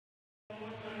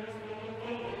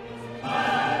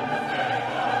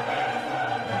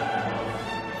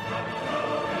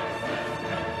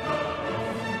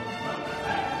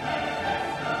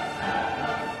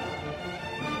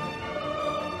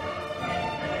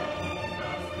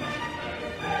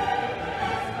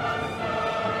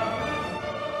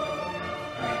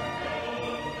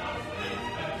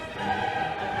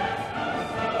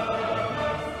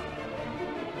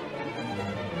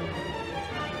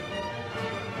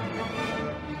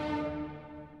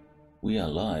We are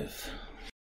live.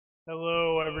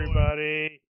 Hello,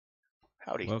 everybody.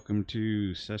 Howdy. Welcome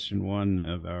to Session 1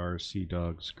 of our Sea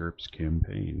Dogs GURPS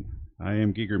campaign. I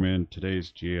am Gigerman,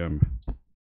 today's GM.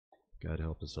 God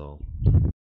help us all.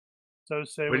 So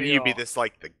say Wouldn't we you all. be this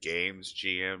like the game's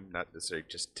GM, not necessarily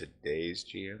just today's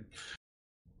GM?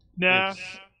 Nah, It's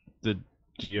the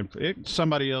GM.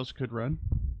 Somebody else could run.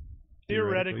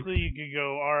 theoretically, you could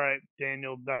go, all right,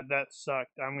 Daniel, that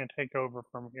sucked. I'm going to take over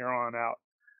from here on out.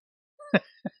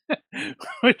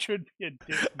 Which would be a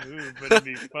dick move, but it'd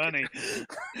be funny.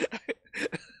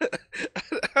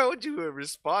 How would you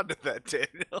respond to that,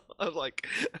 Daniel? I'm like,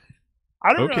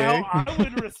 I don't know Okay. how I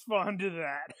would respond to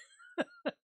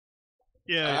that.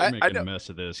 Yeah, you're making a mess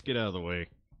of this. Get out of the way.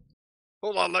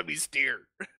 hold on, let me steer.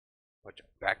 Bunch of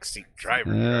backseat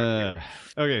drivers around here.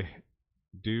 Okay.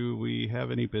 Do we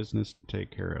have any business to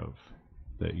take care of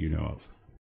that you know of?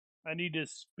 I need to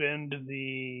spend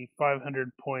the 500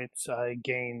 points I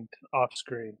gained off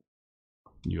screen.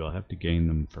 You'll have to gain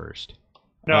them first.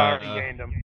 No, I already gained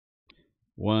them.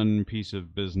 One piece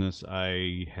of business,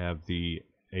 I have the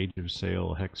Age of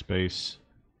Sail Hexbase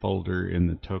folder in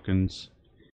the tokens.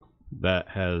 That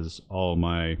has all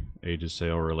my Age of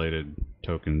Sail related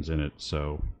tokens in it,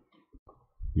 so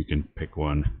you can pick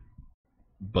one.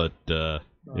 But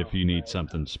if you need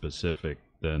something specific,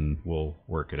 then we'll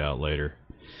work it out later.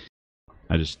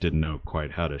 I just didn't know quite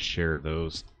how to share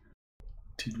those.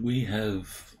 Did we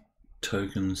have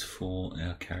tokens for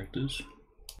our characters?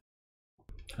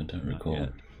 I don't recall.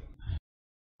 Yet.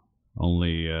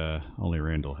 Only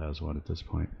Randall has one at this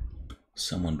point.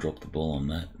 Someone dropped the ball on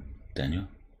that, Daniel.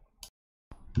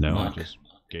 No, Mark. I just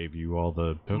gave you all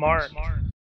the tokens.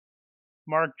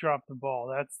 Mark dropped the ball.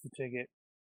 That's the ticket.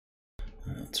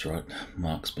 That's right.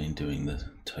 Mark's been doing the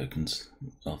tokens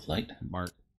of late.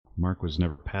 Mark was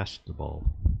never passed the ball.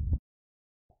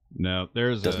 No,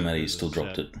 Doesn't matter. You still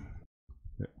dropped it.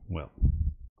 Well,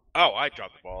 Oh, I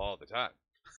drop the ball all the time.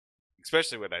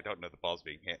 Especially when I don't know the ball's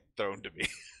being thrown to me.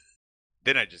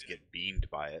 Then I just get beamed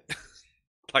by it.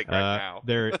 Like right now.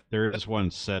 there is one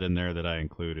set in there that I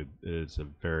included. It's a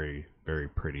very, very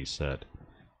pretty set,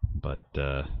 but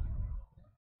they're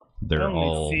I only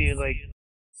all. see like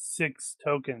 6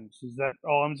 tokens. Is that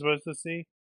all I'm supposed to see?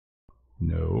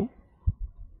 No.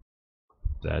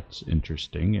 That's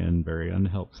interesting and very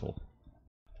unhelpful.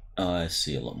 I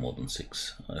see a lot more than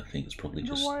 6. I think it's probably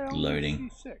just Why I only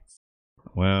loading. see 6?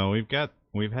 Well,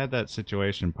 we've had that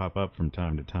situation pop up from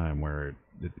time to time where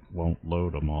it won't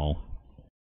load them all.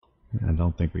 I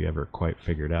don't think we ever quite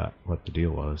figured out what the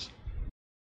deal was.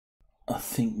 I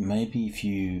think maybe if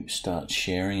you start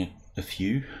sharing a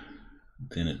few,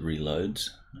 then it reloads.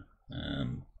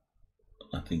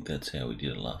 I think that's how we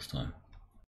did it last time.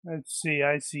 Let's see.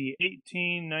 I see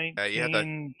 18, 19, yeah,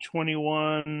 that...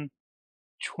 21,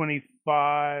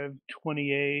 25,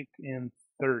 28, and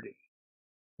 30.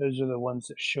 Those are the ones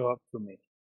that show up for me.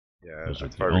 Yeah, Those are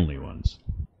the only ones.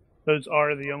 Those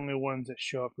are the only ones that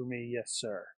show up for me, yes,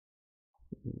 sir.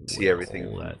 See everything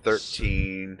from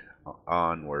 13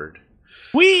 onward.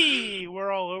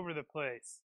 We're all over the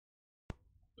place.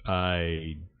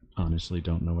 I honestly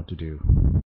don't know what to do.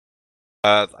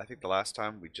 I think the last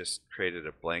time we just created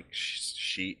a blank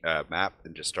sheet map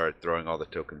and just started throwing all the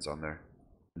tokens on there.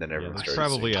 And then everyone there's started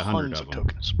probably seeing 100 tons of of them.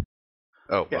 tokens.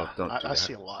 Oh, Yeah, well, don't do I that.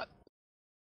 see a lot.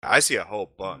 I see a whole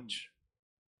bunch.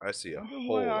 I see a I wonder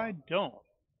whole why lot. I don't.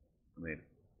 I mean,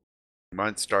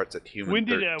 mine starts at human When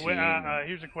did 13.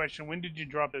 here's a question. When did you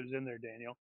drop those in there,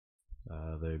 Daniel?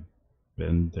 They've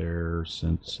been there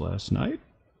since last night,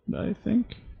 I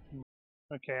think.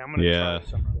 Okay, I'm gonna try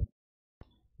something.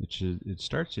 It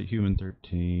starts at human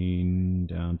 13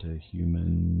 down to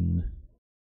human.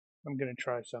 I'm gonna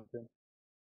try something.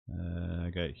 I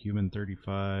got human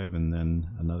 35 and then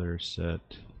another set.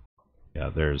 Yeah,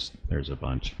 there's a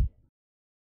bunch.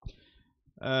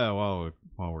 While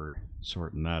we're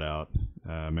sorting that out,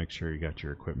 make sure you got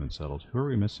your equipment settled. Who are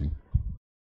we missing?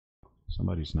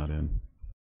 Somebody's not in.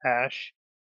 Ash.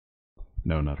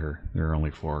 No, not her. There are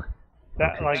only 4.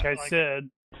 That, Okay. like I said,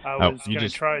 I was gonna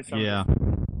try something. Yeah.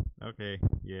 Okay.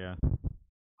 Yeah.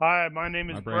 Hi, my name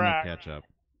is My brain will Brack. catch up.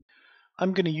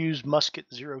 I'm going to use Musket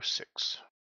 06.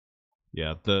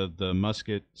 Yeah, the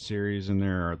musket series in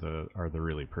there are the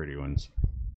really pretty ones.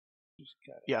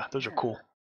 Yeah, those are cool.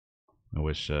 I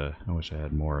wish I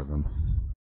had more of them.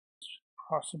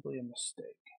 Possibly a mistake.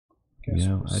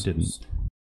 Yeah, I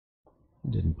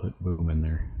didn't put boom in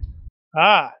there.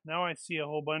 Ah, now I see a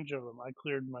whole bunch of them. I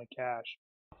cleared my cache.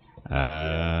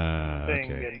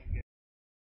 Okay.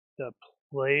 The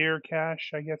player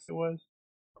cache, I guess it was.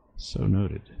 So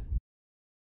noted.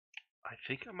 I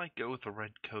think I might go with the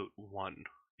red coat 1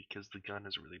 because the gun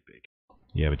is really big.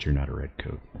 Yeah, but you're not a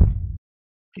redcoat.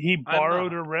 He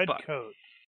borrowed a red but- coat.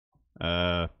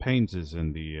 Pains is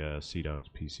in the CDOS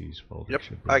PCs folder. Yep,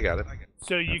 should be. I got it.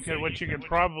 So what you could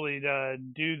probably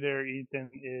do there, Ethan,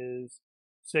 is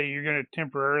say you're going to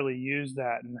temporarily use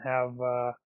that and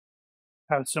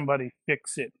have somebody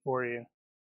fix it for you.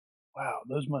 Wow,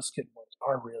 those musket ones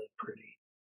are really pretty.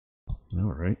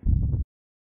 All right.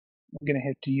 I'm going to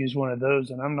have to use one of those,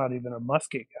 and I'm not even a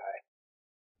musket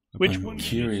guy. Which I'm one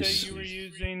curious. did you say you were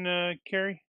using,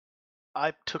 Carrie?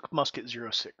 I took musket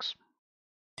 06.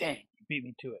 Dang, you beat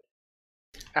me to it.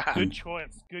 Good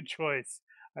choice. Good choice.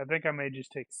 I think I may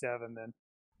just take 7 then.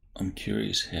 I'm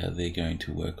curious how they're going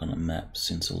to work on a map,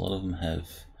 since a lot of them have,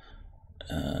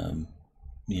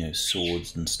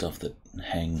 swords and stuff that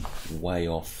hang way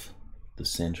off the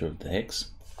center of the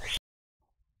hex.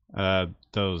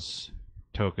 Those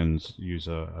tokens use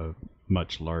a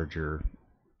much larger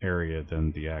area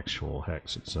than the actual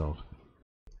hex itself.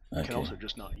 You Okay. can also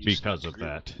just not use Because snap of to grid.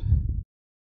 that.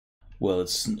 Well,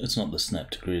 it's not the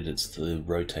snap to grid; it's the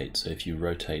rotate. So if you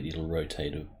rotate, it'll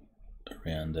rotate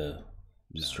around a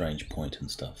strange point and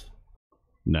stuff.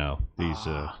 No, these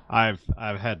I've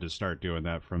had to start doing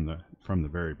that from the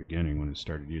very beginning when I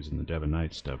started using the Devon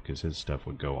Knight stuff, because his stuff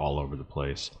would go all over the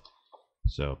place.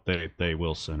 So they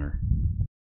will center.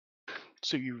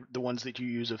 So the ones that you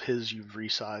use of his, you've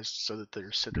resized so that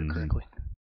they're centered Mhm. correctly.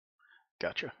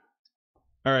 Gotcha.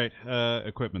 All right,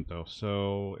 equipment though.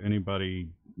 So anybody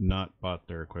not bought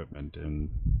their equipment, and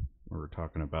we're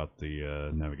talking about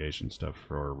the navigation stuff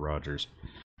for Rogers.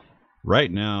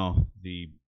 Right now, the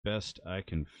best I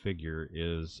can figure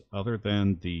is, other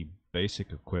than the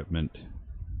basic equipment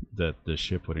that the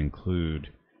ship would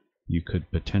include, you could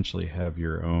potentially have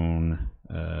your own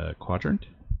quadrant,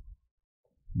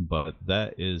 but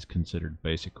that is considered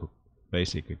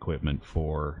basic equipment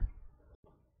for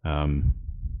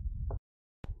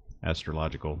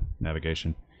astrological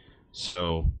navigation.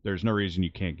 So there's no reason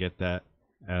you can't get that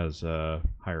as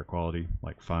higher quality,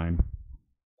 like fine.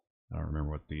 I don't remember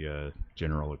what the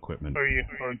general equipment Or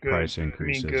good. price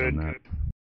increase is on that.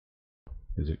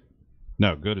 Is it?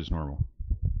 No, good is normal.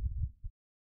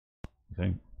 I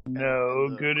think. No,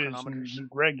 And the good is chronometers?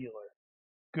 regular.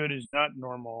 Good is not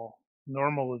normal.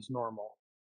 Normal is normal.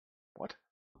 What?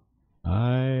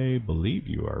 I believe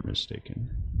you are mistaken.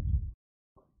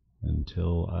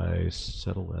 Until I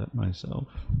settle that myself.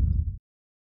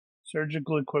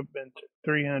 Surgical equipment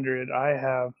 300. I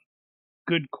have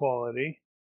good quality.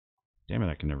 Damn it,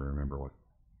 I can never remember what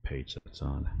page that's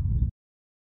on.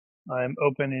 I'm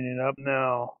opening it up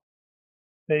now.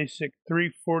 Basic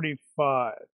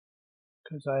 345.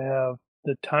 Because I have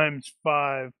the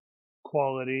 ×5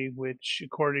 quality, which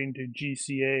according to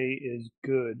GCA is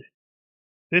good.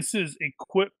 This is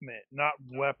equipment, not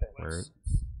weapons.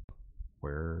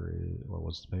 What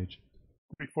was the page?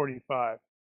 345.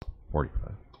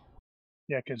 45.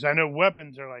 Yeah, because I know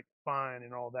weapons are like fine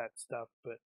and all that stuff,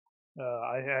 but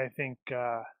I think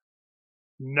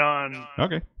non-attack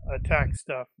Okay.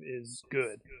 stuff is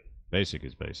good. Basic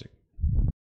is basic.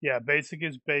 Yeah, basic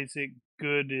is basic.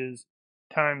 Good is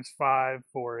 ×5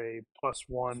 for a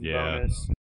 +1 Yeah. bonus.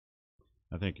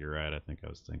 I think you're right. I think I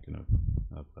was thinking of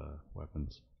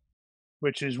weapons.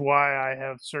 Which is why I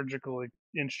have surgical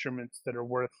instruments that are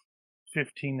worth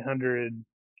 1,500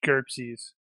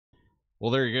 GURPSes.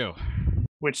 Well, there you go.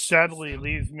 Which sadly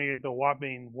leaves me the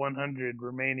whopping 100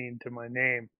 remaining to my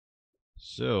name.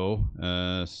 So,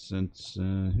 since...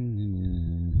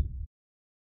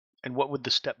 And what would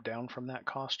the step down from that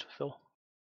cost, Phil?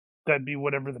 That'd be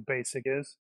whatever the basic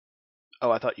is.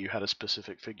 Oh, I thought you had a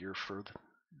specific figure for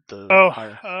the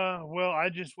higher. Well, I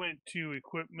just went to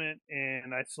equipment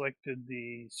and I selected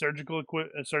the surgical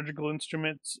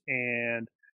instruments, and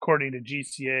according to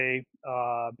GCA,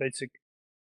 basic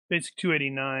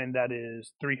 289, that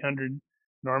is 300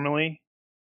 normally.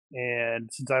 And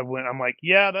since I went, I'm like,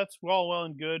 yeah, that's all well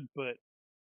and good, but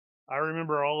I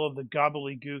remember all of the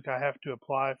gobbledygook I have to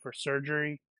apply for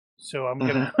surgery, so I'm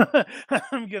gonna,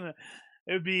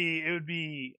 it would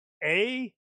be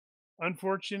A,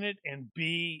 unfortunate, and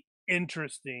B,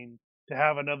 interesting to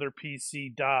have another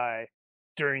PC die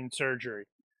during surgery.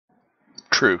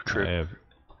 True.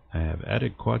 I have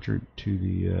added quadrant to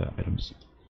the items.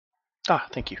 Ah,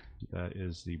 thank you. That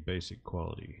is the basic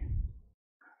quality.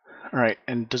 All right,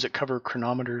 and does it cover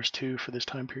chronometers too for this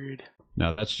time period?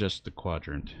 Now that's just the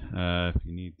quadrant. If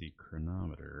you need the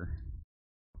chronometer,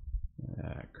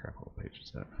 crap, what page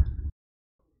is that?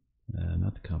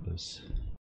 Not the compass.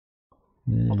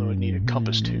 Although it needed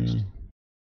compass too.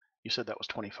 You said that was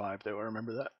 25, though. I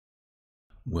remember that.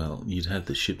 Well, you'd have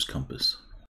the ship's compass.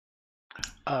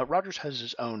 Rogers has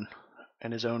his own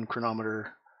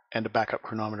chronometer and a backup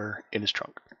chronometer in his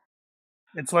trunk.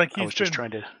 It's like I he's was just been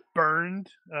trying to. burned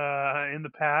in the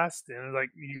past, and like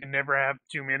you can never have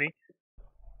too many.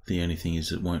 The only thing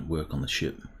is it won't work on the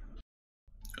ship.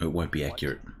 It won't be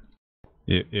accurate.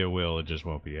 It will. It just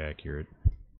won't be accurate.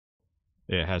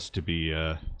 It has to be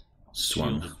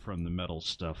Swung. shielded from the metal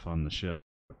stuff on the ship.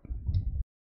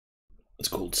 It's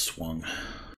called swung.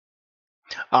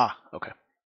 Ah, okay.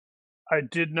 I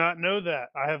did not know that.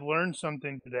 I have learned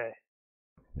something today.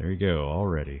 There you go.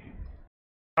 Already.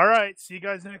 All right, see you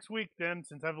guys next week then,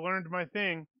 since I've learned my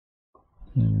thing.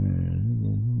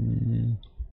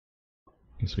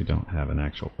 Guess we don't have an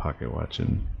actual pocket watch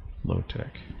in low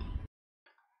tech.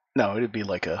 No, it'd be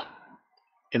like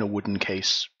in a wooden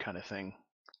case kind of thing.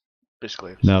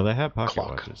 Basically. No, they have pocket clock.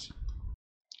 watches.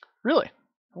 Really?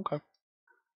 Okay.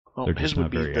 Well, They're his just would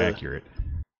not be very accurate.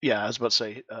 Yeah, I was about to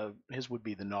say his would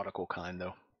be the nautical kind,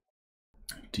 though.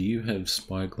 Do you have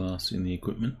spyglass in the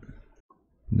equipment?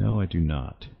 No, I do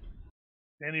not.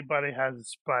 If anybody has a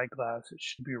spyglass, it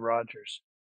should be Rogers.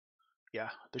 Yeah,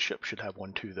 the ship should have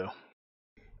one too, though.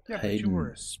 Yeah, but you were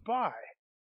a spy.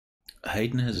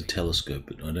 Hayden has a telescope,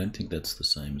 but I don't think that's the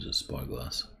same as a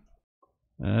spyglass.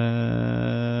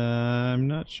 I'm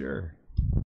not sure.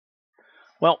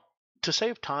 Well, to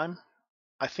save time,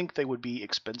 I think they would be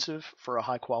expensive for a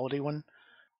high quality one.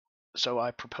 So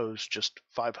I propose just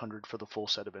 500 for the full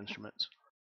set of instruments.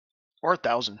 Or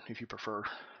 1,000 if you prefer.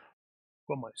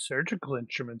 Well, my surgical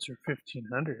instruments are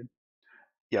 1,500.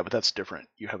 Yeah, but that's different.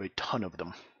 You have a ton of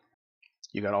them.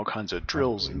 You got all kinds of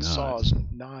drills Probably and not. saws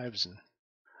and knives, and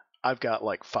I've got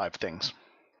like 5 things.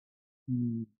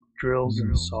 Drills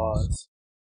and saws.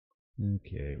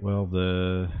 Okay, well,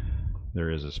 there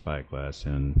is a spyglass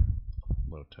in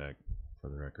low tech, for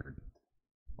the record.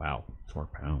 Wow, 4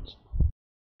 pounds.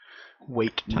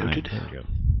 Weight Time. noted. There we go.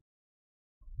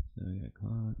 So we got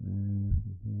clock.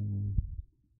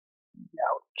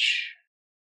 Ouch.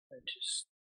 I just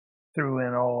threw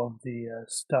in all of the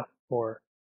stuff for,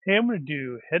 hey, I'm going to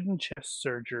do head and chest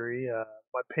surgery.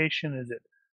 My patient is at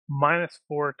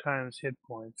 -4 times hit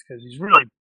points because he's really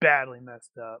badly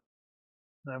messed up.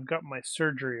 And I've got my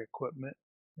surgery equipment,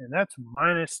 and that's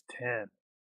 -10.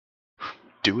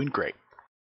 Doing great.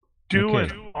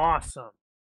 Doing Okay. awesome.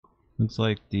 Looks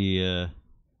like the,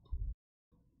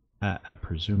 I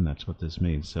presume that's what this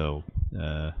means. So,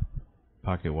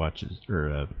 pocket watches,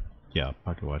 or,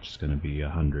 pocket watch is going to be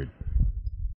 100.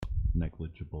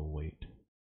 Negligible weight.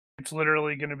 It's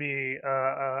literally going to be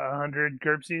 100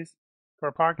 GURPSes for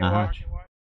a pocket Uh-huh. watch.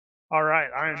 All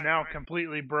right, I am now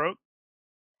completely broke,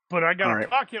 but I got All a right.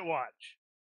 pocket watch.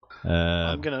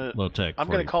 I'm gonna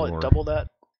call it 44. double that.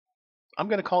 I'm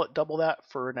gonna call it double that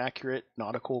for an accurate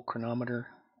nautical chronometer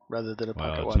rather than a Well,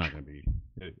 pocket it's watch. not going to be.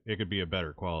 It could be a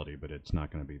better quality, but it's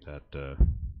not going to be that.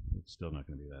 It's still not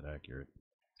going to be that accurate.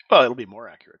 Well, it'll be more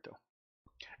accurate though,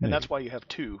 and Maybe. that's why you have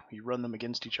 2. You run them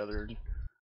against each other and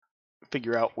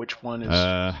figure out which one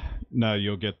is. No,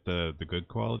 you'll get the good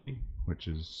quality, which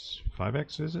is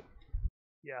 5x, is it?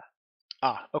 Yeah.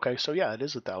 Ah, okay. So yeah, it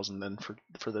is 1,000 then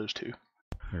for those 2.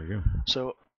 There you go.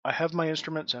 So I have my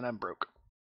instruments and I'm broke.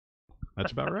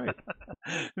 That's about right.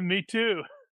 Me too.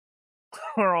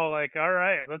 We're all like, all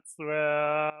right, let's.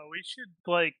 We should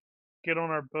like get on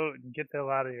our boat and get the hell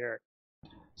out of here.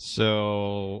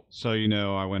 So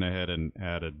I went ahead and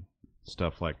added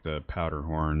stuff like the powder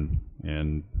horn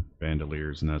and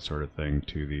bandoliers and that sort of thing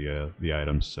to the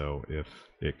items. So if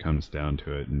it comes down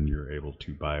to it and you're able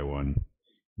to buy one,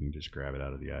 you can just grab it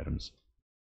out of the items.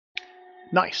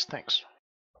 Nice, thanks.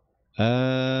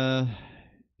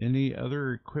 Any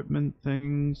other equipment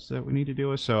things that we need to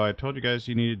deal with? So I told you guys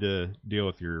you needed to deal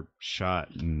with your shot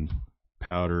and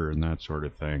powder and that sort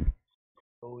of thing.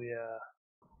 Oh yeah.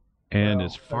 And Well,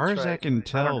 as far as that's I right. can I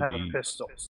tell, don't have a pistol.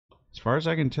 as far as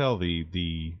I can tell,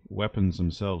 the weapons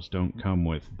themselves don't come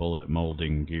with bullet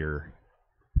molding gear.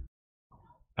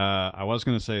 I was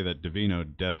going to say that Davino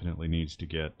definitely needs to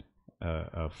get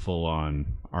a full-on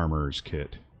armorer's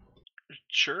kit.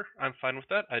 Sure, I'm fine with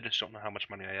that. I just don't know how much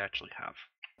money I actually have.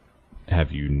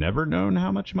 Have you never known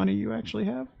how much money you actually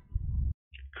have?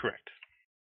 Correct.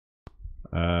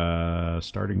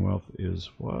 Starting wealth is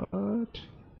what?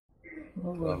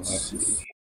 Well, let's see.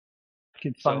 You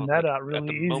can So, find that like, out really at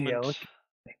the easy. moment,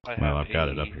 I have Well, I've got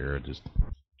it a up here. Just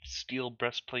steel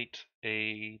breastplate,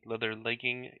 a leather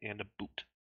legging, and a boot,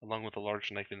 along with a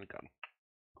large knife in the gun.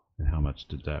 and how much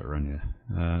did that run you?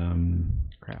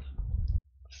 Crap.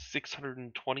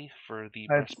 620 for the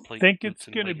I breastplate. think boots, it's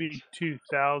and going to leggings. be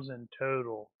 2,000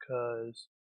 total because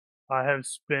I have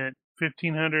spent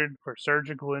 1,500 for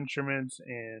surgical instruments,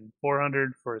 and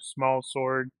 400 for a small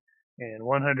sword, and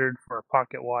 100 for a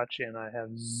pocket watch, and I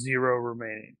have 0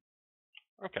 remaining.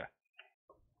 Okay.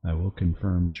 I will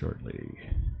confirm shortly.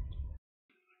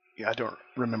 Yeah, I don't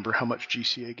remember how much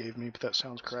GCA gave me, but that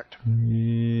sounds correct.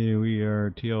 Yeah, we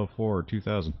are TL4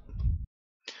 2000.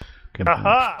 Confirmed.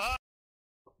 Aha!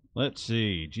 Let's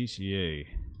see, GCA.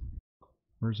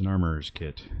 Where's an armorer's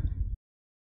kit?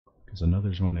 Because I know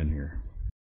there's one in here.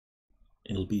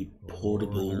 It'll be Or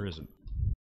portable. there isn't.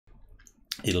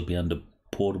 It'll be under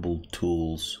portable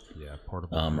tools. Yeah,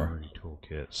 portable Armor. armory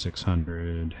toolkit,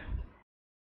 600.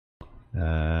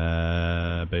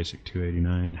 Basic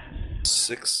 289.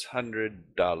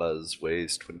 $600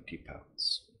 weighs 20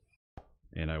 pounds.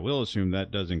 And I will assume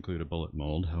that does include a bullet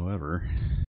mold. However,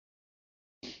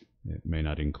 it may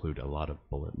not include a lot of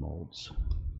bullet molds.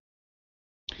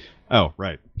 Oh,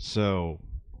 right. So,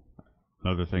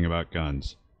 another thing about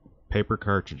guns. Paper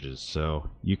cartridges. So,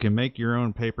 you can make your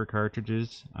own paper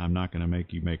cartridges. I'm not going to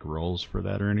make you make rolls for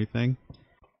that or anything.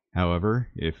 However,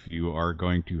 if you are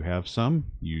going to have some,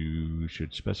 you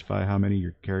should specify how many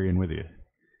you're carrying with you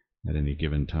at any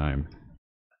given time.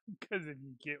 Because if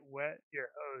you get wet, you're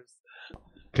hosed.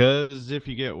 Because if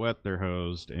you get wet, they're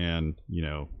hosed, and,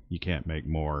 you can't make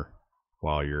more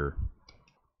while you're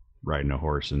riding a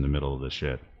horse in the middle of the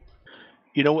shit.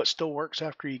 You know what still works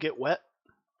after you get wet?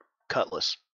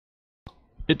 Cutlass.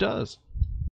 It does.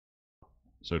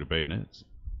 So do bayonets.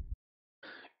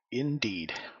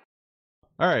 Indeed.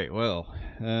 Alright, well,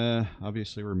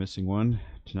 obviously we're missing one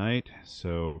tonight,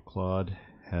 so Claude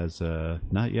has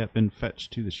not yet been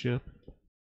fetched to the ship.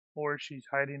 Or she's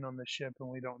hiding on the ship and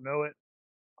we don't know it.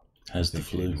 Has the I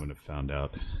think Jaden flu. would have found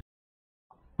out.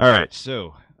 Alright,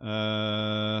 so,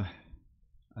 I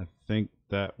think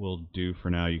that will do for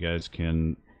now. You guys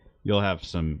you'll have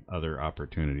some other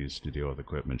opportunities to deal with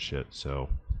equipment shit, so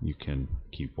you can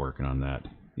keep working on that.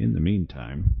 In the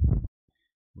meantime,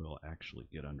 we'll actually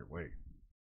get underway.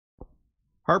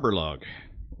 Harbor log.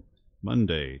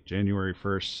 Monday, January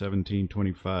 1st,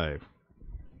 1725.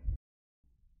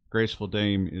 Graceful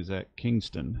Dame is at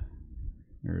Kingston.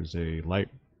 There's a light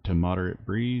to moderate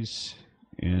breeze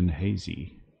and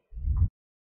hazy.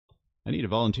 I need a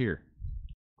volunteer.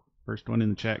 First one in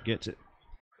the chat gets it.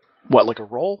 What, like a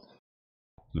roll?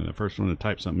 And the first one to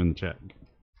type something in the chat.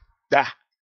 Ah.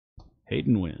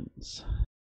 Hayden wins.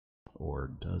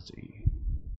 Or does he?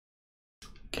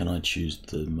 Can I choose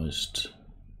the most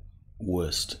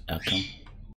worst outcome?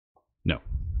 No.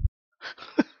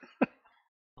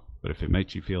 But if it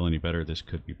makes you feel any better, this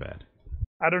could be bad.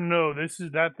 I don't know.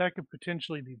 That could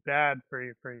potentially be bad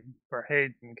for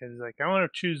Hayden, because I want to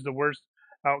choose the worst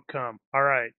outcome. All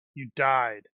right, you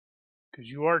died because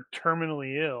you are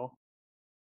terminally ill.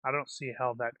 I don't see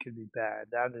how that could be bad.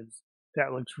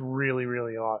 That looks really,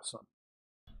 really awesome.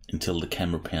 Until the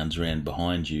camera pans around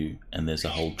behind you and there's a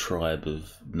whole tribe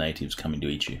of natives coming to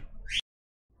eat you.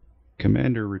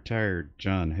 Commander retired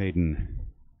John Hayden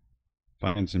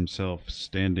finds himself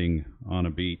standing on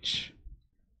a beach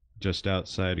just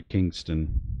outside of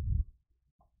Kingston.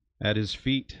 At his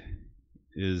feet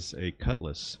is a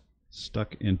cutlass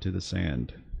stuck into the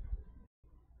sand.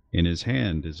 In his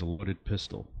hand is a loaded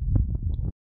pistol.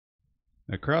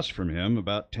 Across from him,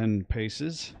 about 10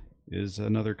 paces, is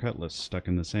another cutlass stuck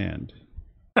in the sand.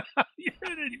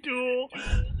 You're in a duel.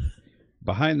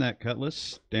 Behind that cutlass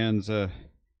stands a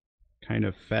kind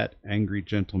of fat, angry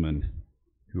gentleman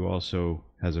who also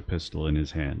has a pistol in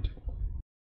his hand.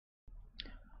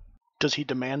 Does he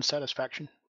demand satisfaction?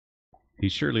 He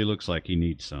surely looks like he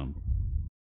needs some.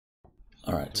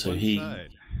 Alright, To so one he... side,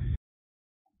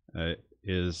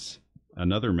 is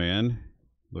another man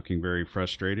looking very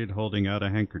frustrated, holding out a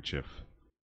handkerchief.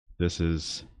 This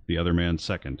is the other man's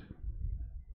second.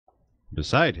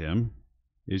 Beside him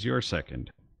is your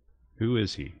second. Who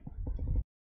is he?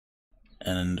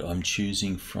 And I'm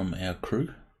choosing from our crew?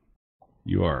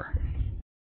 You are.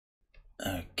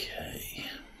 Okay.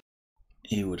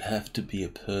 He would have to be a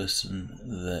person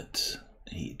that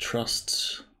he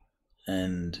trusts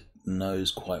and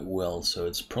knows quite well, so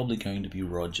it's probably going to be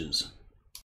Rogers.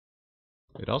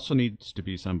 It also needs to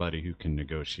be somebody who can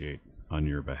negotiate on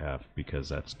your behalf, because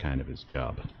that's kind of his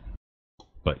job.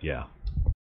 But yeah.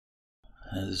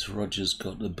 Has Rogers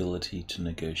got ability to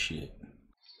negotiate?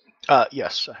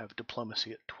 Yes, I have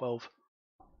diplomacy at 12.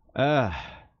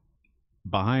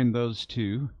 Behind those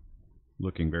two,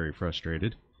 looking very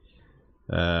frustrated,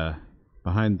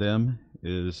 behind them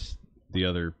is the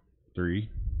other 3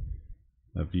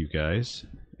 of you guys,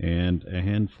 and a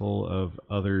handful of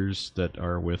others that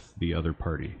are with the other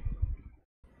party.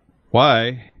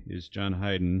 Why is John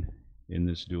Hayden in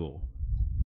this duel?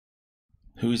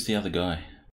 Who is the other guy?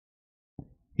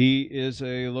 He is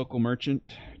a local merchant,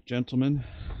 gentleman.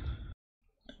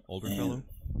 Older And fellow.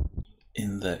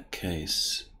 in that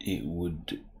case, it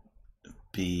would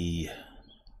be...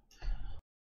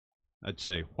 I'd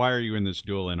say, why are you in this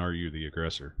duel and are you the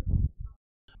aggressor?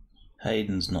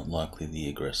 Hayden's not likely the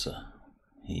aggressor.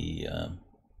 He...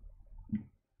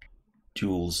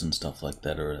 duels and stuff like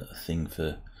that are a thing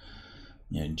for,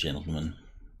 gentlemen.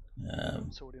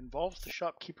 So it involves the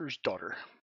shopkeeper's daughter.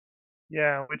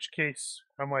 Yeah, in which case,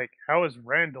 I'm like, how is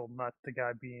Randall not the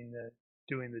guy doing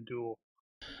the duel?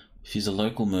 If he's a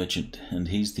local merchant and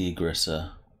he's the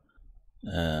aggressor,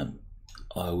 I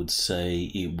would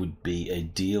say it would be a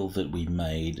deal that we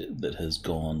made that has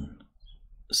gone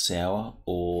sour,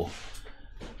 or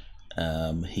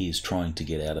he is trying to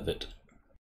get out of it.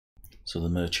 So the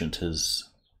merchant has,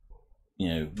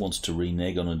 wants to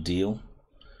renege on a deal,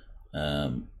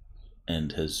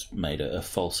 and has made a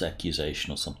false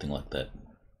accusation or something like that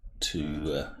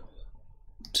to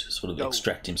sort of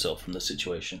extract himself from the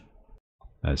situation.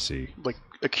 I see. Like,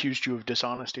 accused you of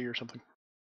dishonesty or something?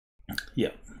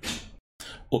 Yeah.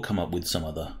 Or come up with some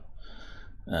other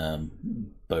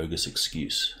bogus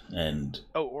excuse. And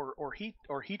or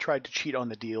he tried to cheat on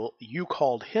the deal. You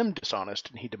called him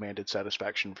dishonest, and he demanded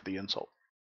satisfaction for the insult.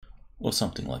 or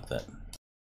something like that.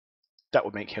 That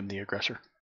would make him the aggressor.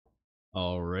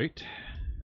 All right.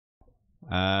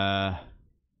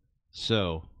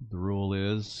 So the rule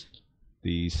is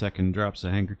the second drops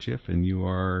a handkerchief and you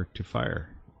are to fire.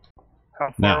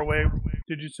 How far Now. away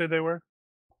did you say they were?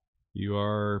 You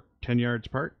are 10 yards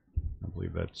apart. I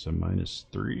believe that's a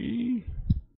 -3.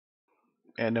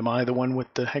 And am I the one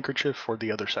with the handkerchief or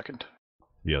the other second?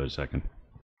 The other second.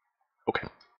 Okay.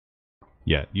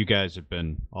 Yeah, you guys have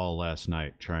been all last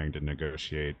night trying to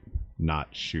negotiate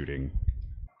not shooting.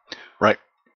 Right.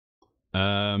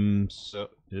 So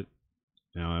it.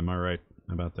 Now, am I right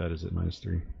about that? Is it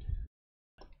 -3?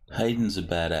 Hayden's a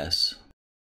badass,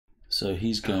 so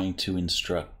he's going to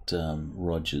instruct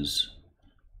Rogers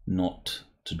not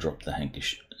to drop the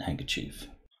handkerchief.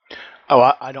 Oh,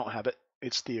 I don't have it.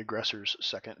 It's the aggressor's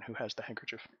second who has the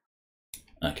handkerchief.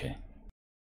 Okay.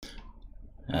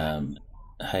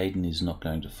 Hayden is not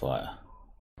going to fire.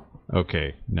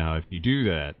 Okay, now if you do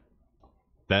that,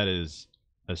 that is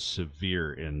a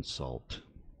severe insult.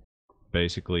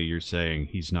 Basically, you're saying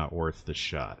he's not worth the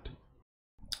shot.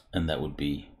 And that would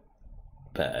be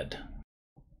bad.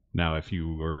 Now, if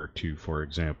you were to, for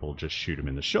example, just shoot him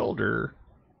in the shoulder,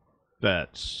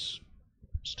 that's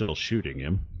still shooting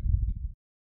him.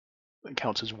 It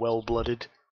counts as well-blooded.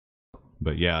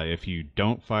 But yeah, if you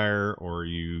don't fire or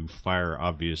you fire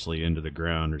obviously into the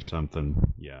ground or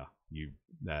something, yeah,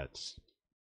 that's...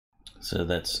 So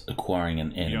that's acquiring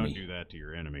an enemy. You don't do that to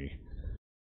your enemy.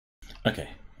 Okay.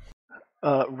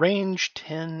 Range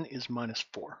 10 is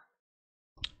 -4.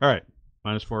 Alright,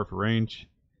 -4 for range.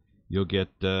 You'll get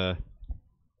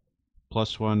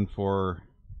 +1 for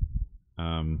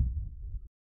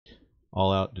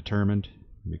all out determined,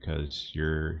 because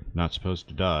you're not supposed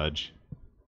to dodge.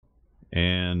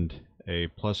 And a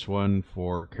 +1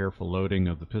 for careful loading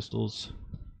of the pistols.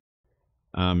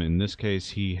 In this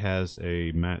case, he has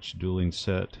a matched dueling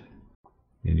set,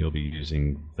 and you'll be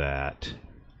using that.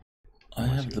 I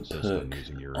Unless have you the insist on perk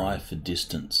using your Eye own. for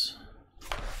Distance.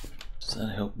 Does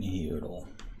that help me here at all?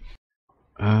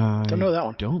 I Don't know that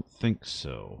one. don't think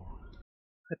so.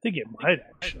 I think it might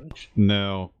actually.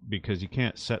 No, because you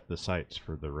can't set the sights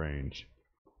for the range.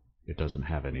 It doesn't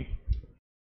have any.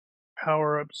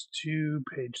 Power ups to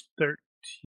page 13.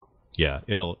 Yeah,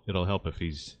 it'll help if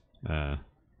he's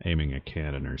aiming a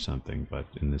cannon or something, but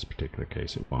in this particular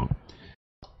case it won't.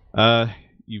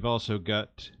 You've also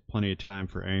got plenty of time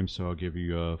for aim, so I'll give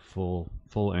you a full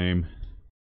aim.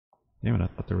 Damn it, I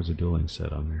thought there was a dueling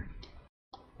set on there.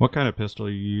 What kind of pistol are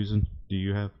you using? Do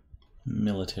you have?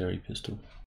 Military pistol.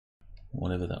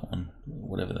 Whatever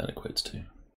that equates to.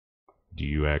 Do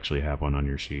you actually have one on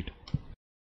your sheet?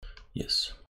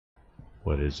 Yes.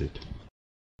 What is it?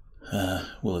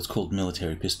 Well, it's called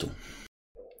military pistol.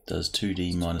 Does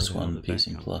 2D Where the hell -1 did that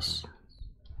piercing come plus. from?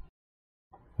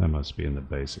 That must be in the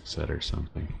basic set or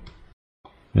something.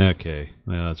 Okay,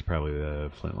 well, that's probably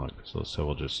the flintlock pistol, so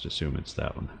we'll just assume it's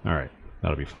that one. Alright,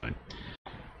 that'll be fine.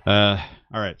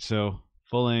 Alright, so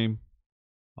full aim,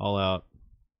 all out,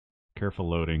 careful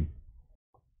loading.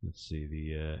 Let's see,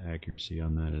 the accuracy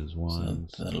on that is 1.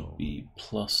 So that'll be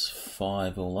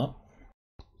 +5 all up.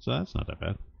 So that's not that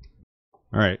bad.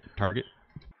 Alright, target.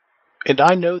 And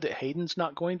I know that Hayden's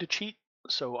not going to cheat,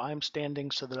 so I'm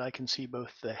standing so that I can see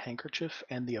both the handkerchief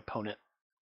and the opponent.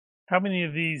 How many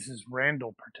of these has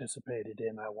Randall participated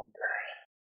in, I wonder?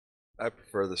 I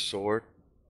prefer the sword.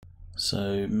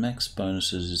 So max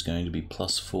bonuses is going to be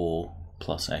 +4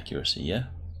 plus accuracy, yeah?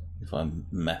 If I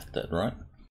mathed that right.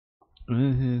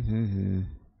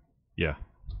 Yeah.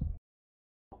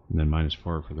 And then -4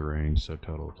 for the range, so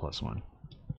total of +1.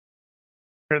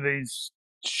 Are they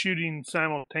shooting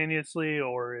simultaneously,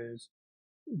 or is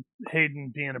Hayden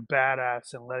being a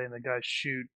badass and letting the guy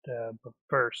shoot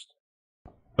first?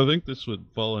 I think this would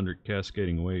fall under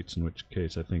cascading weights, in which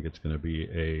case I think it's going to be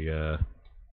a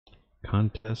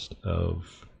contest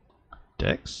of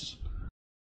dex.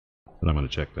 But I'm going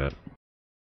to check that.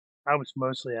 I was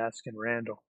mostly asking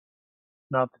Randall,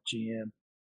 not the GM.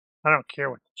 I don't care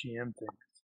what the GM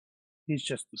thinks. He's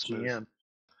just the Smooth. GM.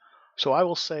 So I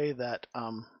will say that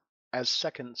as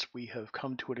seconds, we have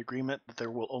come to an agreement that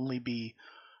there will only be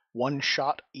one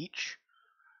shot each,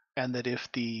 and that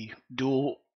if the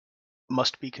duel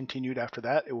must be continued after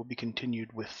that, it will be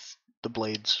continued with the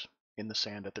blades in the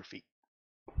sand at their feet.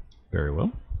 Very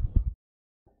well.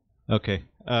 Okay.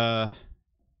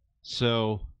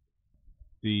 So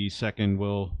the second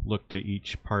will look to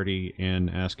each party and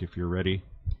ask if you're ready.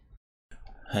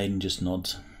 Hayden just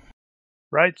nods.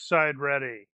 Right side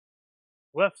ready.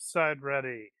 Left side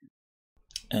ready.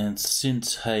 And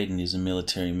since Hayden is a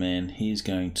military man, he's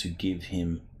going to give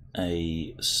him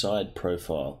a side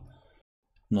profile.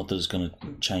 Not that it's going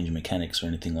to change mechanics or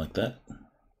anything like that,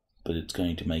 but it's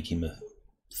going to make him a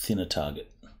thinner target.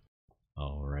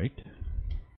 All right.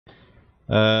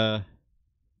 The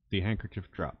handkerchief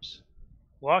drops.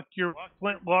 Lock your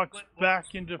flintlocks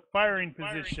back into firing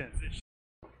position.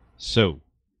 So,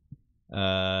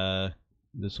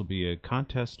 this will be a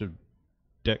contest of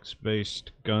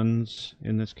dex-based guns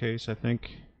in this case, I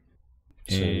think.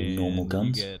 So normal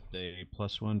guns? You get a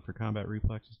 +1 for combat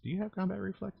reflexes. Do you have combat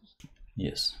reflexes?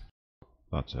 Yes.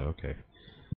 Thought so, okay.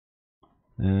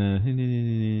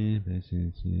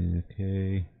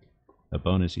 Okay. A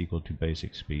bonus equal to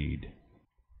basic speed.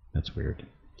 That's weird.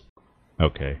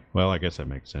 Okay, well, I guess that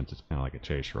makes sense. It's kind of like a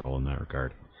chase roll in that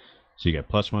regard. So you get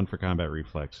 +1 for combat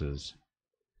reflexes,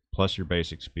 plus your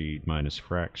basic speed, minus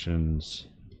fractions,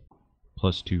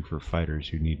 +2 for fighters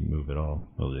who needn't move at all.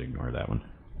 We'll ignore that one.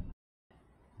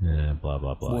 Blah,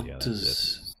 blah, blah. What yeah,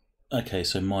 does... Okay,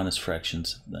 so minus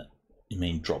fractions. That you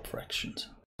mean drop fractions.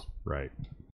 Right.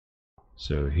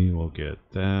 So he will get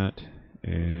that,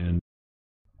 and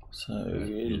So that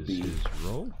it'll is be his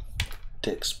roll.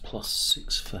 Dex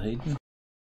 +6 for Hayden.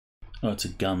 Oh, it's a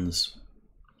guns,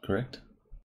 correct?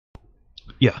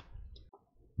 Yeah.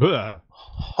 Blah.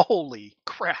 Holy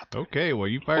crap! Okay, well,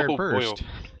 you fired Oh, boy, first.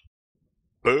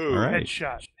 Boom. All right.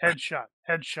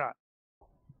 Headshot.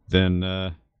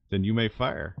 Then you may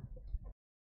fire.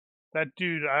 That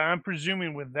dude, I'm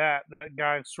presuming with that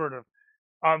guy sort of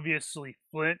obviously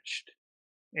flinched,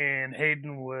 and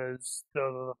Hayden was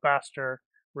the faster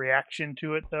reaction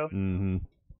to it, though. Mm-hmm.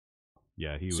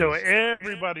 Yeah, he So was.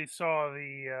 everybody saw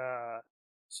He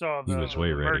was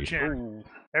way ready. merchant. Ooh.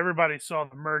 Everybody saw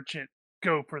the merchant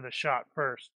go for the shot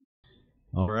first.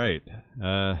 All right.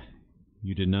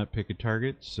 You did not pick a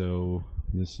target, so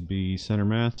this would be center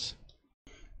mass.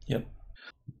 Yep.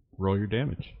 Roll your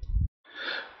damage.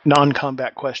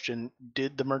 Non-combat question: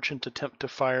 did the merchant attempt to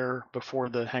fire before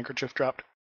the handkerchief dropped?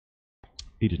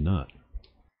 He did not.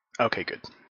 Okay, good.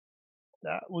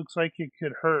 That looks like it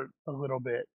could hurt a little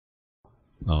bit.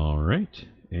 All right,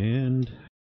 and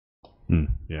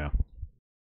yeah.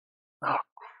 Oh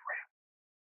crap!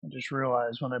 I just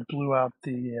realized when I blew out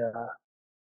the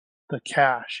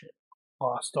cache, it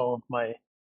lost all of my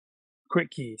quick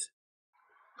keys.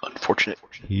 Unfortunate.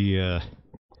 He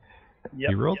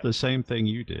Yep. rolled the same thing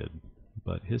you did,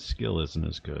 but his skill isn't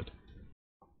as good.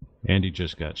 And he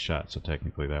just got shot, so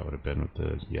technically that would have been with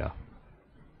the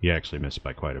He actually missed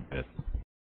by quite a bit.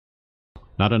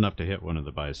 Not enough to hit one of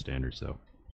the bystanders, though.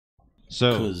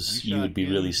 So Because you would be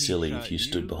really silly if you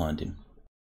stood behind him.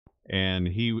 And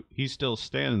he's still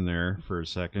standing there for a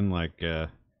second, like,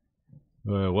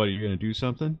 what, are you going to do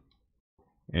something?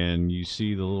 And you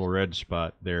see the little red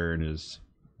spot there in his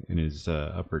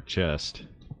upper chest.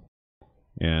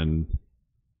 And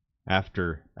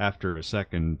after a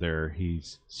second there,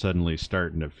 he's suddenly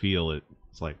starting to feel it.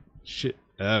 It's like, shit,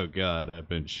 oh god, I've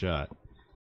been shot.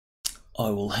 I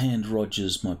will hand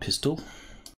Rogers my pistol.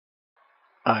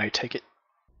 I take it.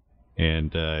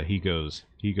 And he goes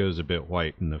a bit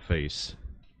white in the face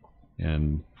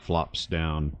and flops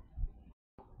down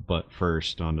butt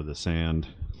first onto the sand.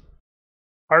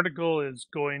 Article is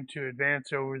going to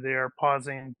advance over there,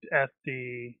 pausing at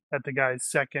the guy's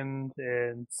second,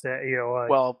 and say,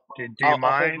 Well, do you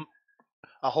mind?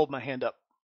 I'll hold my hand up,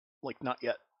 like not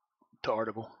yet, to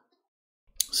Article.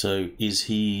 So is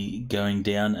he going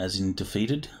down as in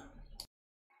defeated?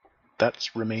 That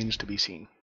remains to be seen.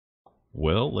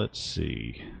 Well, let's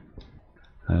see.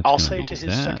 I'll say to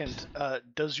his second,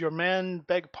 does your man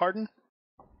beg pardon?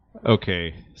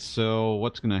 Okay, so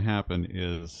what's going to happen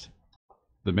is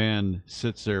the man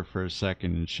sits there for a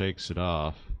second and shakes it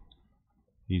off.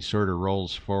 He sort of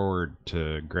rolls forward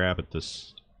to grab at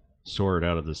this sword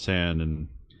out of the sand and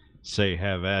say,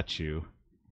 "Have at you."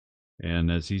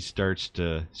 And as he starts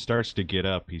to get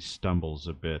up, he stumbles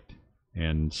a bit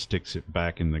and sticks it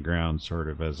back in the ground sort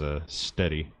of as a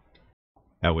steady.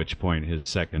 At which point his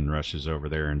second rushes over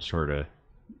there and sort of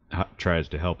tries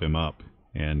to help him up,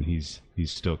 and he's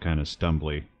still kind of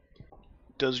stumbly.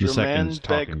 Does your man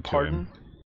beg pardon?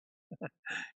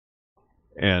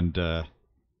 And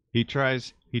he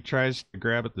tries to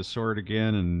grab at the sword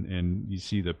again, and you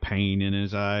see the pain in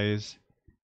his eyes,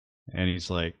 and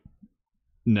he's like,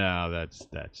 "No, that's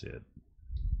it."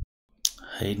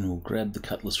 Hayden will grab the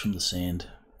cutlass from the sand,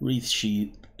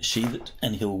 sheath it,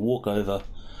 and he'll walk over,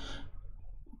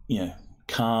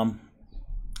 calm,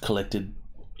 collected,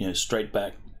 straight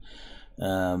back,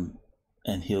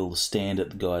 and he'll stand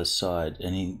at the guy's side,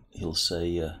 and he'll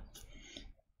say,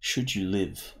 "Should you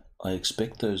live, I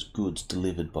expect those goods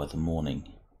delivered by the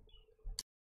morning."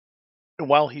 And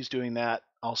while he's doing that,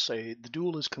 I'll say, the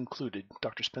duel is concluded.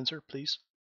 Dr. Spencer, please.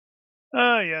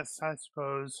 Yes, I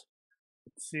suppose.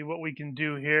 Let's see what we can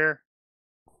do here.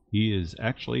 He is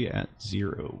actually at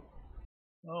 0.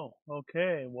 Oh,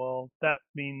 okay. Well, that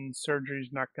means surgery's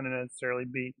not going to necessarily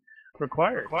be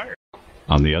required.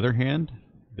 On the other hand,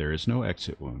 there is no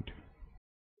exit wound.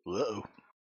 Whoa.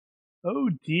 Oh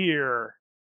dear.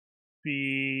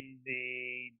 Be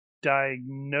the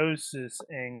diagnosis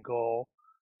angle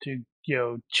to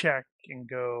check and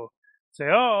go say,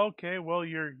 oh, okay, well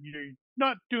you're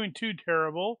not doing too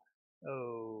terrible.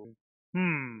 Oh,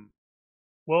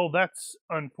 well, that's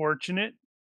unfortunate.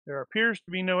 There appears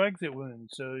to be no exit wound,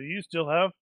 so you still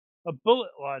have a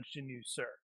bullet lodged in you, sir.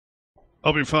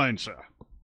 I'll be fine, sir.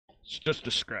 It's just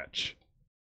a scratch.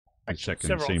 The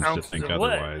second seems to think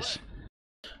otherwise.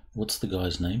 What's the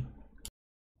guy's name?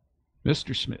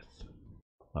 Mr. Smith,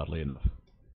 oddly enough.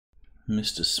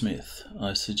 Mr. Smith,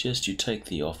 I suggest you take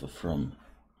the offer from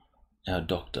our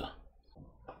doctor.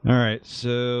 Alright,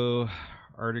 so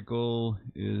article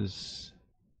is...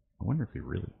 I wonder if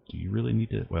do you really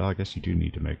need to... Well, I guess you do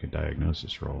need to make a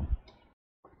diagnosis roll.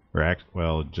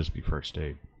 Or just be first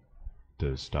aid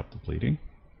to stop the bleeding.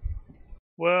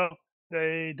 Well,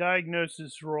 the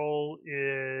diagnosis roll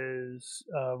is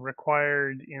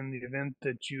required in the event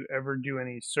that you ever do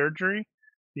any surgery,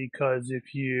 because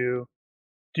if you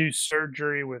do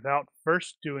surgery without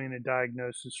first doing a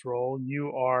diagnosis roll,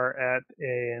 you are at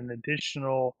an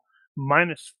additional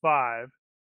 -5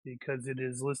 because it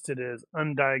is listed as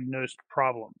undiagnosed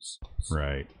problems.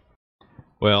 Right.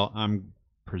 Well, I'm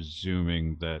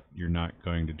presuming that you're not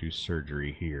going to do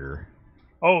surgery here.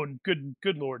 Oh, good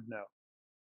Lord, no.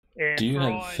 And do you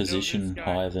have physician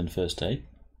higher than first aid?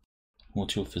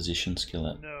 What's your physician skill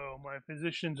at? No, my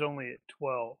physician's only at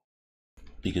 12.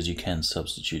 Because you can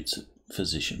substitute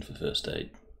physician for first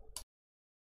aid.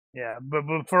 Yeah,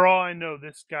 but for all I know,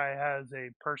 this guy has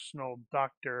a personal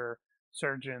doctor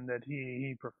surgeon that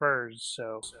he prefers.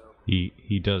 So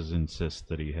he does insist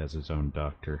that he has his own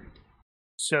doctor.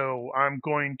 So I'm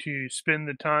going to spend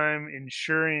the time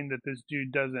ensuring that this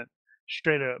dude doesn't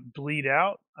straight up bleed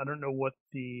out. I don't know what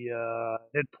the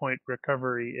hit point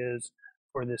recovery is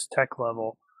for this tech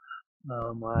level.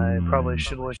 I probably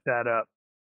should look that up.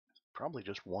 Probably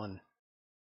just 1.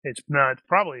 It's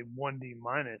probably 1D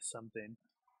minus something.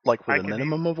 Like with a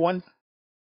minimum of 1?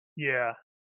 Yeah.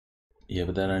 Yeah,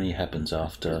 but that only happens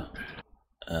after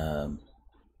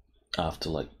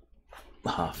like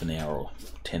half an hour or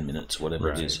 10 minutes,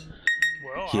 whatever it is.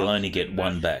 Well, he'll only get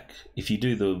 1 back. If you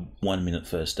do the 1 minute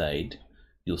first aid,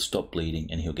 you'll stop bleeding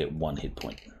and he'll get 1 hit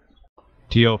point.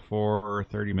 TO for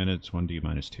 30 minutes, 1D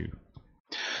minus 2.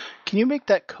 Can you make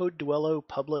that code Duello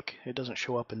public? It doesn't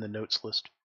show up in the notes list.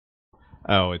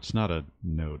 Oh, it's not a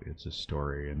note, it's a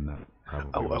story, and that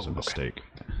probably was a mistake.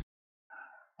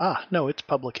 Ah, no, it's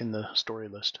public in the story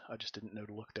list. I just didn't know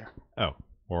to look there. Oh,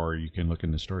 or you can look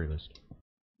in the story list.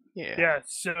 Yeah.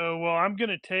 So, well, I'm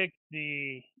gonna take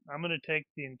the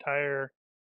entire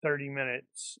 30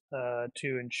 minutes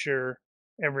to ensure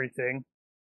everything.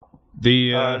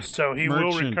 So he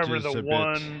will recover the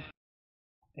 1.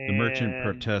 The merchant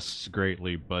protests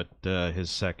greatly, but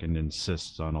his second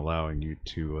insists on allowing you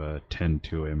to tend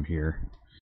to him here.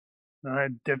 I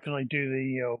definitely do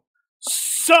the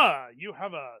sir, you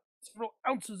have several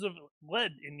ounces of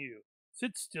lead in you.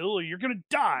 Sit still or you're gonna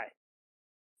die.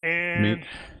 And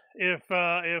if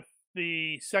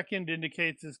the second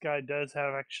indicates this guy does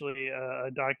have actually a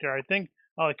doctor. I think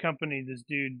I'll accompany this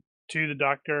dude to the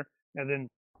doctor and then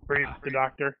brief the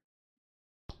doctor.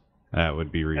 That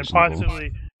would be And reasonable.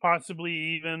 possibly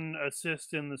even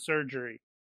assist in the surgery.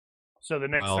 So the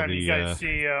next Well, time you guys the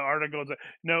see articles,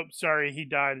 nope, sorry, he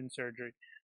died in surgery.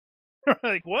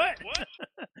 Like, what?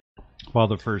 while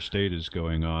the first aid is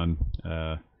going on,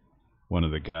 one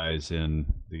of the guys in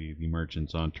the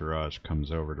merchant's entourage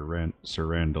comes over to Sir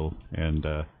Randall and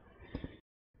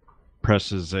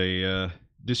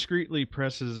discreetly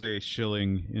presses a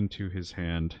shilling into his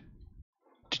hand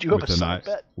Did you have a side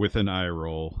bet? with an eye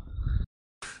roll.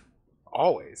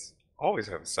 Always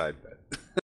have a side bet.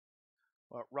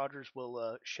 Rogers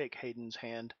will shake Hayden's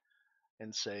hand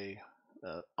and say,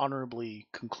 honorably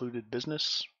concluded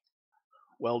business.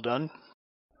 Well done.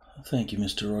 Thank you,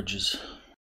 Mr. Rogers.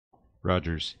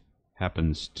 Rogers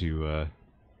happens to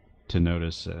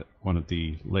notice one of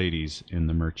the ladies in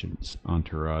the merchant's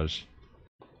entourage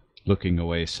looking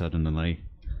away suddenly.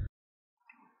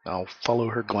 I'll follow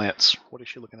her glance. What is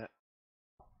she looking at?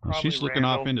 Well, she's Probably looking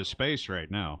off Randall. into space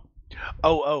right now.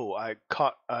 I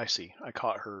see. I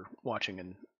caught her watching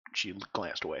and she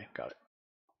glanced away. Got it.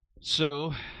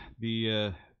 So,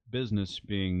 the business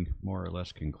being more or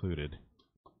less concluded,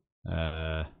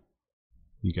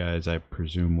 you guys, I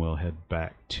presume, will head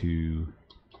back to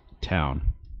town.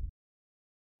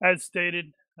 As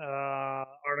stated,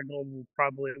 article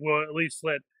will at least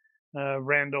let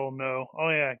Randall know. Oh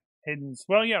yeah,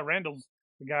 Randall's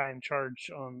the guy in charge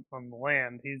on the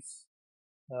land. He's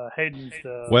Hayden's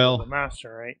the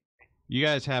master, right? You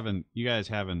guys haven't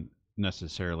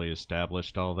necessarily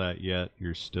established all that yet.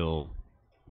 You're still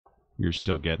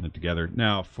getting it together.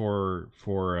 Now, for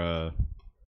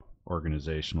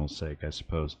organizational sake, I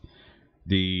suppose,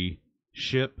 the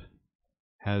ship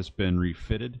has been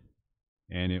refitted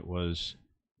and it was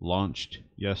launched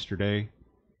yesterday,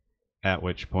 at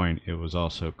which point it was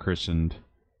also christened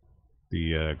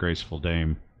the Graceful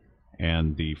Dame,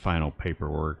 and the final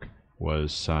paperwork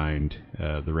was signed,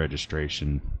 the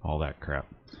registration, all that crap.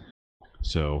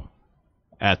 So,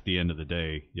 at the end of the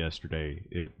day, yesterday,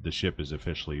 the ship is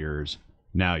officially yours.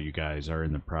 Now you guys are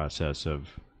in the process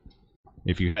of,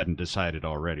 if you hadn't decided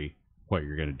already, what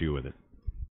you're going to do with it.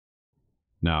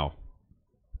 Now,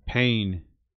 Payne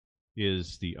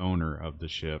is the owner of the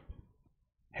ship.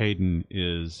 Hayden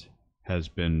has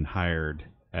been hired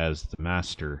as the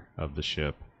master of the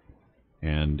ship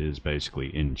and is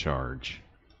basically in charge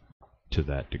to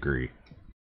that degree,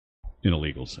 in a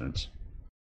legal sense.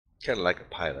 Kind of like a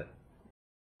pilot.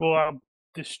 Well, I'll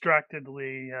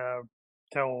distractedly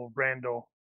tell Randall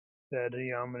that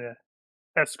I'm going to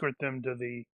escort them to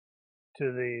the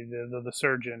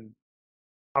surgeon.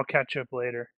 I'll catch up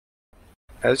later.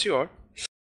 As you are.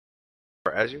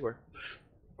 Or as you were.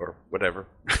 Or whatever.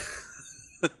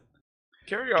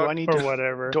 Carry on.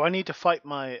 Whatever. Do I need to fight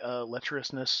my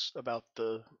lecherousness about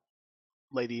the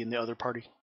lady in the other party?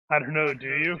 I don't know. Do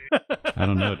you? I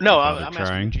don't know. No, I'm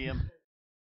asking the GM.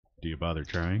 Do you bother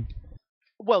trying?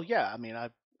 Well, yeah. I mean,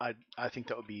 I think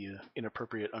that would be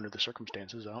inappropriate under the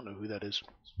circumstances. I don't know who that is.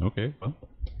 Okay, well.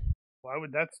 Why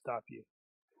would that stop you?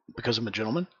 Because I'm a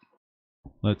gentleman.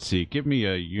 Let's see. Give me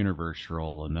a universe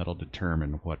roll, and that'll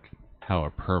determine how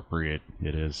appropriate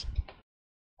it is.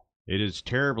 It is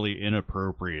terribly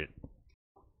inappropriate,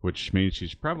 which means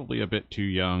she's probably a bit too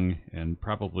young and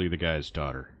probably the guy's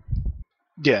daughter.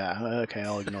 Yeah, okay,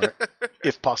 I'll ignore it,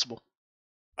 if possible.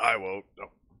 I won't. No,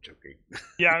 I'm joking.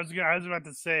 Yeah, I was about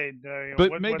to say,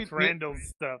 what's Randall's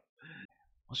stuff?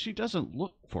 Well, she doesn't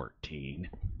look 14.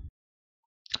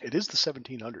 It is the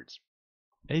 1700s.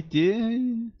 It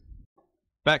did.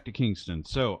 Back to Kingston.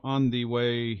 So, on the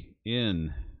way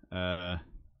in,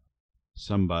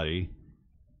 somebody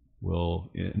will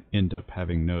end up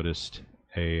having noticed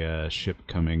a ship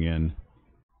coming in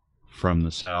from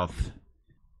the south.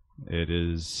 It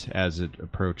is, as it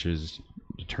approaches,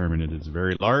 determined it is a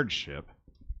very large ship.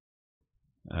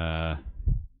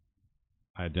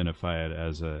 Identify it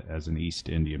as an East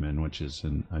Indiaman, which is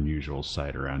an unusual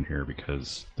sight around here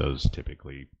because those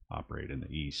typically operate in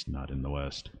the east, not in the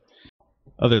west.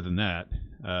 Other than that,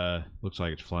 looks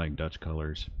like it's flying Dutch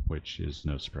colors, which is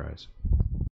no surprise.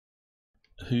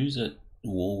 Who's at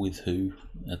war with who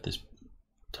at this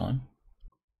time?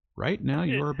 Right now,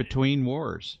 you're between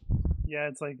wars. Yeah,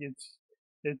 it's like it's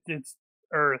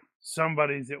Earth.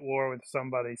 Somebody's at war with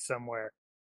somebody somewhere.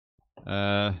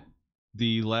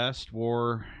 The last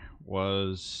war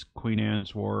was Queen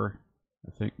Anne's War,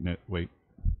 I think. No, wait.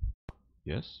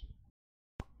 Yes?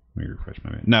 Let me refresh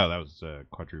my mind. No, that was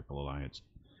Quadruple Alliance.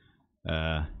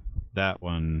 That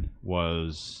one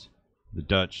was the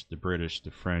Dutch, the British,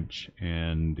 the French,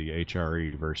 and the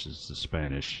HRE versus the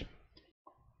Spanish.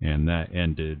 And that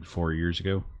ended 4 years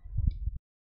ago.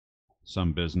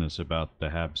 Some business about the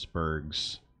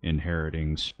Habsburgs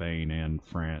inheriting Spain and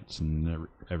France, and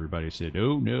everybody said,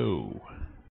 oh no.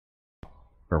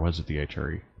 Or was it the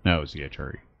HRE? No, it was the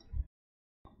HRE.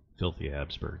 Filthy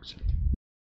Habsburgs.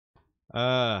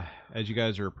 As you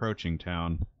guys are approaching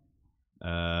town,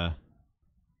 a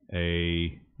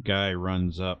guy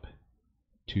runs up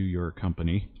to your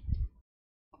company.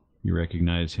 You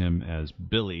recognize him as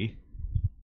Billy,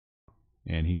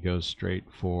 and he goes straight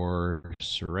for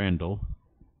Sir Randall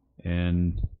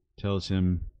and tells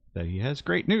him that he has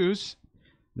great news,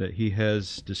 that he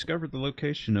has discovered the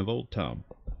location of Old Tom.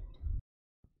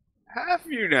 Have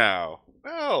you now?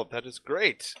 Well, that is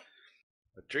great.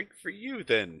 A drink for you,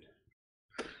 then.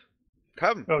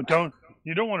 Come. Oh,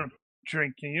 you don't want to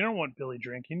drinking. You don't want Billy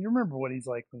drinking. You remember what he's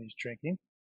like when he's drinking.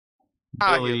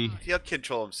 Billy, He'll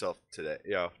control himself today.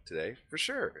 Yeah, today for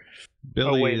sure.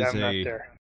 Billy oh wait, is I'm not there.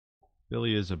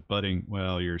 Billy is a budding.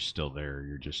 Well, you're still there.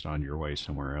 You're just on your way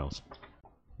somewhere else.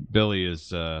 Billy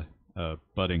is a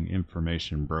budding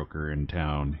information broker in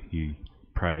town. He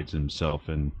prides himself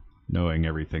in knowing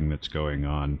everything that's going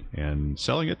on and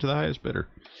selling it to the highest bidder.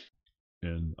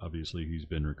 And obviously, he's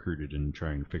been recruited in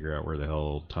trying to figure out where the hell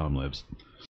Old Tom lives.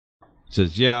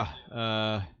 Says, yeah,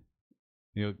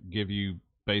 he'll give you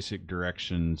basic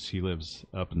directions. He lives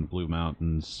up in the Blue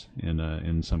Mountains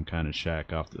in some kind of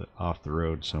shack off the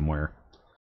road somewhere.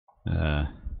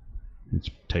 It's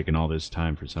taken all this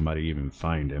time for somebody to even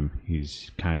find him.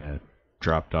 He's kind of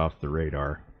dropped off the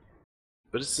radar.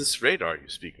 What is this radar you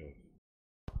speak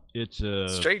of? It's a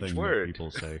strange thing word. that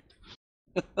people say.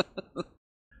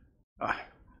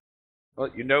 Well,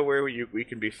 you know where we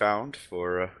can be found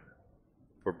for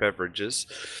beverages.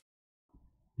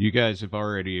 You guys have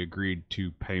already agreed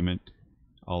to payment,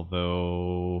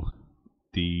 although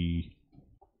the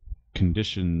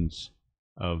conditions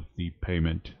of the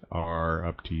payment are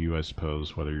up to you, I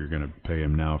suppose, whether you're going to pay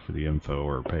him now for the info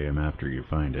or pay him after you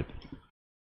find it.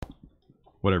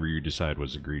 Whatever you decide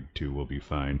was agreed to will be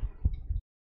fine.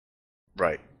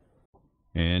 Right.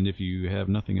 And if you have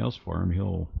nothing else for him,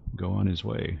 he'll go on his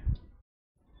way.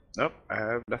 Nope, I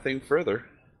have nothing further.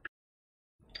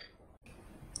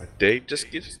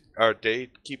 Our day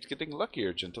keeps getting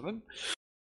luckier, gentlemen.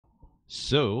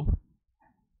 So,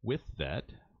 with that,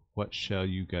 what shall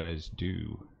you guys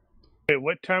do? Wait,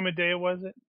 what time of day was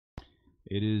it?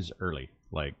 It is early,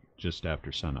 like just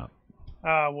after sunup.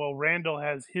 Well, Randall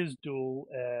has his duel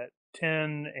at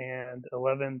 10 and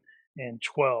 11 and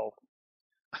 12.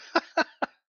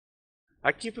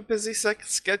 I keep a busy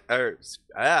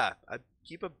I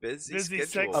keep a busy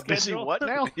schedule. A busy what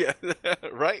now? Yeah,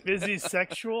 right. Busy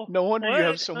sexual? No wonder you What?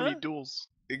 have so many Huh? duels.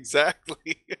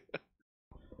 Exactly.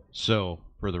 So,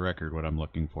 for the record, what I'm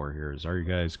looking for here is, are you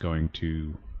guys going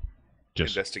to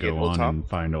just Investigate go Old on Tom? and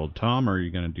find Old Tom, or are you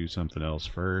going to do something else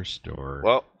first, or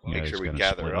Well, you make guys sure we gonna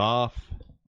gather split up. off?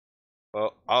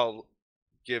 Well, I'll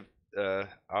give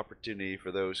opportunity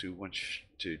for those who want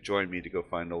to join me to go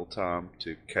find Old Tom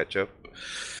to catch up.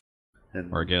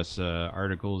 And Or I guess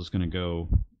Article is going to go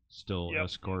still Yep.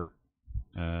 escort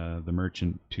the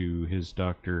merchant to his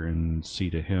doctor and see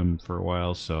to him for a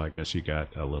while, so I guess you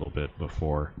got a little bit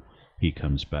before he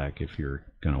comes back if you're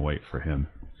going to wait for him.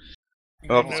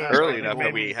 well, if No, it's no, early no, enough no,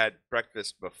 that we maybe- had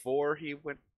breakfast before he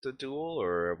went to duel,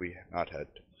 or have we not had?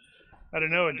 I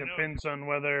don't know. It depends on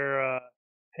whether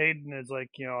Hayden is like,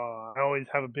 I always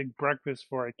have a big breakfast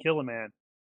before I kill a man.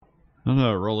 I don't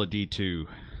know, roll a d2.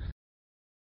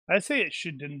 I say it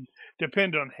should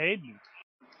depend on Hayden.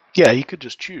 Yeah, he could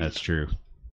just choose. That's true.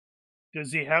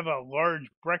 Does he have a large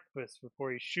breakfast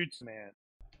before he shoots a man?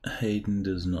 Hayden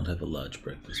does not have a large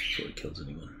breakfast before he kills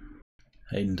anyone.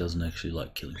 Hayden doesn't actually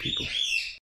like killing people.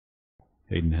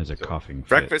 Hayden has a So, coughing fit.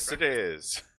 Breakfast it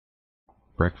is.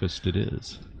 Breakfast it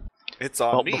is. It's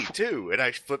on Well, me too, and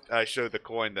I show the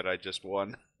coin that I just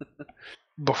won.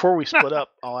 Before we split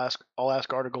up, I'll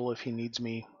ask Article if he needs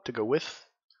me to go with.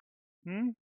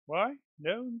 Why?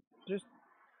 No, just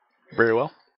Very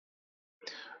well.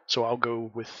 So I'll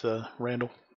go with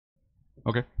Randall.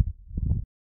 Okay.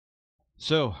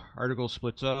 So, Article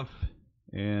splits off,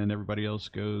 and everybody else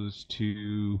goes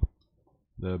to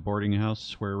the boarding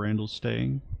house where Randall's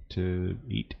staying to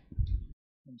eat.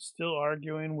 I'm still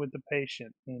arguing with the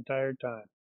patient the entire time.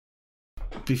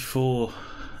 Before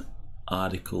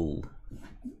Article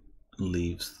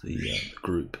leaves the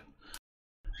group,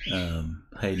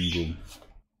 Hayden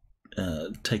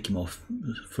will take him off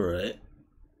for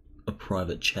a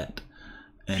private chat,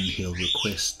 and he'll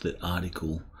request that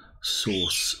Article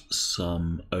source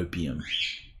some opium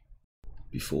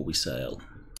before we sail.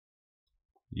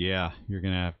 Yeah, you're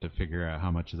going to have to figure out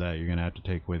how much of that you're going to have to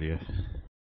take with you.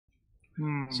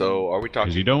 So, are we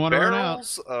talking you don't wanna run out.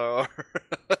 barrels?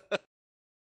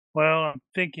 Well, I'm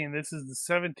thinking this is the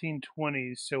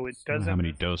 1720s, so it I don't know doesn't how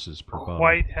many doses per bottle.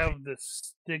 quite have the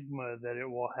stigma that it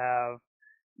will have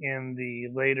in the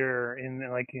later,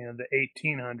 the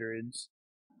 1800s.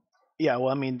 Yeah,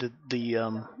 well, I mean,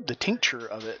 the tincture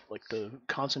of it, like the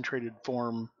concentrated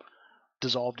form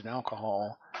dissolved in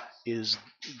alcohol, is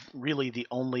really the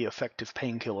only effective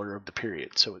painkiller of the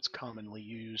period. So it's commonly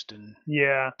used and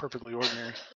perfectly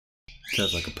ordinary.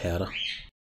 Sounds like a powder.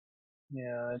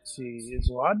 Yeah, let's see. Is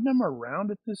laudanum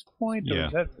around at this point, or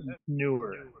is that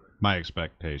newer? My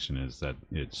expectation is that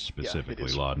it's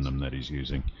specifically laudanum that he's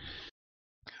using.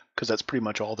 Because that's pretty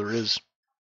much all there is.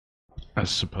 I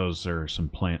suppose there are some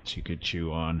plants you could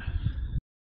chew on.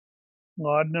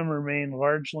 Laudanum remained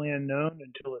largely unknown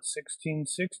until the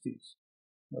 1660s.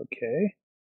 Okay.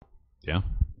 Yeah,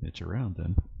 it's around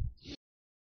then.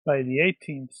 By the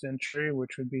 18th century,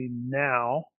 which would be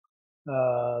now,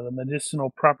 the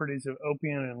medicinal properties of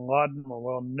opium and laudanum are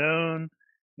well known,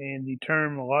 and the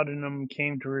term laudanum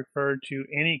came to refer to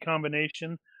any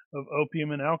combination of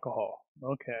opium and alcohol.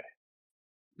 Okay.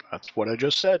 That's what I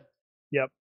just said. Yep.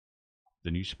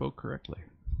 Then you spoke correctly.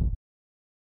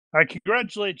 I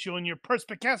congratulate you on your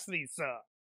perspicacity, sir.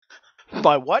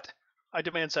 By what? I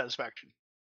demand satisfaction.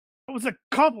 That was a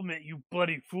compliment, you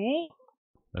bloody fool.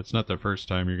 That's not the first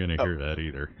time you're going to hear that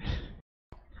either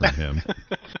from him.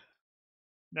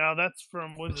 Now that's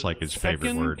from it's like his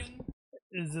favorite word.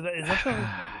 Is that the?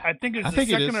 I think it's the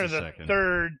second or the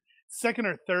third. Second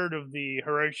or third of the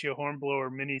Horatio Hornblower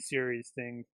miniseries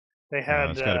thing. They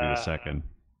had. It's got to be the second.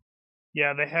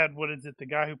 Yeah, they had, what is it? The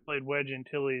guy who played Wedge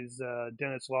Antilles,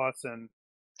 Dennis Lawson,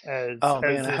 as. Oh as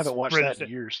man, I haven't watched that in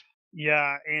years.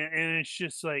 Yeah, and it's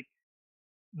just like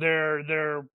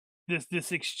they're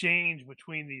this exchange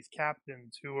between these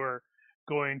captains who are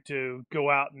going to go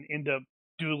out and end up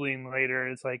dueling later.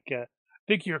 It's like, I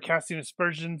think you're casting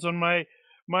aspersions on my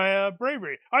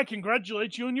bravery. I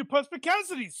congratulate you on your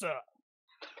perspicacity, sir.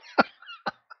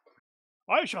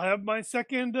 I shall have my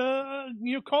second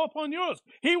call upon yours.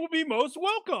 He will be most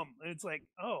welcome. And it's like,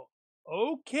 oh,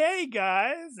 okay,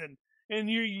 guys, and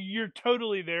you're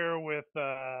totally there with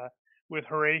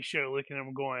Horatio looking at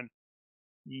him going,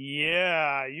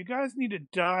 yeah, you guys need to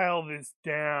dial this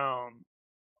down.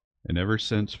 And ever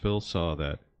since Phil saw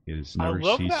that, he has never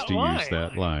ceased to use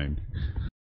that line.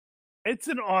 It's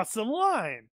an awesome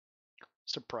line.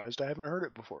 Surprised I haven't heard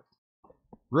it before.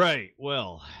 Right,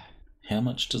 well. How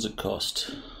much does it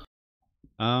cost?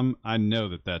 I know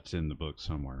that's in the book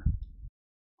somewhere.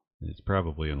 It's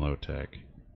probably in low tech.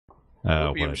 What I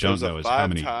don't know is how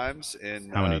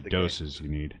many doses you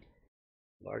need.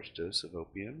 Large dose of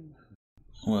opium.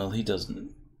 Well, he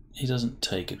doesn't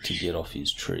take it to get off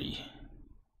his tree.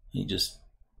 He just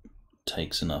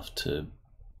takes enough to,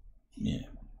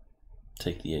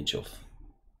 take the edge off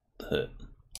the hurt.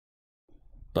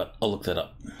 But I'll look that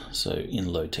up. So in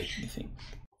low tech, you think?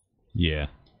 Yeah.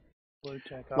 Low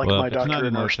tech. Like my doctor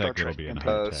in our Star Trek, Trek it'll be in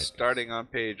high tech. Starting on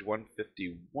page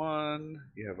 151,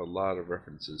 you have a lot of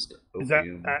references to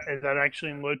opium. Is that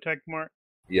actually in low tech, Mark?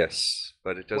 Yes,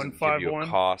 but it doesn't give you a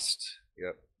cost.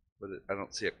 Yep, but I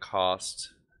don't see a cost.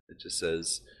 It just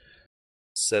says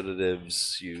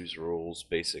sedatives use rules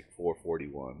basic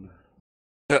 441.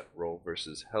 Roll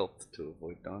versus health to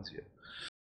avoid nausea.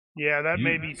 Yeah, that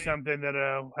may be something that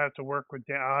I'll have to work with.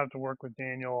 I'll have to work with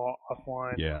Daniel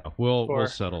offline. Yeah, we'll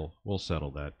settle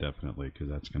that definitely, because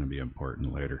that's going to be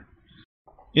important later.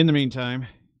 In the meantime,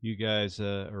 you guys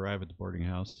arrive at the boarding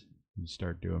house and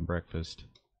start doing breakfast.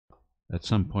 At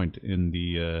some point in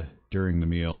the during the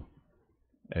meal,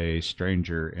 a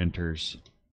stranger enters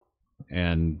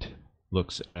and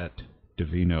looks at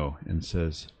Divino and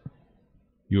says,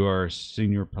 "You are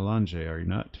Signor Palange, are you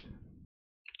not?"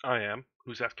 I am.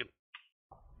 Who's asking?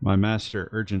 My master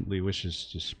urgently wishes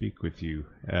to speak with you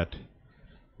at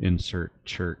insert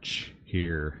church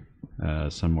here,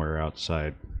 somewhere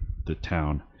outside the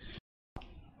town,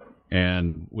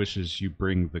 and wishes you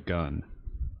bring the gun.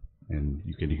 And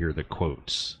you can hear the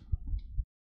quotes.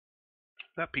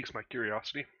 That piques my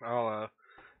curiosity. I'll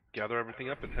gather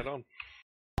everything up and head on.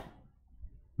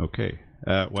 Okay.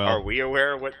 Well, are we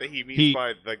aware of what he means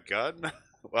by the gun?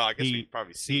 Well, I guess we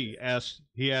probably see.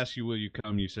 He asks you, "Will you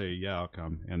come?" You say, "Yeah, I'll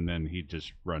come," and then he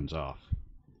just runs off.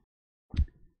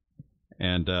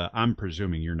 And I'm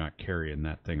presuming you're not carrying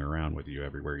that thing around with you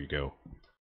everywhere you go,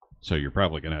 so you're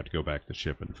probably going to have to go back to the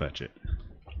ship and fetch it.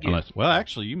 Yeah.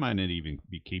 Actually, you might not even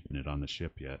be keeping it on the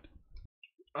ship yet.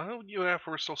 Oh, if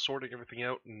we're still sorting everything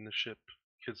out in the ship.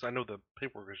 because I know the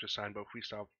paperwork is just signed, but if we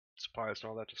still have supplies and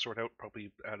all that to sort out,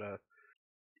 probably at a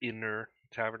inn or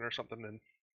tavern or something, and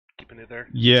keeping it there.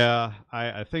 Yeah,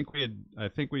 I think we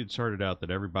had sorted out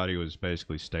that everybody was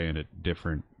basically staying at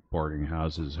different boarding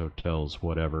houses, hotels,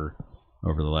 whatever,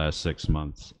 over the last 6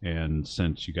 months. And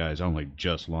since you guys only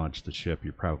just launched the ship,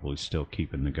 you're probably still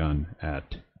keeping the gun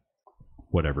at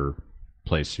whatever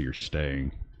place you're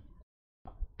staying.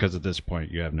 Because at this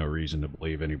point, you have no reason to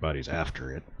believe anybody's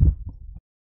after it.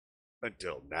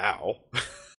 Until now.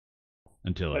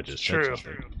 Until That's I just true. said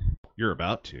something. You're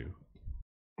about to.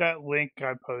 That link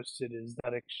I posted is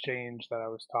that exchange that I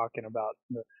was talking about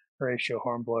in the Horatio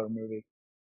Hornblower movie.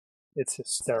 It's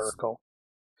hysterical.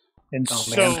 And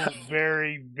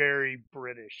very, very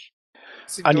British.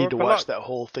 I need to watch that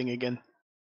whole thing again.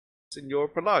 Signor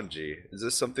Palangi, is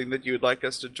this something that you would like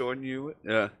us to join you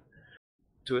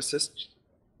to assist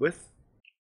with?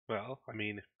 Well, I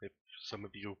mean, if some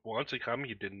of you want to come,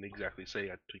 you didn't exactly say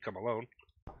to come alone.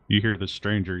 You hear the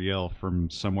stranger yell from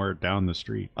somewhere down the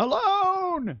street.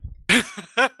 Alone!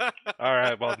 All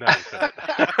right, well, now you said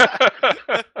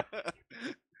it.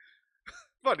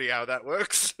 Funny how that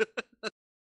works.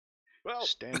 Well,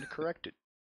 stand corrected.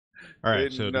 All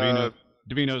right, so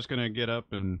Davino's going to get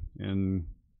up and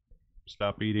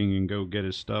stop eating and go get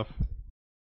his stuff.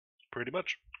 Pretty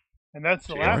much. And that's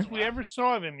the last we ever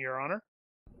saw of him, Your Honor.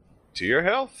 To your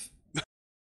health.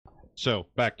 So,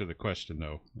 back to the question,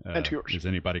 though. And to yours. Is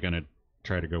anybody going to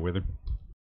try to go with him?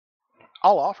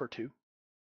 I'll offer to.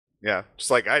 Yeah, just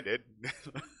like I did.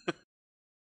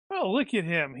 Well, look at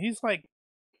him. He's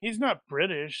not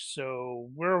British, so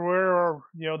we're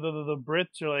the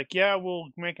Brits are like, yeah, we'll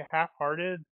make a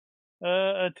half-hearted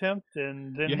attempt,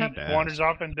 and then he wanders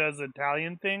off and does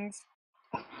Italian things.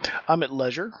 I'm at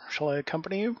leisure. Shall I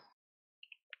accompany you?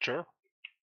 Sure.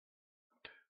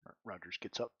 Rogers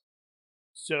gets up.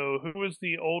 So, who was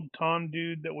the old Tom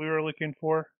dude that we were looking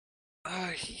for?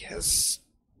 He has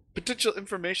potential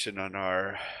information on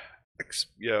our,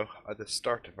 at the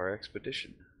start of our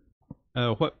expedition.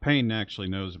 What Payne actually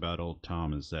knows about old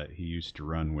Tom is that he used to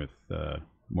run with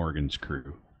Morgan's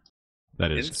crew.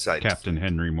 That is Insight. Captain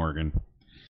Henry Morgan.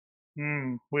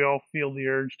 We all feel the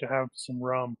urge to have some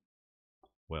rum.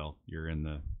 Well, you're in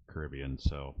the Caribbean,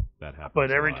 so that happens.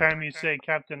 But every time you say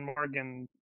Captain Morgan,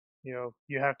 you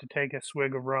have to take a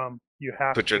swig of rum. You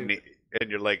have Put to. your knee,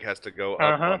 and your leg has to go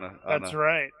up on That's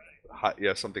right.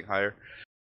 Something higher.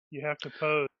 You have to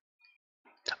pose.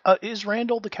 Is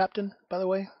Randall the captain, by the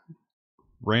way?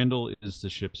 Randall is the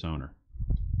ship's owner.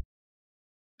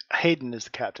 Hayden is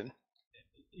the captain.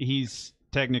 He's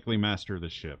technically master of the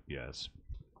ship, yes.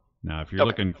 Now, if you're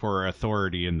looking for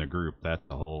authority in the group, that's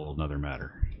a whole other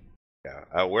matter.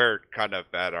 Yeah, we're kind of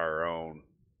at our own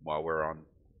while we're on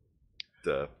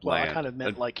the land. Well, I kind of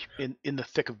meant like in the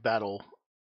thick of battle,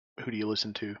 who do you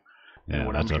listen to? Yeah, and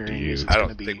what I'm hearing is I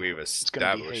don't think we've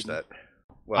established that.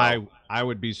 Well, I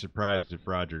would be surprised if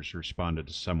Rogers responded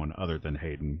to someone other than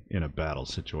Hayden in a battle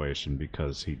situation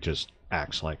because he just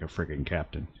acts like a friggin'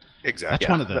 captain. Exactly. That's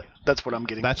one of the. That's what I'm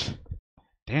getting. That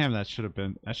should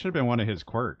have been one of his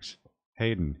quirks.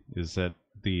 Hayden is that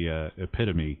the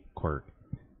epitome quirk.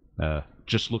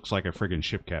 Just looks like a friggin'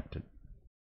 ship captain.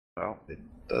 Well, it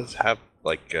does have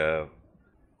like a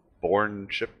born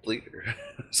ship leader,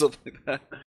 something like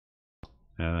that.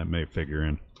 Yeah, that may figure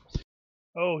in.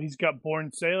 Oh, he's got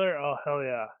born sailor? Oh, hell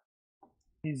yeah.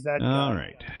 He's that guy. All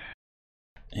right.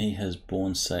 He has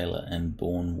born sailor and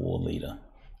born war leader.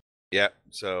 Yeah,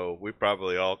 so we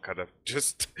probably all kind of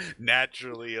just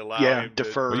naturally allow him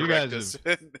defer. to you guys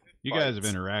have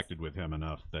interacted with him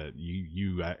enough that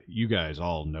you guys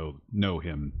all know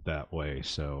him that way.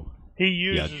 So he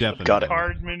uses the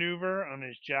Picard maneuver on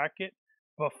his jacket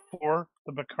before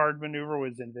the Picard maneuver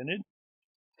was invented.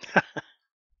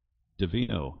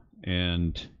 Davino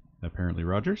and apparently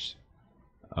Rogers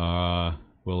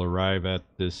will arrive at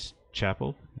this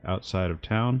chapel outside of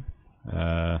town.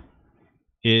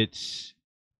 It's,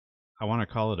 I want to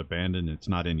call it abandoned. It's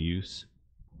not in use.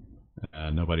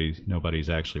 Nobody's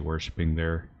actually worshiping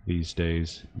there these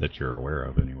days that you're aware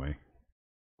of, anyway.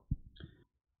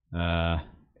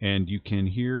 And you can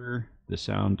hear the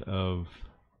sound of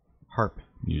harp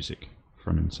music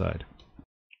from inside.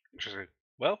 Interesting.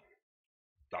 Well,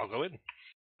 I'll go in.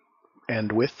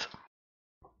 And with?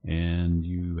 And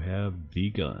you have the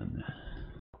gun.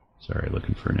 Sorry,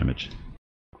 looking for an image.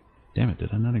 Damn it, did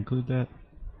I not include that?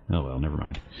 Oh well, never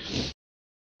mind.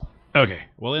 Okay,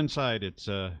 well inside it's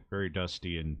very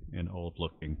dusty and old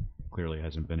looking. Clearly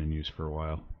hasn't been in use for a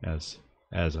while, as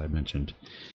I mentioned.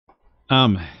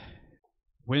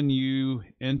 When you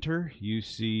enter, you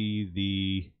see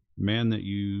the man that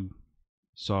you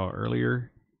saw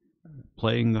earlier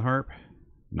playing the harp.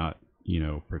 Not,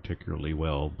 particularly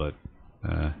well, but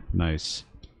nice,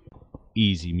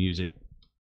 easy music.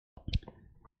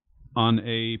 On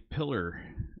a pillar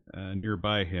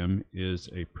nearby him is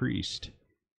a priest,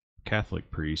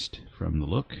 Catholic priest from the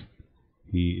look.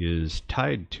 He is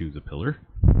tied to the pillar.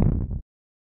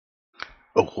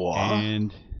 What?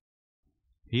 And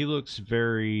he looks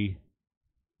very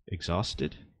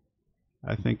exhausted,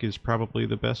 I think is probably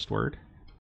the best word.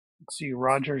 See,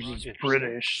 Rogers is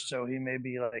British, so he may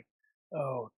be like,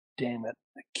 oh, damn it,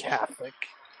 a Catholic.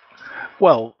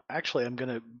 Well, actually, I'm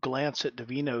going to glance at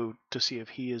Davino to see if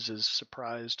he is as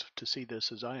surprised to see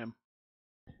this as I am.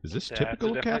 Is this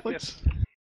typical of Catholics?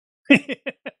 I'd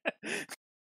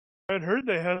heard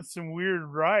they had some weird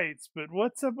rites, but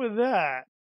what's up with that?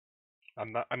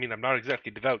 I'm not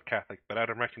exactly devout Catholic, but I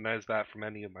don't recognize that from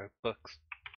any of my books.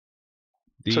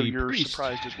 So you're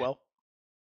surprised as well?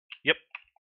 Yep.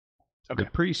 Okay. The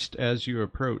priest, as you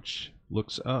approach,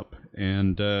 looks up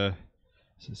and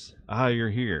says, you're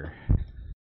here.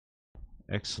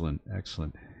 Excellent,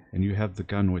 excellent. And you have the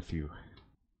gun with you.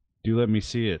 Do let me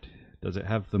see it. Does it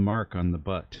have the mark on the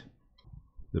butt?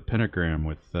 The pentagram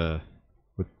with the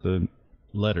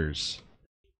letters.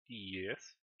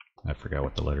 Yes. I forgot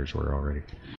what the letters were already.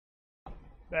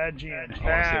 Bad GM. All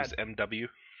I say is MW.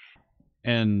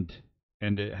 And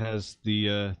it has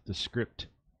the script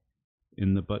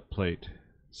in the butt plate. It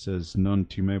says non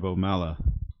timebo mala.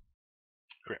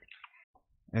 Correct.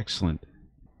 Excellent.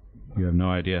 You have no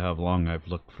idea how long I've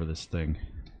looked for this thing.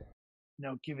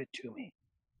 No, give it to me.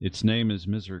 Its name is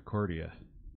Misericordia.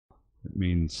 It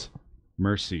means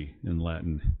mercy in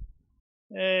Latin.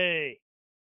 Hey,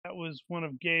 that was one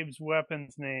of Gabe's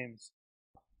weapons names.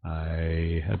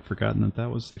 I had forgotten that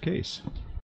was the case.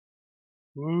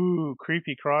 Ooh,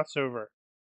 creepy crossover.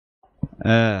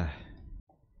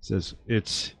 Says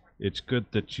it's good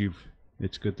that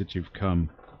you've come.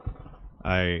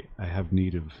 I have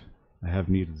need of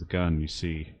the gun, you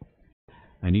see.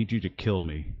 I need you to kill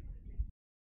me.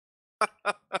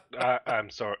 I'm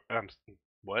sorry.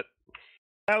 What?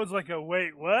 That was like a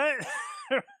wait, what?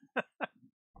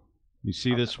 You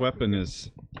see, this weapon is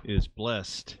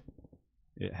blessed.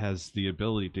 It has the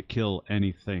ability to kill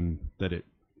anything that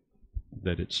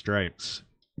it strikes.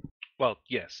 Well,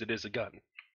 yes, it is a gun.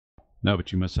 No,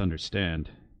 but you must understand.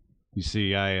 You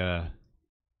see, I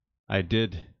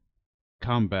did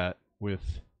combat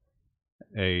with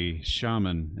a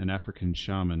shaman, an African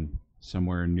shaman,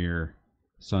 somewhere near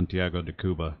Santiago de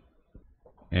Cuba,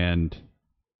 and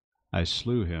I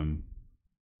slew him.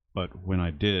 But when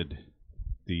I did,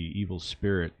 the evil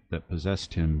spirit that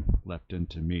possessed him leapt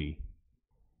into me,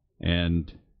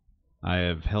 and I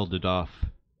have held it off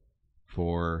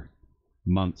for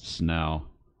months now,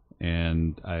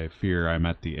 and I fear I'm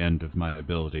at the end of my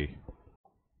ability.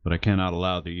 But I cannot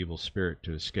allow the evil spirit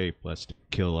to escape, lest it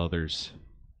kill others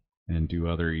and do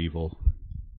other evil.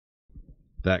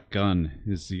 That gun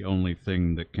is the only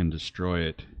thing that can destroy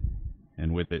it,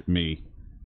 and with it me.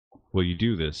 Will you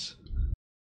do this?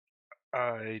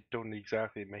 I don't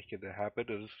exactly make it a habit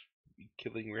of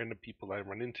killing random people I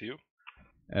run into.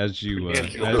 As you,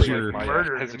 as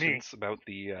your hesitance about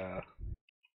the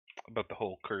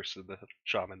whole curse of the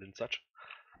shaman and such.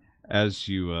 As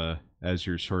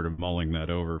you're sort of mulling that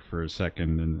over for a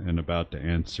second and about to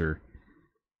answer,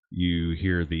 you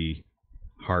hear the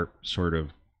harp sort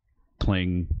of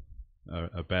clang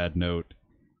a bad note,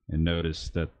 and notice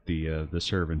that the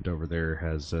servant over there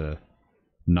has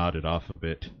nodded off a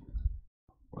bit.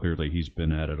 Clearly, he's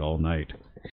been at it all night.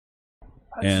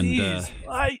 And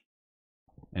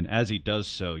as he does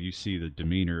so, you see the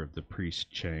demeanor of the priest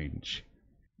change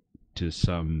to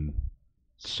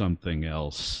something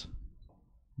else,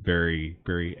 very,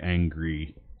 very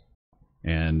angry,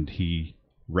 and he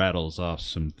rattles off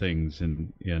some things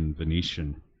in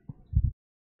Venetian.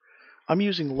 I'm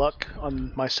using luck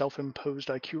on my self-imposed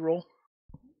IQ roll.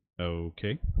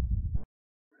 Okay.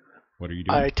 What are you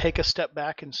doing? I take a step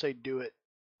back and say, "Do it."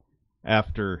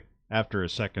 After a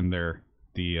second there,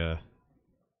 the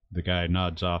guy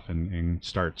nods off and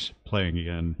starts playing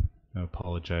again,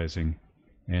 apologizing,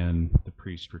 and the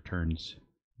priest returns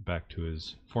back to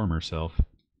his former self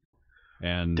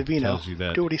and Davino, tells you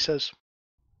that do what he says.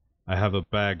 I have a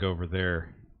bag over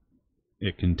there.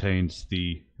 It contains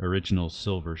the original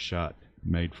silver shot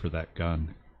made for that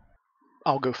gun.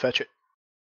 I'll go fetch it.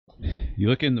 You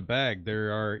look in the bag.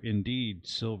 There are indeed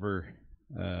silver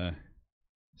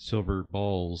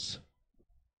balls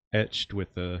etched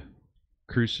with a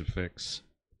crucifix,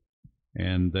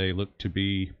 and they look to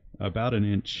be about an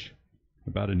inch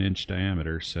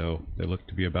diameter, so they look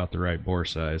to be about the right bore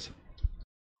size.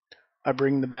 I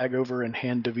bring the bag over and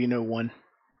hand Davino one.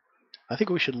 I think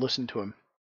we should listen to him.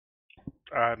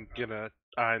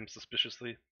 I'm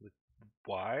suspiciously.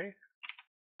 Why?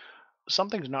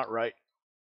 Something's not right.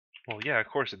 Well, yeah, of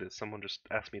course it is. Someone just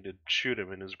asked me to shoot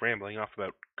him and is rambling off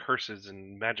about curses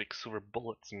and magic silver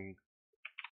bullets and...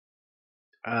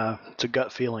 It's a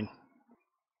gut feeling.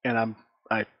 And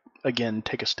I again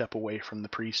take a step away from the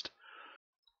priest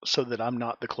so that I'm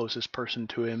not the closest person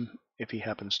to him if he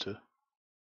happens to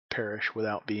perish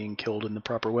without being killed in the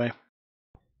proper way.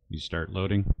 You start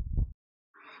loading?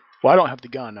 Well, I don't have the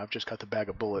gun. I've just got the bag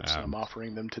of bullets, and I'm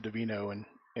offering them to Davino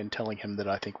and telling him that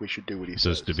I think we should do what he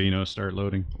says. Does Davino start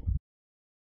loading?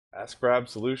 Ask for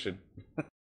absolution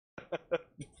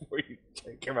before you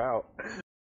take him out.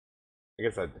 I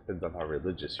guess that depends on how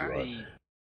religious you are.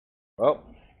 Well,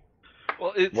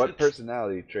 what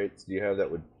personality traits do you have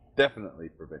that would definitely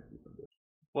prevent you from this?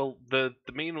 Well,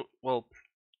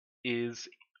 is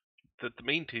that the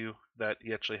main two that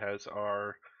he actually has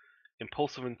are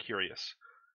impulsive and curious.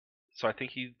 So I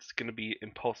think he's going to be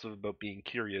impulsive about being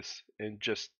curious and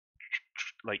just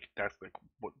like that's like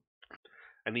what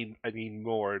I need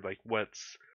more like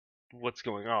what's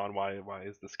going on? Why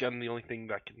is this gun the only thing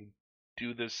that can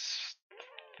do this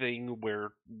thing?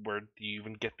 Where do you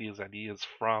even get these ideas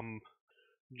from?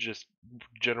 Just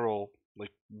general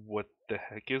like what the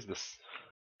heck is this?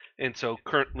 And so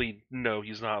currently, no,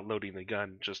 he's not loading the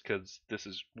gun just because this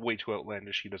is way too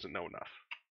outlandish. He doesn't know enough.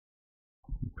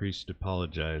 The priest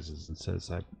apologizes and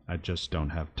says, I just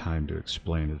don't have time to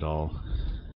explain it all.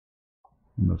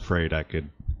 I'm afraid I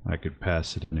could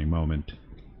pass at any moment,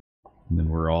 and then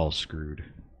we're all screwed.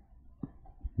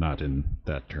 Not in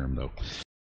that term, though.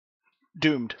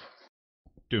 Doomed.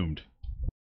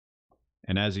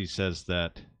 And as he says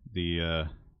that, the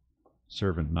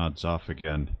servant nods off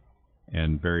again,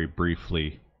 and very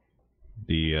briefly,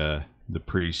 the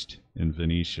priest in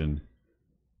Venetian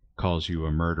calls you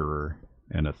a murderer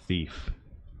and a thief.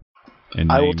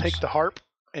 And I will take the harp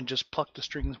and just pluck the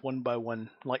strings one by one,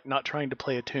 like not trying to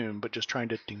play a tune, but just trying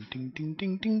to ding, ding, ding,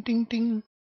 ding, ding, ding, ding.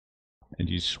 And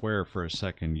you swear for a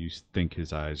second you think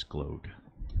his eyes glowed.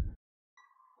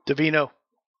 Davino,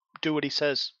 do what he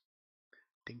says.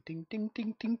 Ding, ding, ding,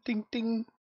 ding, ding, ding, ding.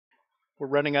 We're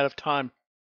running out of time.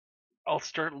 I'll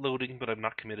start loading, but I'm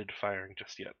not committed to firing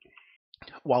just yet.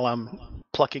 While I'm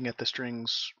plucking at the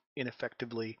strings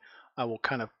ineffectively, I will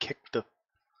kind of kick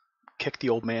the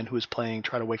old man who is playing,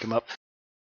 try to wake him up.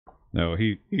 No,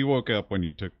 he woke up when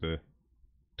you took the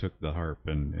harp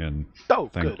and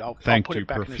good. I'll put it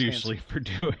back profusely in his hands. for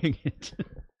doing it.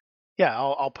 Yeah,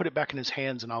 I'll put it back in his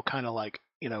hands and I'll kind of like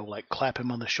clap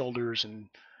him on the shoulders and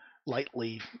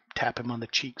lightly tap him on the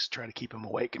cheeks, try to keep him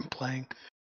awake and playing.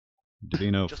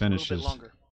 Davino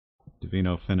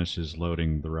finishes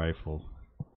loading the rifle.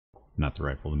 Not the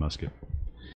rifle, the musket.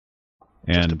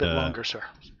 Just a bit longer, sir.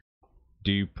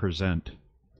 Do you present?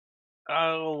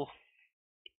 I'll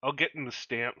get in the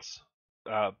stance,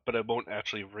 but I won't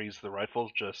actually raise the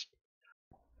rifle, just...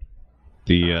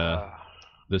 The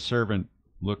servant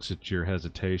looks at your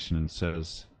hesitation and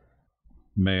says,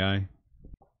 "May I?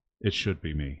 It should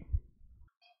be me."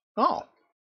 Oh.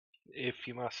 If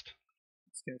you must.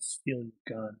 He's gonna steal your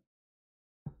gun.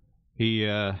 He,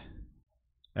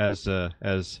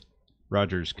 as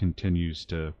Rogers continues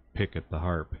to pick at the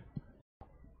harp,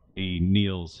 he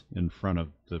kneels in front of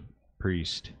the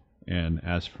priest and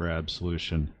asks for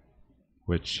absolution,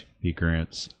 which he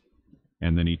grants,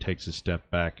 and then he takes a step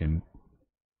back and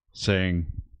saying,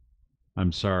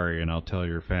 "I'm sorry, and I'll tell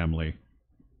your family."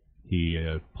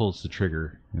 He pulls the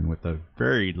trigger, and with a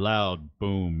very loud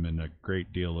boom and a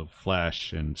great deal of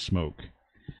flash and smoke,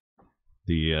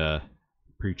 the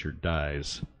preacher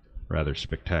dies rather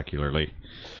spectacularly.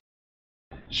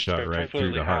 Shot right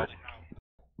through the heart.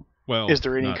 Well, is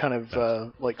there any kind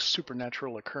of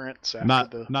supernatural occurrence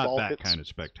after the not ball that hits? kind of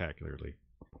spectacularly?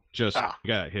 Just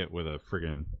got hit with a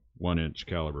friggin' 1-inch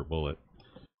caliber bullet.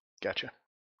 Gotcha.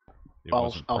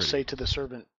 I'll say to the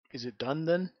servant, "Is it done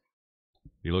then?"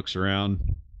 He looks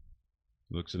around,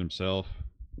 looks at himself.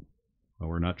 Well,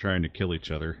 we're not trying to kill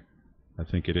each other. I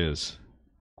think it is.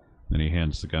 Then he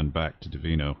hands the gun back to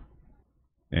Davino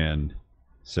and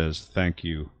says, "Thank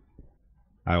you.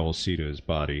 I will see to his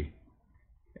body,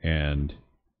 and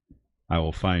I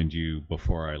will find you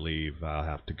before I leave. I'll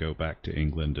have to go back to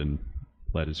England and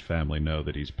let his family know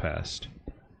that he's passed."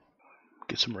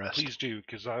 Get some rest. Please do,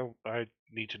 because I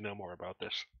need to know more about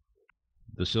this.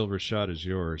 The silver shot is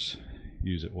yours.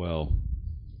 Use it well.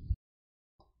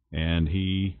 And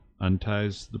he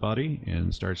unties the body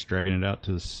and starts dragging it out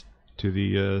to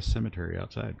the cemetery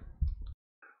outside.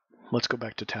 Let's go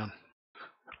back to town.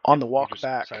 On the walk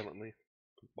back, silently.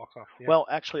 walk off. Yeah. Well,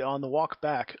 actually, on the walk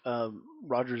back,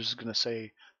 Rogers is going to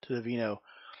say to Davino,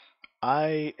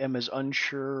 I am as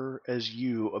unsure as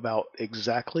you about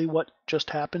exactly what just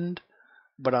happened,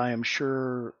 but I am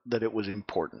sure that it was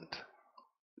important.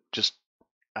 Just,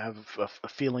 I have a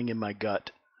feeling in my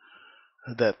gut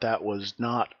that was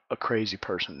not a crazy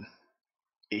person.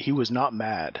 He was not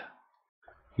mad.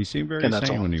 He seemed very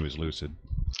sane when he was lucid.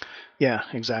 Yeah,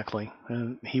 exactly.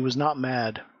 He was not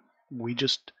mad.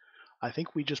 I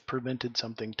think we just prevented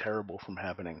something terrible from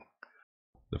happening.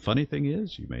 The funny thing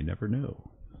is, you may never know.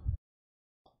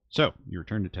 So, you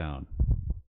return to town.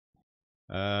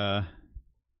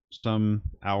 Some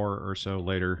hour or so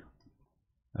later,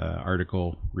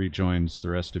 Article rejoins the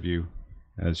rest of you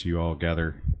as you all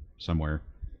gather somewhere,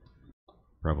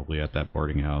 probably at that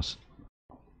boarding house,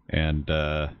 and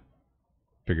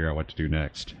figure out what to do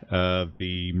next.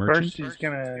 The merchant... First, he's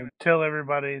going to tell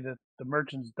everybody that the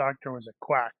merchant's doctor was a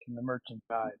quack and the merchant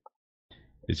died.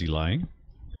 Is he lying?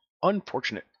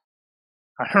 Unfortunate.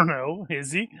 I don't know.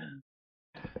 Is he?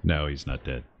 No, he's not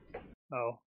dead.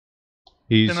 Oh.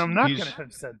 Then I'm not going to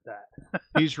have said that.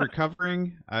 He's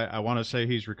recovering. I want to say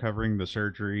he's recovering. The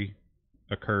surgery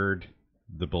occurred.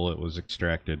 The bullet was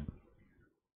extracted.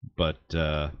 But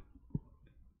time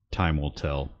will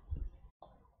tell.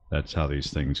 That's how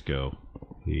these things go.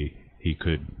 He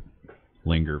could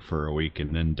linger for a week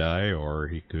and then die, or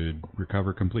he could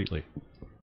recover completely.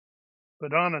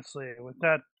 But honestly, with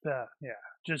that,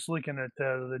 just looking at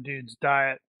the dude's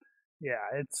diet,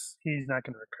 he's not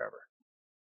going to recover.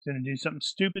 He's going to do something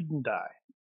stupid and die.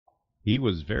 He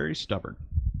was very stubborn.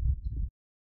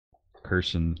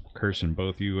 Cursing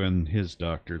both you and his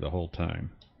doctor the whole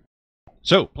time.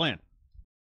 So, plan.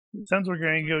 Sounds like we're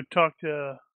going to go talk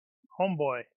to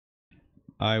Homeboy.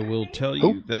 I will tell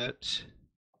you that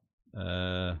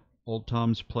Old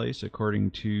Tom's place, according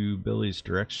to Billy's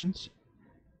directions,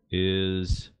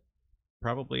 is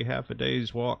probably half a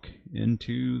day's walk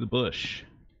into the bush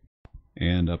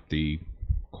and up the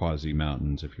quasi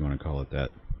mountains, if you want to call it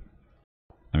that.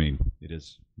 I mean, it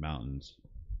is mountains.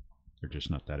 They're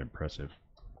just not that impressive.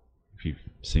 If you've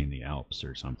seen the Alps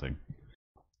or something.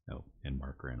 Oh, and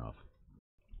Mark ran off.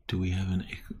 Do we have an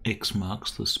X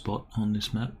marks the spot on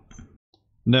this map?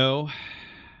 No,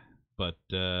 but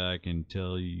I can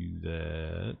tell you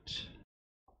that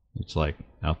it's like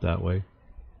out that way.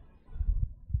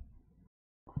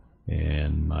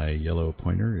 And my yellow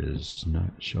pointer is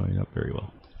not showing up very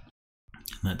well.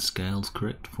 And that scale's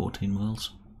correct, 14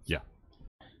 miles? Yeah.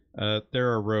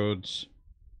 There are roads,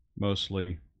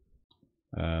 mostly.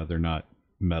 They're not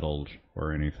metalled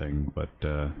or anything, but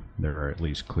they're at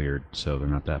least cleared, so they're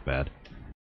not that bad.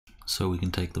 So we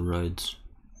can take the roads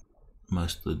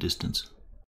most of the distance?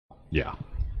 Yeah.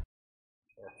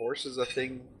 Are horses a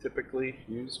thing typically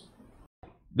used?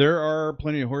 There are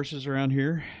plenty of horses around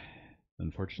here.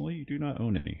 Unfortunately, you do not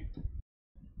own any.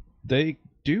 They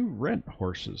do rent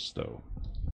horses, though.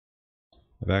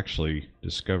 I've actually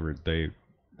discovered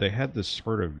they had this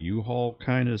sort of U-Haul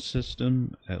kind of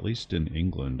system, at least in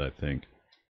England, I think,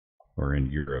 or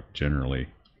in Europe generally,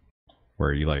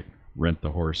 where you like rent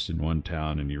the horse in one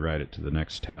town and you ride it to the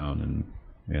next town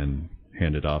and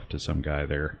hand it off to some guy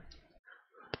there.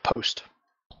 The post.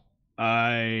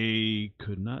 I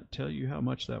could not tell you how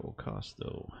much that will cost,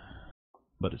 though,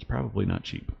 but it's probably not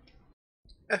cheap.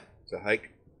 It's a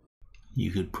hike.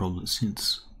 You could probably,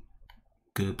 since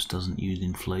GURPS doesn't use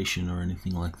inflation or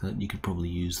anything like that, you could probably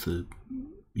use the,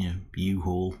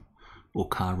 U-Haul or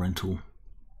car rental,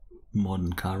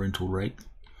 modern car rental rate.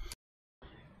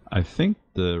 I think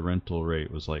the rental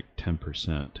rate was like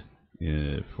 10%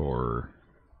 for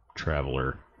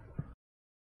traveler.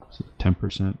 Is it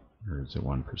 10% or is it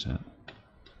 1%?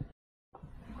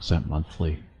 Is that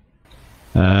monthly?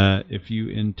 If you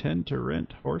intend to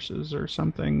rent horses or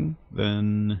something,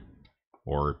 then...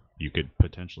 Or you could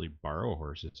potentially borrow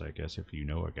horses, I guess, if you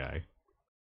know a guy.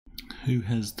 Who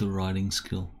has the riding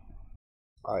skill?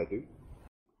 I do.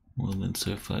 Well, then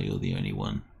so far you're the only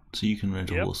one. So you can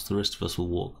rent a horse. The rest of us will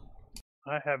walk.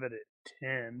 I have it at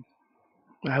 10.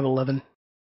 I have 11.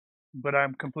 But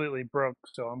I'm completely broke,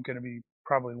 so I'm going to be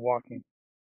probably walking.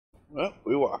 Well,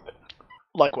 we walk.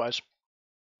 Likewise.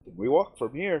 We walk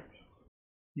from here.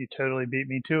 You totally beat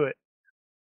me to it.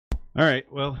 All right,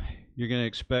 well, you're going to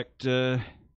expect a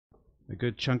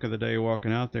good chunk of the day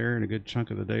walking out there and a good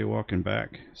chunk of the day walking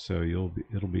back. So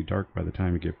it'll be dark by the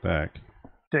time you get back.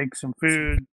 Take some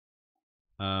food.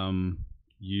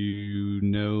 You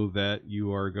know that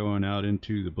you are going out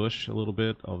into the bush a little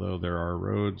bit, although there are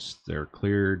roads, they're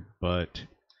cleared, but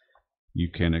you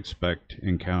can expect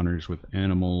encounters with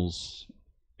animals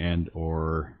and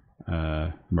or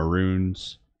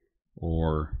maroons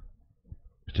or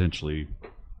potentially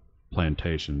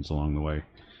plantations along the way.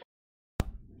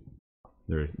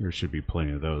 There should be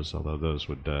plenty of those, although those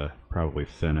would probably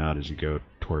thin out as you go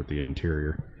toward the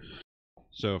interior.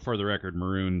 So, for the record,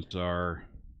 Maroons are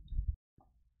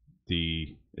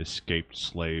the escaped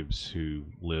slaves who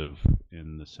live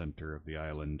in the center of the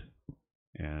island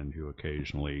and who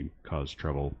occasionally cause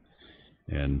trouble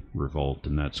and revolt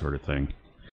and that sort of thing.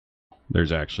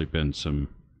 There's actually been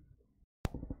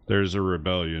there's a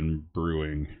rebellion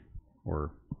brewing,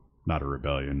 or not a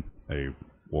rebellion, a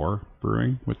war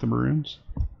brewing with the Maroons,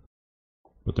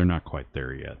 but they're not quite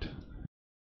there yet.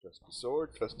 Trusty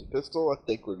sword, trusty pistol, I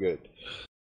think we're good.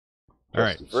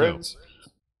 Alright, friends. So,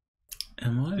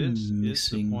 am I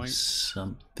missing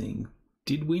something?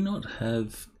 Did we not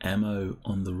have ammo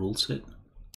on the rule set?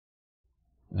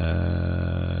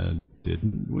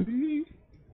 Didn't we?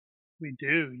 We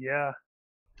do, yeah.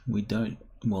 We don't.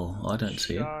 Well, I don't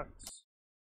see it.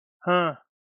 Huh.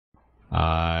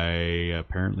 I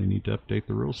apparently need to update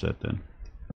the rule set then.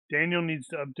 Daniel needs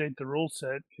to update the rule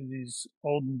set because he's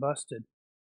old and busted.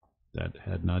 That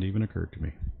had not even occurred to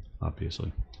me,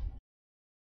 obviously.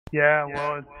 Yeah,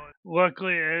 well,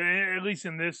 luckily, at least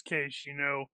in this case,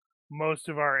 most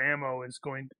of our ammo is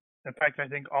going. In fact, I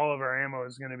think all of our ammo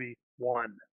is going to be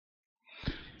 1.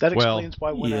 That explains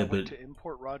why when I but went to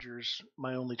import Rogers,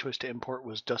 my only choice to import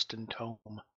was Dustin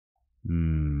Tome.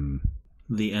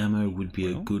 The ammo would be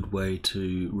a good way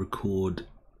to record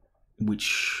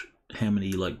how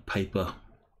many paper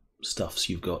stuffs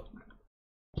you've got.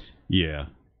 Yeah.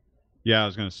 Yeah, I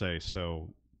was going to say, so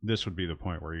this would be the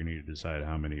point where you need to decide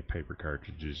how many paper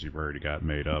cartridges you've already got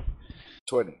made up.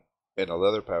 20. In a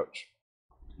leather pouch.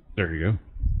 There you go.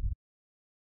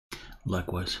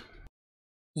 Likewise.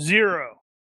 0.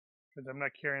 Because I'm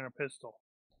not carrying a pistol.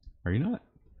 Are you not?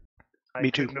 Me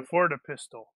too. I couldn't afford a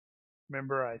pistol.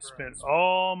 Remember, I spent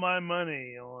all my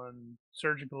money on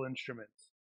surgical instruments.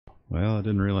 Well, I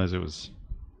didn't realize it was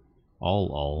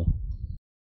all.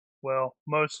 Well,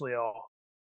 mostly all.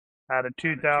 Out of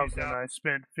 2,000, I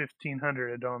spent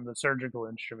 1,500 on the surgical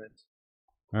instruments.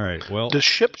 All right, well... The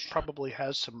ship probably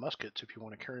has some muskets if you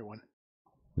want to carry one.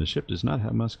 The ship does not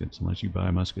have muskets unless you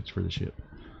buy muskets for the ship.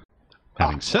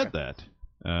 Having said that,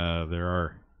 there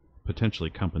are potentially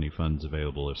company funds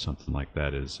available if something like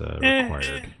that is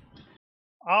required.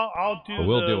 I'll do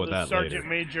we'll deal with the that Sergeant later.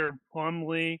 Major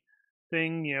Plumley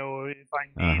thing. If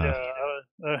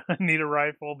I need a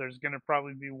rifle, there's going to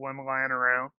probably be one lying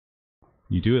around.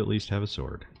 You do at least have a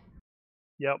sword.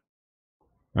 Yep.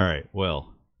 All right,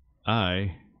 well,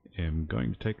 I am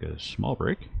going to take a small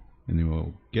break, and then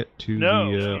we'll get to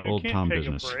the old Tom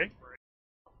business. A break.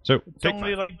 So, it's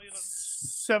only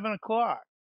 7 o'clock.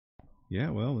 Yeah,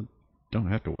 well, don't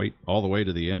have to wait all the way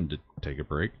to the end to take a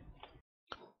break.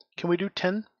 Can we do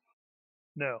 10?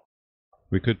 No.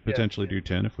 We could potentially do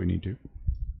 10 if we need to.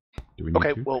 Do we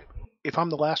need to? Well, if I'm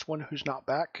the last one who's not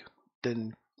back,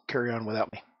 then carry on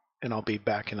without me, and I'll be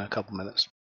back in a couple minutes.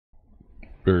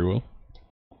 Very well.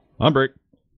 On break.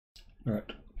 All right.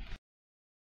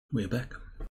 We're back.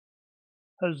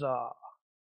 Huzzah.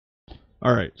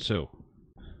 All right, so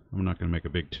I'm not going to make a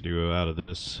big to-do out of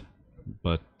this,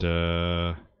 but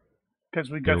because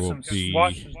we got some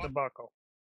swashes to buckle.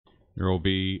 There will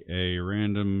be a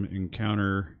random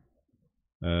encounter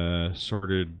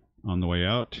sorted on the way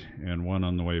out and one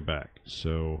on the way back.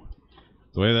 So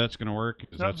the way that's going to work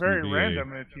is it's not very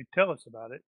random if you tell us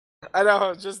about it. I know. I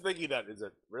was just thinking that. Is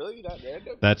it really not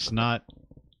random? That's not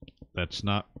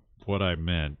what I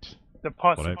meant. The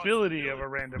possibility of a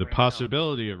random. The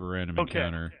possibility of a random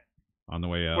encounter on the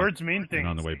way out. Words mean things. And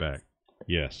on the way back.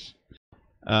 Yes.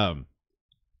 The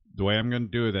way I'm going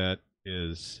to do that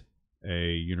is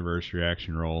a universe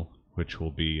reaction roll, which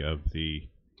will be of the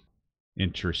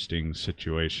interesting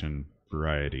situation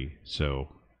variety. So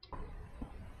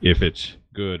if it's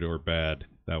good or bad,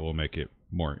 that will make it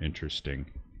more interesting.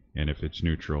 And if it's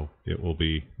neutral, it will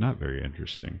be not very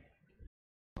interesting.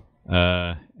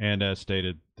 And as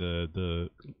stated, the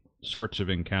sorts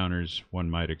of encounters one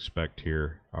might expect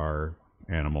here are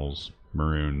animals,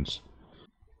 maroons,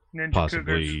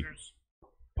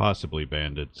 possibly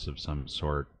bandits of some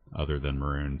sort other than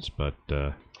maroons, but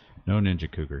no ninja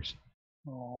cougars.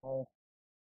 Oh.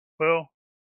 Well,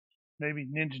 maybe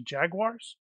ninja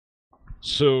jaguars?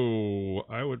 So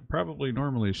I would probably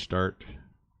normally start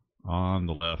on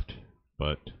the left,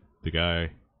 but the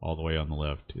guy all the way on the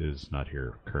left is not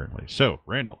here currently. So,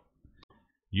 Randall,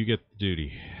 you get the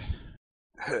duty.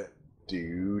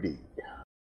 Duty.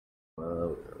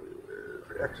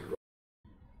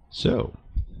 So.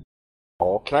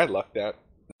 Oh, can I luck that?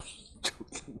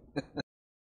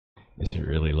 Is it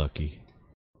really lucky?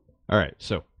 All right,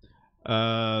 so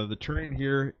the terrain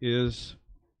here is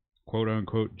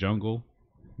quote-unquote jungle.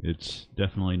 It's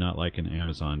definitely not like an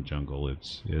Amazon jungle.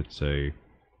 It's a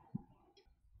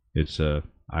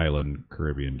island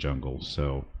Caribbean jungle.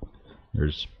 So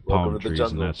there's palm trees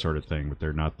and that sort of thing, but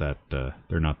they're not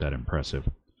that impressive.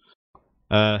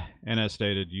 And as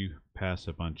stated, you pass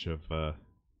a bunch of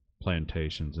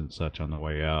plantations and such on the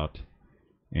way out,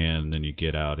 and then you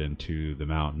get out into the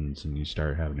mountains and you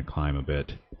start having to climb a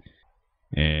bit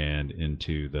and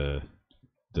into the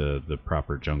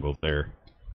proper jungle there.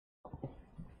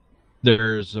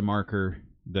 There's a marker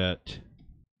that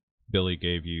Billy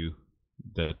gave you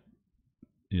that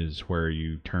is where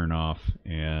you turn off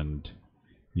and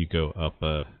you go up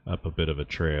a bit of a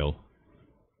trail,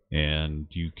 and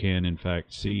you can in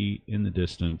fact see in the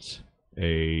distance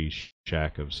a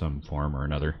shack of some form or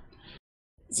another.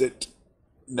 Is it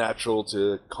natural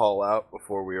to call out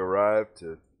before we arrive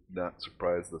to not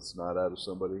surprise the snot out of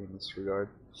somebody in this regard?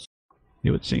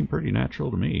 It would seem pretty natural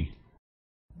to me.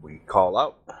 We call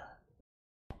out.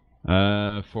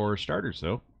 For starters,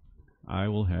 though, I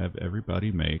will have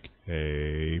everybody make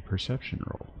a perception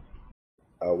roll.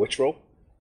 Which roll?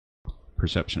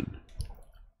 Perception.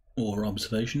 Or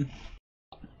observation?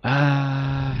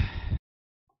 I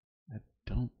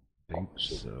don't think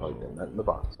so. Plug that in the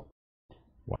box.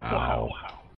 Wow.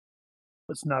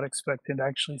 Was not expecting to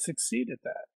actually succeed at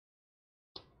that.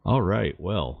 All right,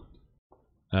 well,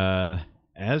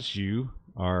 as you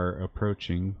are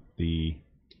approaching the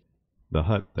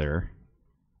hut there,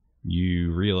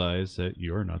 you realize that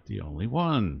you're not the only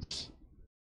ones.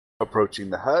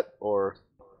 Approaching the hut, or?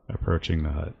 Approaching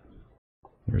the hut.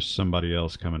 There's somebody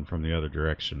else coming from the other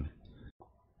direction.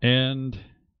 And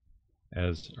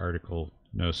as Article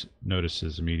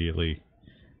notices immediately,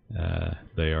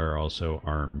 they are also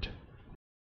armed.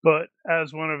 But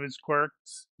as one of his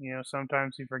quirks,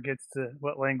 sometimes he forgets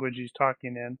what language he's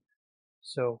talking in.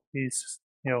 So he's,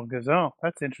 goes, oh,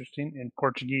 that's interesting, in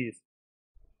Portuguese.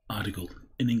 Article,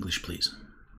 in English, please.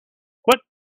 What?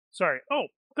 Sorry. Oh,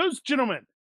 those gentlemen.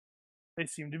 They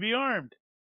seem to be armed.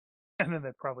 And then they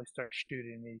probably start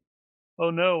shooting me. Oh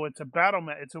no, it's a battle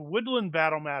map. It's a woodland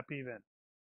battle map even.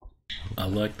 I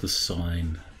like the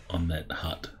sign on that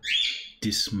hut.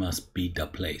 This must be the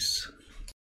place.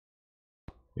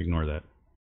 Ignore that.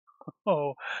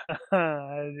 Oh,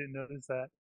 I didn't notice that.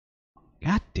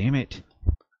 God damn it.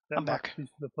 I'm back.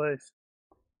 The place.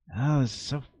 Oh, this is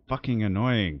so fucking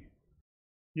annoying.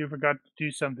 You forgot to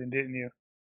do something, didn't you?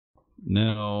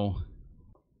 No,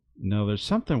 there's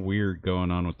something weird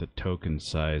going on with the token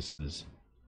sizes.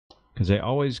 Because they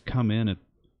always come in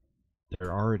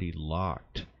they're already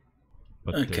locked.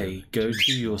 But okay, go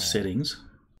to your settings.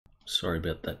 Sorry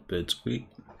about that bird squeak.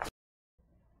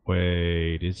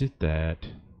 Wait, is it that?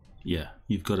 Yeah,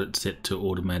 you've got it set to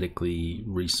automatically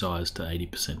resize to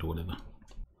 80% or whatever.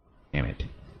 Damn it.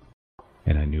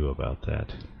 And I knew about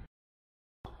that.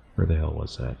 Where the hell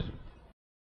was that?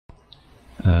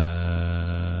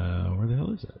 Where the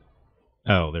hell is that?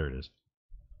 Oh, there it is.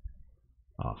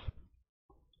 Off.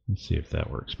 Let's see if that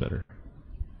works better.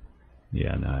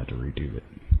 Yeah, now I have to redo it.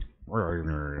 I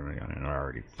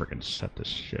already freaking set this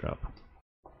shit up.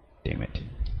 Damn it.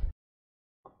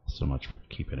 So much for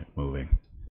keeping it moving.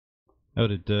 Oh,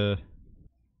 did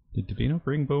Davino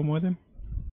bring Boom with him?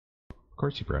 Of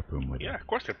course he brought Boom with him. Yeah, of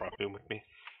course I brought Boom with me.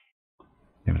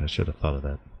 Damn it, I should have thought of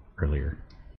that earlier.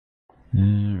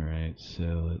 Alright,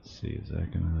 so let's see, is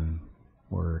that gonna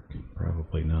work?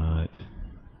 Probably not.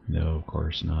 No, of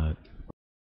course not.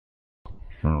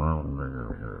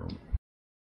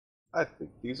 I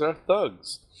think these are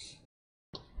thugs.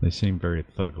 They seem very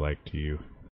thug-like to you.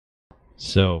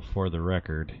 So, for the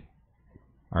record,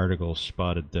 Article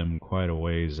spotted them quite a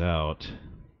ways out,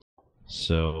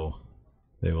 so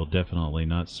they will definitely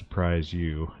not surprise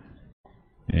you.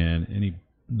 And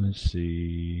let's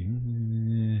see,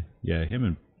 yeah, him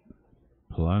and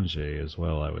Palange as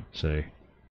well, I would say.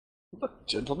 Look,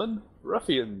 gentlemen,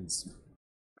 ruffians.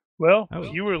 Well,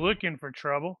 you were looking for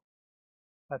trouble.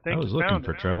 I was looking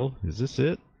for trouble. Is this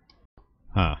it?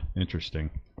 Huh,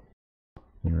 interesting. I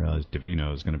didn't realize Davino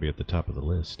was going to be at the top of the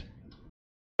list.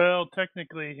 Well,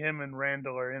 technically, him and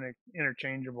Randall are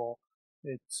interchangeable.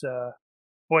 It's,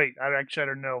 wait, I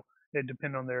don't know. It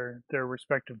depends on their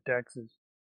respective dexes.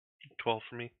 12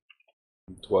 for me.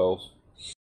 12.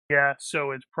 Yeah,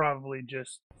 so it's probably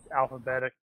just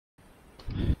alphabetic.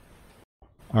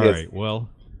 Alright, well.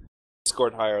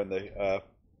 Scored higher on the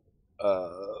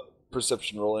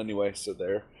perception roll anyway, so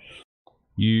there.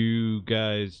 You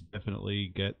guys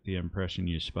definitely get the impression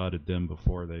you spotted them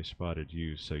before they spotted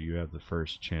you, so you have the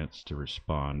first chance to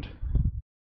respond.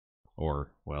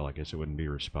 Or, well, I guess it wouldn't be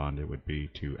respond, it would be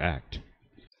to act.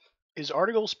 Is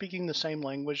Article speaking the same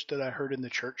language that I heard in the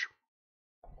church?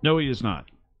 No, he is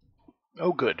not.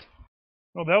 Oh, good.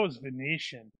 Oh, that was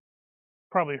Venetian.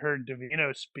 Probably heard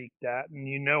Davino speak that, and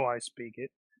you know I speak it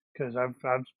because I've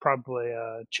probably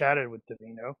chatted with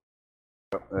Davino.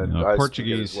 And No, I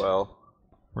Portuguese speak it as well.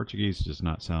 Portuguese does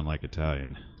not sound like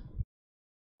Italian.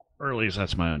 Or at least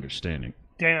that's my understanding.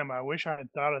 Damn, I wish I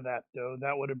had thought of that though.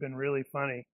 That would have been really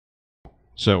funny.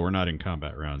 So we're not in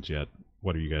combat rounds yet.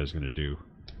 What are you guys going to do?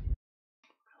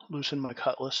 Loosen my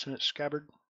cutlass in its scabbard.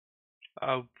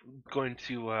 I'm going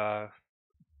to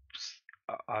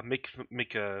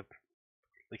make a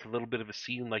little bit of a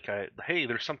scene, like hey,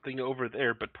 there's something over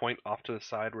there, but point off to the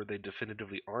side where they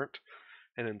definitively aren't,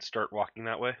 and then start walking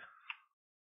that way.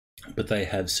 But they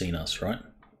have seen us, right?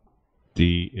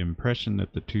 The impression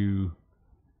that the two,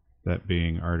 that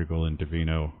being Article and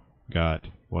Davino, got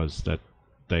was that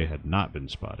they had not been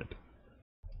spotted.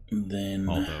 Then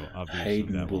obviously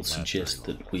Hayden will suggest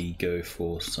that we go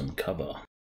for some cover.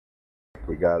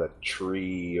 We got a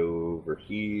tree over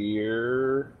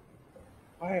here.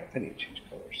 I need to change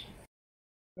colors.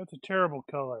 That's a terrible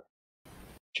color.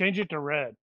 Change it to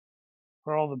red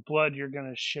for all the blood you're going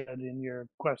to shed in your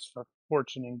quest for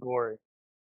fortune and glory.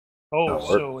 Oh,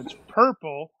 so it's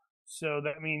purple, so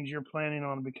that means you're planning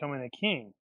on becoming a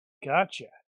king. Gotcha.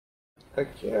 Heck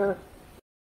yeah.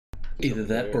 Either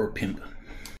that or a pimp.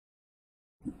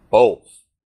 Both.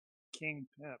 King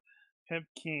pimp. Pimp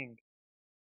king.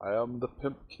 I am the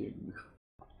Pimp King.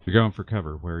 You're going for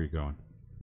cover. Where are you going?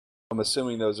 I'm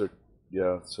assuming those are,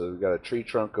 so we've got a tree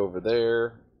trunk over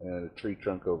there, and a tree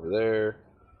trunk over there.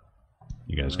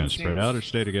 You guys going to spread out or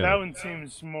stay together? That one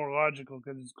seems more logical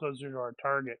because it's closer to our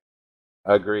target.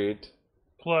 Agreed.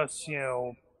 Plus,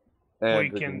 and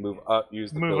we can move up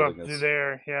to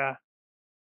there, yeah.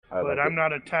 But I'm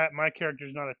not my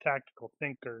character's not a tactical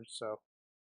thinker, so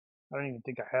I don't even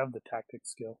think I have the tactic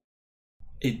skill.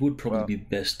 It would probably be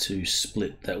best to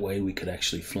split. That way we could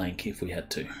actually flank if we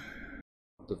had to.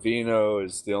 Davino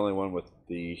is the only one with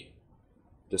the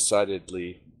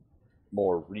decidedly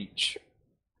more reach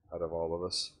out of all of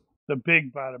us. The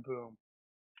big bada boom.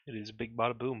 It is a big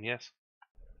bada boom, yes.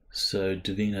 So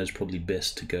Davino's probably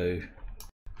best to go.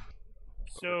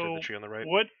 So the tree on the right.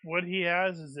 What he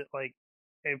has, is it like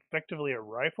effectively a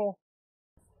rifle?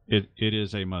 It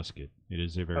is a musket. It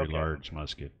is a very large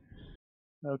musket.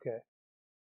 Okay.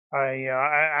 I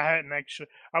hadn't actually.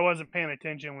 I wasn't paying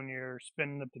attention when you're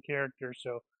spinning up the character,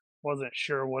 so wasn't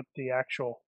sure what the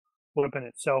actual weapon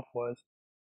itself was.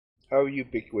 How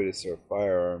ubiquitous are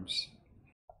firearms?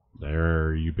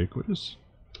 They're ubiquitous.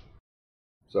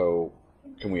 So,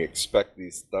 can we expect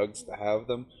these thugs to have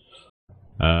them?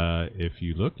 If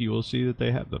you look, you will see that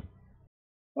they have them.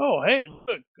 Oh, hey,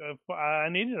 look! I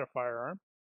needed a firearm.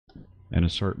 An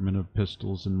assortment of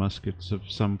pistols and muskets of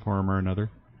some form or another.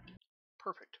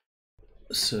 Perfect.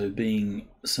 So, being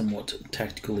somewhat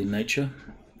tactical in nature,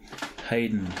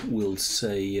 Hayden will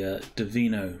say,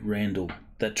 Davino, Randall,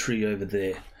 that tree over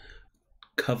there,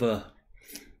 cover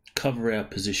our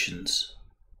positions.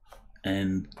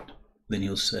 And then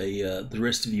he'll say, the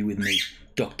rest of you with me.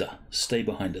 Doctor, stay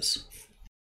behind us.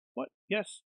 What?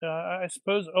 Yes, I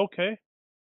suppose, okay.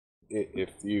 If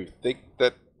you think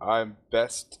that I'm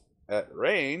best at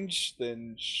range,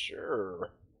 then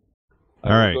sure.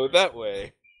 All right. Go that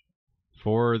way.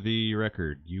 For the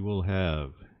record, you will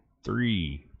have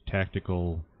 3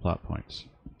 tactical plot points.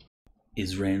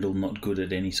 Is Randall not good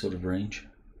at any sort of range?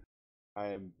 I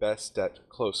am best at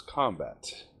close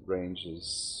combat. Range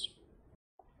is...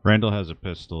 Randall has a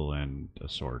pistol and a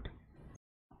sword.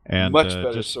 And much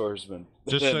better swordsman.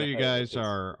 Just so you guys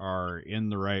are in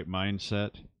the right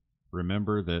mindset,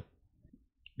 remember that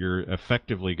you're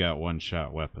effectively got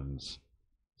one-shot weapons.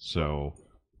 So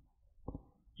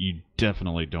you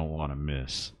definitely don't want to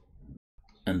miss.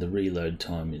 And the reload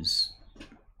time is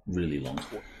really long.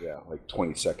 Yeah, like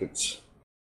 20 seconds.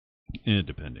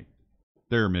 Depending.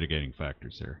 There are mitigating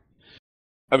factors there.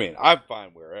 I mean, I'm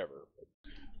fine wherever.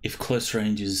 If close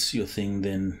range is your thing,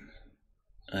 then...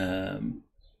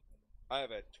 I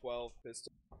have a 12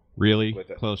 pistol. Really?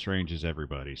 Close range is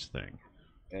everybody's thing.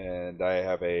 And I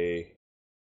have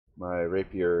my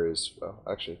rapier is,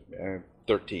 actually,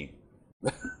 13.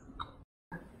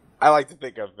 I like to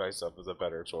think of myself as a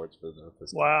better swordsman than a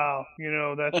pistol. Wow,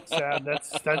 that's sad.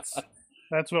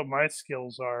 That's what my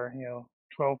skills are.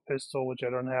 12 pistol, which I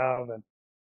don't have, and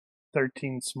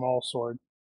 13 small sword.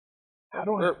 How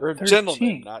do we're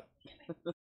gentlemen, not.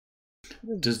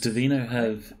 Does Davino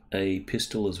have a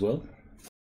pistol as well?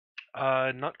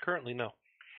 Not currently, no.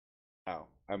 Oh,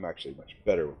 I'm actually much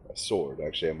better with my sword.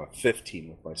 Actually, I'm a 15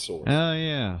 with my sword. Oh,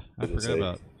 yeah. I forgot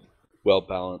about...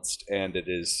 well-balanced, and it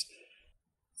is...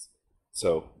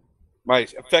 So, my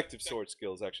effective sword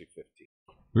skill is actually 15.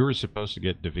 We were supposed to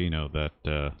get Divino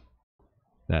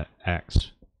that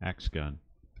axe gun.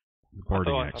 The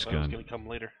boarding axe gun. That was going to come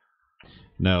later.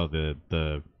 No,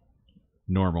 the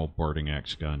normal boarding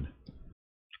axe gun.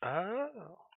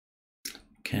 Oh.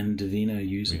 Can Divino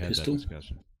use a pistol? That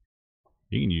discussion.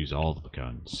 You can use all the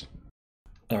guns.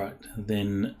 Alright,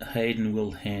 then Hayden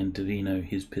will hand Divino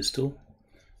his pistol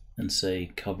and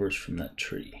say, cover us from that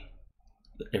tree.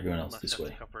 Everyone else this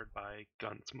way. Covered by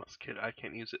guns, musket. I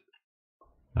can't use it.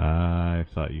 I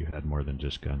thought you had more than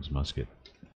just guns, musket.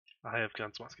 I have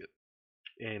guns, musket,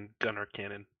 and gunner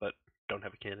cannon, but don't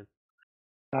have a cannon.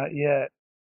 Not yet.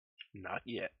 Not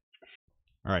yet.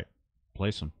 Alright,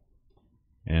 place them.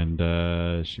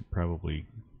 And should probably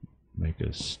make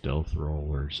a stealth roll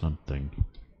or something.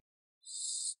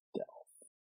 Stealth.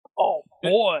 Oh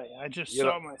boy, I just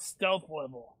saw my stealth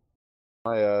level.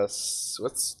 My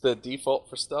what's the default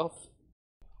for stealth?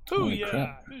 Oh yeah,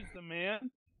 crap. Who's the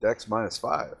man? Dex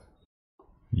 -5.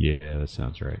 Yeah, that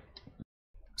sounds right.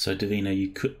 So Divino,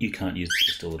 you can't use the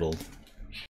pistol at all.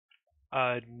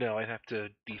 No, I'd have to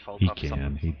default. He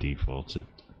can. He defaults it.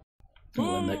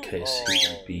 Well, in that case, he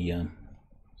won't be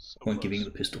won't give you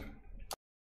the pistol.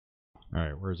 All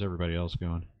right, where's everybody else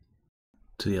going?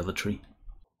 To the other tree.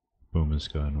 Boom is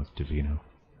going with Divino.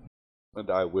 And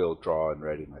I will draw and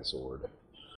ready my sword.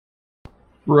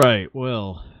 Right.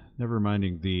 Well, never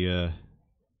minding the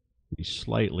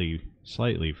slightly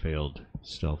failed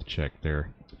stealth check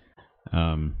there.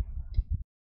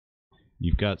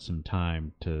 You've got some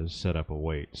time to set up a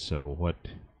wait. So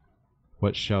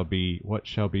what shall be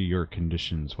your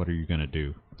conditions? What are you gonna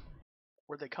do?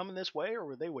 Were they coming this way, or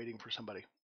were they waiting for somebody?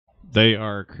 They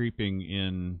are creeping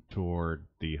in toward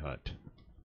the hut.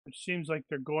 It seems like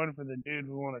they're going for the dude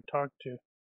we want to talk to.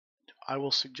 I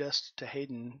will suggest to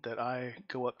Hayden that I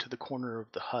go up to the corner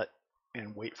of the hut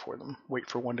and wait for them. Wait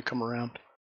for one to come around.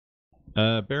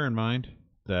 Bear in mind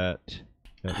that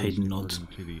Hayden nods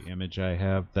to the image I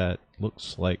have. That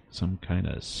looks like some kind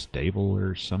of stable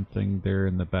or something there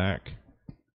in the back,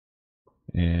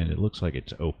 and it looks like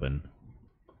it's open.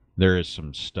 There is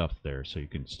some stuff there, so you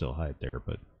can still hide there,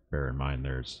 but bear in mind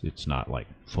it's not like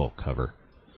full cover.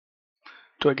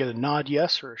 Do I get a nod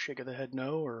yes or a shake of the head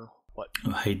no or what?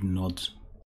 Hayden nods.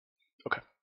 Okay.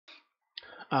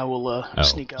 I will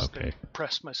sneak up and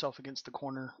press myself against the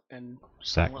corner and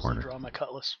silently draw my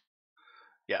cutlass.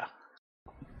 Yeah.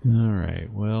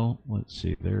 Alright, well, let's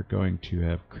see. They're going to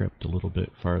have crept a little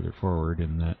bit farther forward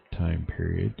in that time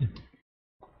period.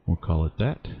 We'll call it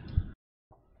that.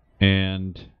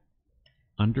 And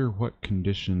under what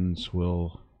conditions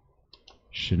will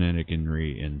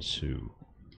shenaniganry ensue?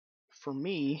 For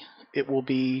me, it will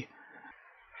be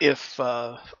if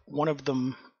one of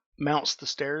them mounts the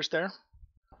stairs there,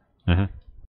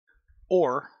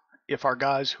 or if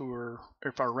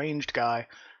our ranged guy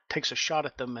takes a shot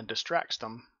at them and distracts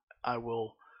them, I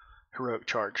will heroic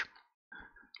charge.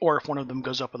 Or if one of them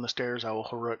goes up on the stairs, I will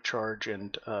heroic charge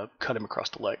and cut him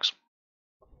across the legs.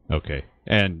 Okay,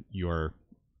 and you're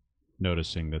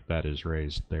noticing that is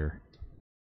raised there.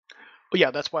 Well,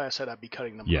 yeah, that's why I said I'd be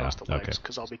cutting them across the legs,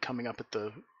 because I'll be coming up at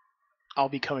the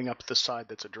side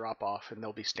that's a drop off, and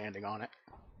they'll be standing on it.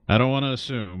 I don't want to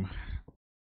assume.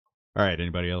 All right,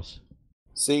 anybody else?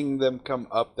 Seeing them come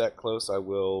up that close, I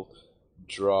will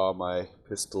draw my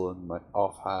pistol in my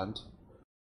offhand.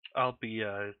 I'll be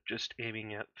just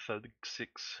aiming at Thug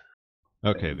 6.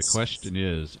 Okay, the question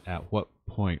is, at what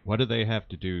point, what do they have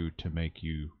to do to make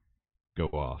you go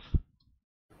off?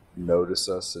 Notice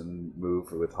us and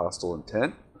move with hostile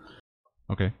intent.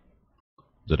 Okay.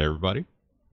 Is it everybody?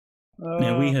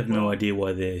 Now we have no idea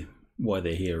why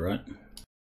they're here, right?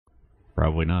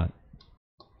 Probably not.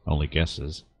 Only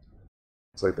guesses.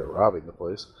 It's like they're robbing the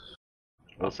place.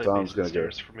 I'll say Tom's going to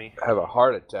have a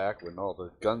heart attack when all the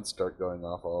guns start going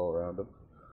off all around him.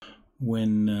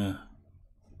 When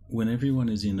everyone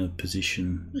is in a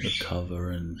position of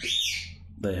cover and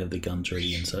they have the guns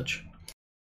ready and such,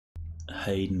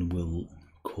 Hayden will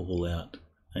call out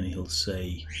and he'll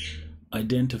say,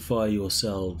 "Identify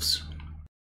yourselves."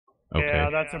 Okay. Yeah,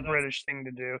 that's a British thing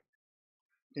to do.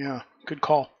 Yeah, good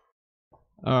call.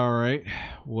 All right.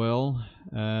 Well,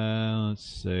 let's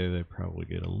say they probably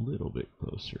get a little bit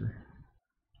closer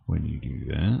when you do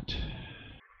that.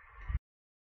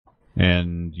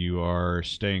 And you are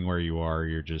staying where you are.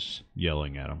 You're just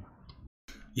yelling at them.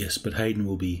 Yes, but Hayden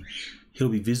he'll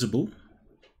be visible,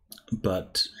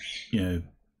 but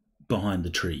behind the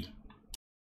tree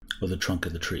or the trunk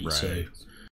of the tree. Right. So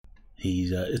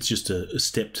He's it's just a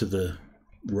step to the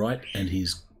right, and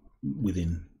he's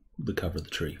within the cover of the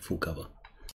tree, full cover.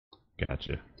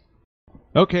 Gotcha.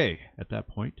 Okay, at that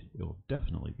point, it'll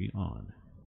definitely be on.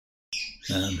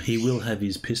 He will have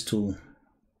his pistol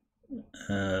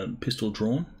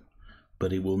drawn,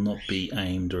 but it will not be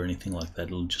aimed or anything like that.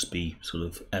 It'll just be sort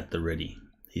of at the ready.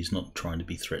 He's not trying to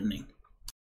be threatening.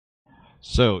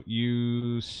 So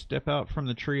you step out from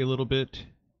the tree a little bit,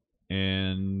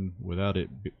 and without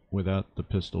the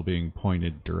pistol being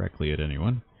pointed directly at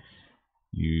anyone,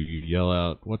 you yell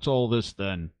out, "What's all this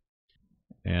then?"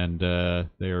 And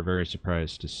they are very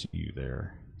surprised to see you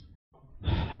there.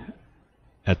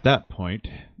 At that point,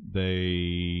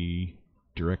 they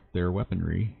direct their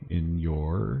weaponry in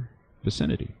your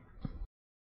vicinity.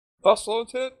 Hostile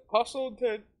intent! Hostile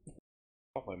intent!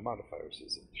 Oh, my modifiers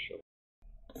isn't showing.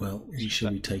 Well, you should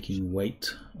be taking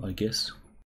weight, I guess.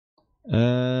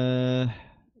 Well,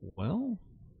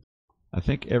 I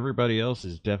think everybody else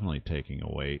is definitely taking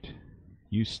a weight.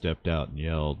 You stepped out and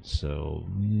yelled, so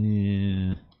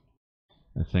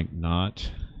I think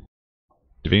not.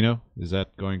 Davino, is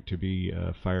that going to be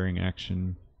a firing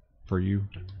action for you?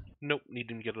 Nope, need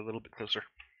to get a little bit closer.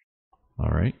 All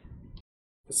right.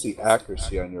 Let's see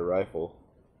accuracy on your rifle.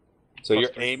 So you're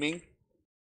aiming?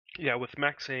 Yeah, with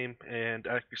max aim and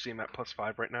accuracy, I'm at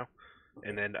 +5 right now,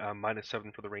 and then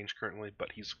 -7 for the range currently.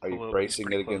 But he's are you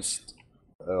bracing it against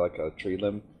like a tree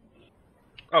limb?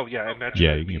 Oh yeah, I imagine.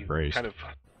 Yeah, you can brace. Kind of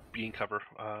being cover.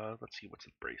 Let's see, what's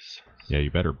the brace? Yeah, you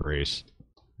better brace.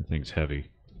 The thing's heavy.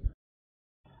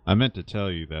 I meant to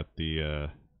tell you that the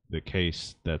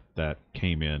case that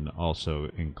came in also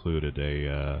included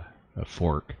a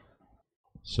fork,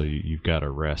 so you've got to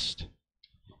rest.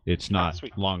 It's not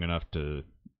long enough to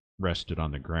rest it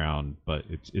on the ground, but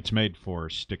it's made for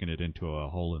sticking it into a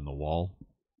hole in the wall,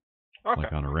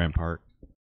 like on a rampart.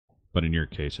 But in your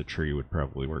case, a tree would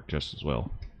probably work just as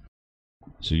well.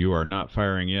 So you are not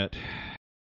firing yet?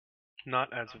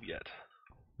 Not as of yet.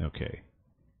 Okay.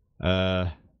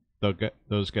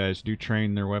 Those guys do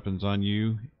train their weapons on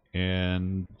you,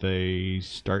 and they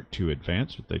start to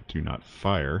advance, but they do not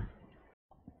fire.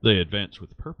 They advance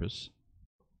with purpose,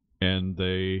 and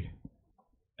they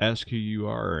ask who you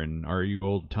are, and are you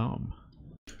Old Tom?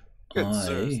 Good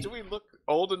sirs, do we look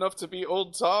old enough to be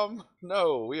Old Tom?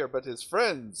 No, we are but his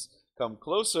friends. Come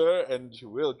closer, and you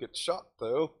will get shot,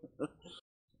 though.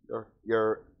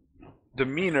 Your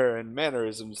demeanor and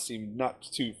mannerisms seem not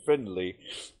too friendly.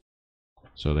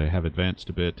 So they have advanced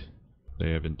a bit.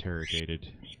 They have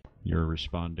interrogated. You're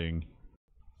responding.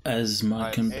 As my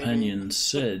companion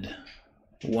said,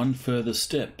 one further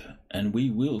step, and we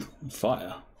will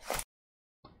fire.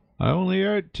 I only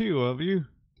heard 2 of you.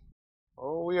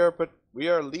 Oh, we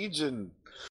are legion.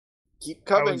 Keep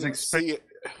coming and see it.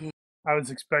 I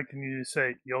was expecting you to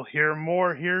say, "You'll hear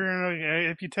more here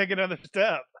if you take another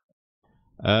step."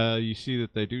 You see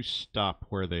that they do stop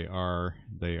where they are.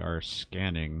 They are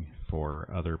scanning for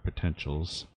other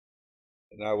potentials.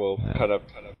 And I will kind of.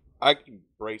 I can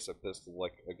brace a pistol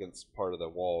like against part of the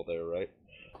wall there, right?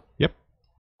 Yep.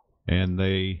 And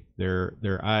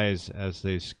their eyes as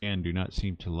they scan do not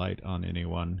seem to light on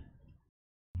anyone.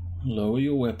 Lower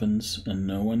your weapons, and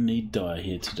no one need die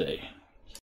here today.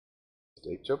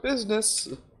 State your business.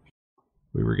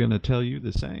 We were going to tell you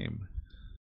the same.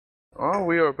 Oh,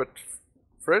 we are but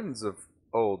friends of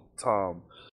Old Tom.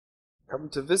 Come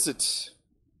to visit.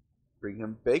 Bring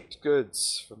him baked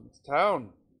goods from the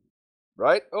town.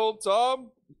 Right, Old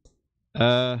Tom?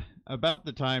 About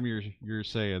the time you're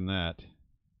saying that,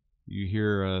 you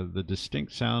hear the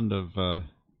distinct sound of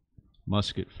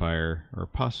musket fire, or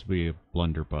possibly a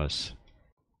blunderbuss,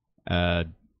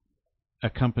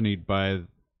 accompanied by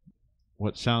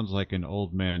what sounds like an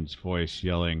old man's voice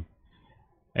yelling,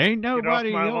 "Ain't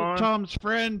nobody Old Tom's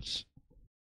friends!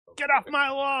 Get off my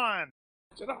lawn!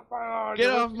 Get off my lawn!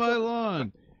 Get off my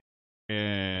lawn!"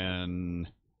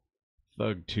 And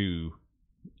Thug 2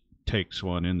 takes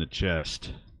one in the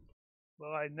chest.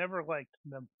 Well, I never liked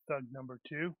Thug number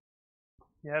 2.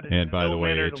 And by the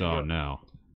way, it's on now.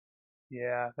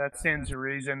 Yeah, that stands to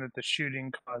reason that the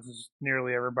shooting causes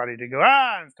nearly everybody to go,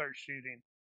 and start shooting.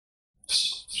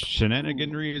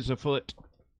 Shenaniganry is afoot.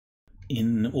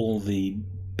 In all the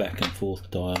back and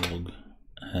forth dialogue,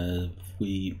 have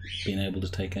we been able to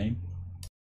take aim?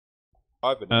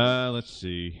 Let's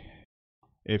see.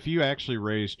 If you actually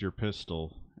raised your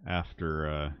pistol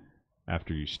after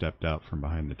you stepped out from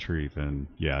behind the tree, then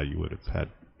yeah, you would have had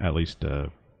at least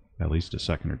a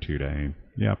second or 2 to aim.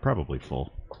 Yeah, probably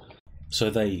full. So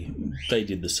they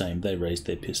did the same. They raised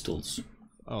their pistols.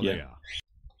 Oh yeah.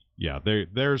 Yeah,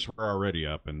 theirs were already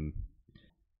up, and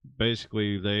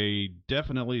basically, they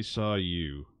definitely saw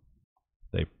you.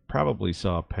 They probably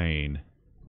saw Payne.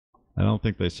 I don't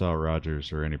think they saw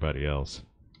Rogers or anybody else.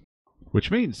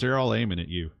 Which means they're all aiming at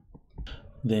you.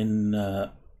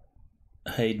 Then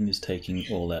Hayden is taking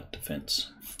all-out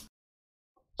defense.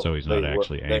 So he's not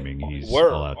actually aiming, he's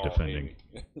all-out defending.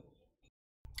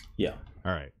 Yeah.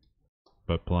 Alright.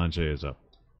 But Planche is up.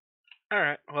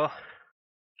 Alright, well,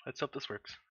 let's hope this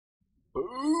works.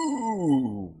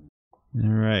 Ooh!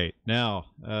 Alright, now,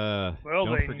 well,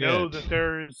 don't they forget, know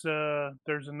that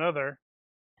there's another.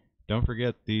 Don't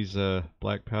forget these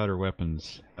black powder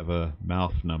weapons have a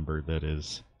mouth number that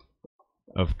is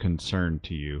of concern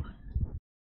to you.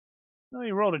 Oh,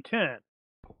 you rolled a 10.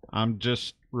 I'm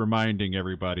just reminding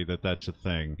everybody that that's a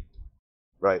thing.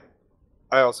 Right.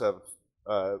 I also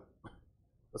have,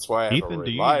 that's why I have Ethan, a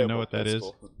do you reliable even know what that is?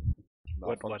 pistol.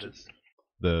 What is?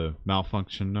 The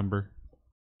malfunction number?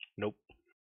 Nope.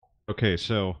 Okay,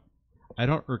 so I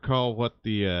don't recall what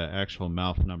the actual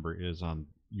mouth number is on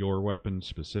your weapon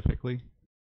specifically,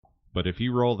 but if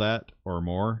you roll that or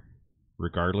more,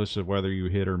 regardless of whether you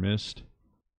hit or missed,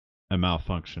 a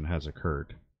malfunction has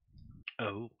occurred.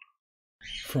 Oh.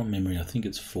 From memory, I think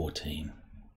it's 14.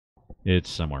 It's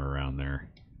somewhere around there.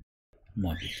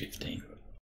 Might be 15.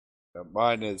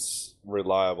 Mine is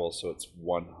reliable, so it's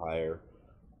one higher,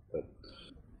 but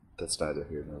that's neither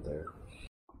here nor there.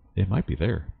 It might be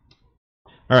there.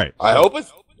 Alright. I hope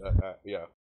it's... yeah.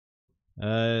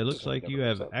 It looks like you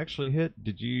have actually hit.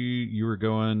 Did you were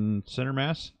going center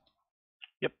mass?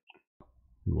 Yep.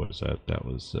 Who was that? That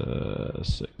was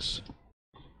 6.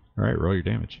 Alright, roll your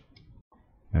damage.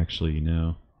 Actually,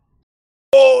 no.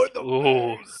 Oh, in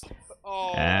the face!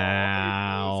 Oh,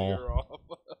 ow.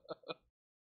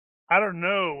 I don't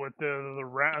know what the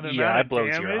round Yeah, amount it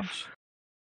blows of you damage.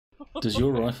 off. Does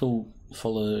your rifle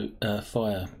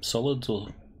fire solids or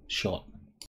shot?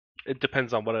 It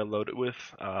depends on what I load it with.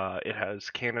 It has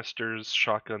canisters,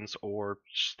 shotguns, or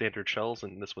standard shells,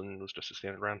 and this one was just a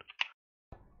standard round.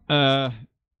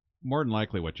 More than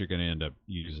likely what you're going to end up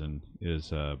using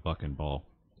is buck and ball,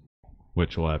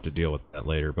 which we'll have to deal with that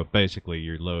later. But basically,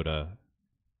 you load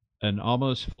an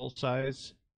almost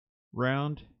full-size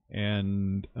round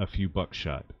and a few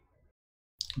buckshot.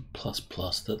 Plus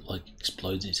that like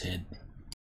explodes his head.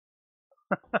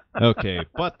 Okay,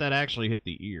 but that actually hit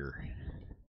the ear.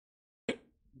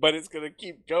 But it's gonna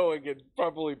keep going and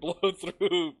probably blow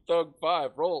through Thug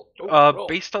 5. Roll. Roll.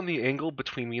 Based on the angle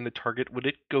between me and the target, would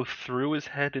it go through his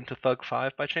head into Thug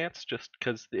 5 by chance? Just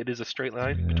because it is a straight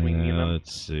line between me and them?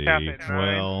 Let's see. Cap it,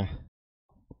 Well,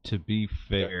 to be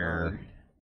fair,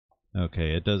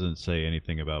 okay, it doesn't say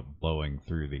anything about blowing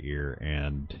through the ear,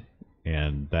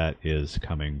 and that is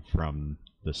coming from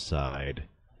the side.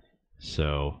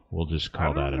 So we'll just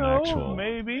call that an actual.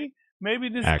 Maybe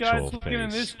this actual guy's looking in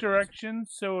this direction,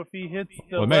 so if he hits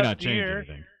the well, it may left not change ear,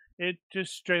 anything. it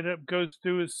just straight up goes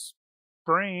through his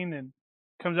brain and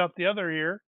comes out the other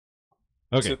ear.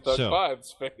 Okay, Thug so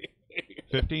 5's face.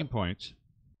 15 points,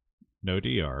 no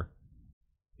DR,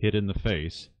 hit in the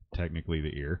face, technically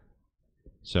the ear.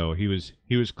 So he was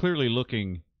clearly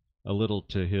looking a little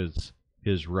to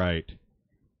his right,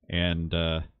 and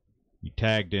you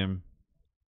tagged him.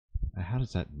 How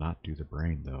does that not do the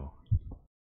brain though?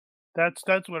 That's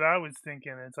what I was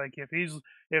thinking. It's like if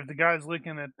the guy's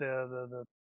looking at the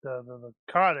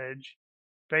cottage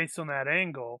based on that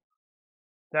angle,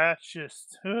 that's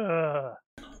just.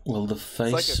 Well, the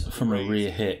face like from a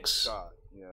rear hex. Shot.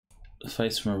 Yeah. The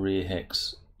face from a rear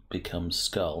hex becomes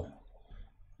skull.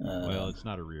 Well, it's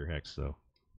not a rear hex though.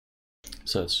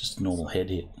 So it's just a normal head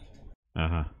hit.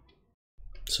 Uh-huh.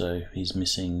 So he's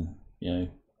missing,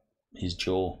 his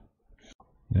jaw.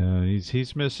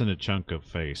 He's missing a chunk of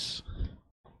face,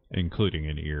 including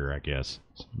an ear, I guess.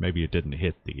 Maybe it didn't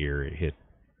hit the ear; it hit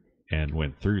and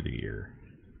went through the ear.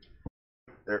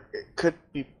 It could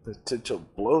be potential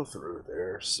blow through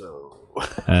there, so.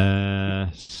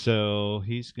 So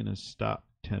he's gonna stop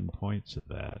 10 points of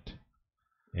that,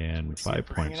 and 5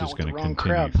 points is gonna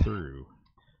continue through.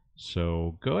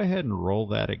 So go ahead and roll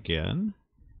that again.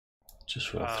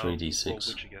 Just roll 3d6. Roll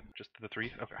which again? Just the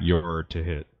 3? Okay. Your to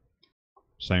hit.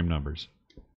 Same numbers.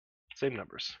 Same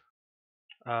numbers.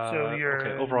 So you're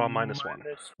okay, overall -1.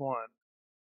 -1.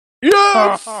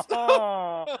 Yes!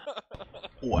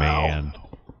 Wow. Man.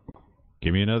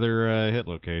 Give me another hit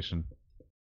location.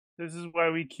 This is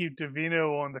why we keep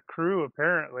Davino on the crew,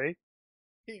 apparently.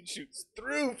 He shoots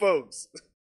through, folks.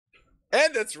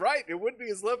 And that's right. It would be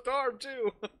his left arm,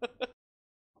 too.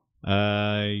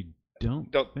 I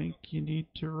don't think you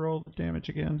need to roll the damage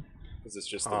again. Because it's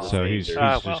just so he's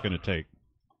well. just going to take...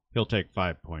 He'll take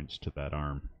 5 points to that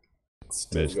arm.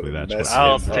 Basically, that's what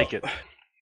I'll take it.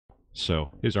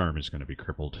 So his arm is going to be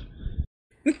crippled.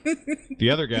 The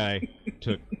other guy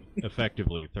took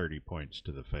effectively 30 points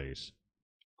to the face,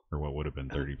 or what would have been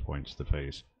 30 points to the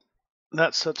face.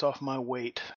 That sets off my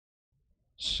weight.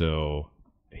 So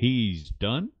he's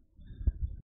done.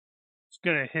 He's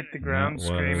gonna hit the ground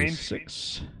screaming.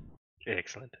 6.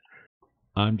 Excellent.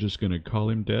 I'm just going to call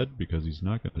him dead because he's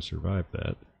not going to survive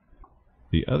that.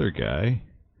 The other guy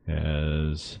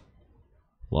has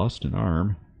lost an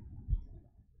arm.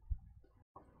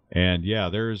 And yeah,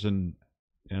 there's an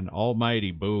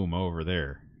almighty boom over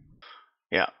there.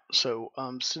 Yeah, so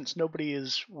since nobody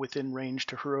is within range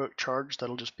to heroic charge,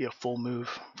 that'll just be a full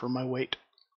move for my weight.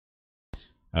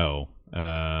 Oh,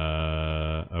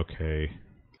 okay.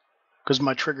 Because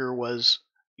my trigger was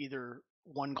either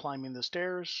one climbing the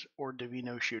stairs or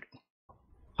Divino shooting.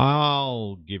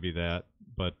 I'll give you that,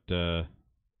 but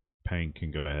Pang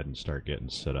can go ahead and start getting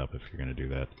set up if you're going to do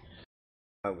that.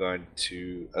 I'm going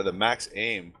to... the max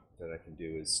aim that I can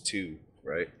do is 2,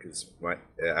 right? Because my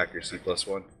accuracy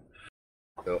 +1.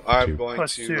 So I'm 2. going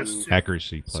Plus to... 2.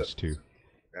 Accuracy +2.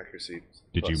 Accuracy.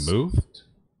 Did you plus- move?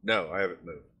 No, I haven't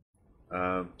moved.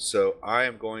 So I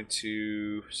am going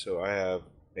to... So I have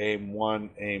aim 1,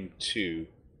 aim 2.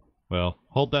 Well,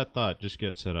 hold that thought. Just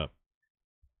get set up.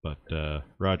 But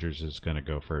Rogers is going to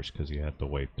go first because he had the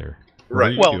weight there.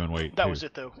 Right. Well, doing weight that too? was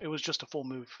it, though. It was just a full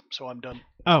move, so I'm done.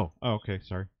 Oh, okay.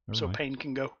 Sorry. Never So mind. Payne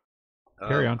can go.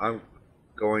 Carry on. I'm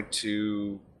going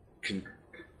to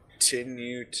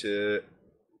continue to...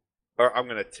 Or I'm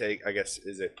going to take... I guess,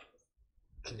 is it...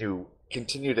 Can you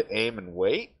continue to aim and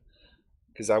wait?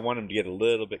 Because I want him to get a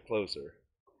little bit closer.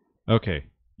 Okay.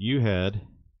 You had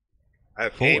I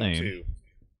have Full aim aim. 2.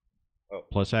 Oh,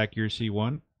 plus accuracy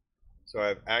 1. so I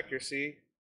have accuracy.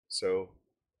 So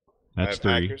That's I have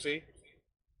 3. accuracy.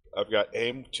 I've got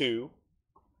aim 2.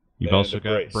 You've and also a got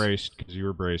brace. braced because you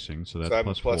were bracing, so that's So I'm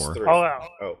plus plus 4. 3. All out.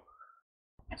 Oh.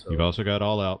 So You've also got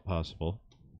all out possible.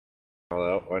 all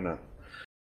out. Why not?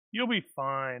 You'll be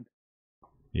fine.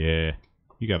 Yeah,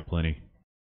 you got plenty.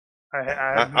 I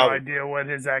have no idea what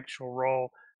his actual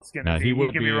roll is going to Now, be. he He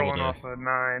would could be be able rolling to- off a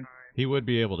 9. He would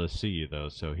be able to see you, though,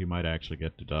 so he might actually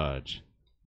get to dodge.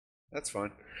 That's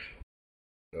fine.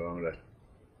 So I'm going to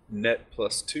net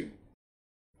 +2.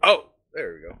 Oh,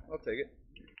 there we go. I'll take it.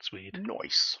 Sweet.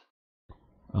 Nice.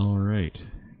 All right.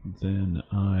 Then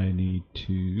I need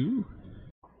to...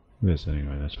 This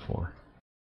anyway, that's 4.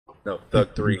 No,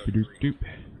 Thug 3. Doop.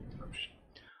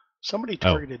 Somebody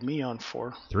targeted me on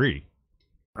 4. 3.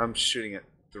 I'm shooting at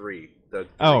 3. Thug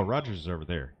 3. Oh, Rogers is over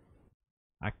there.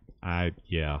 I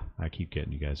keep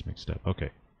getting you guys mixed up. Okay.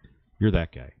 You're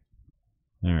that guy.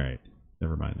 All right.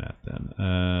 Never mind that then.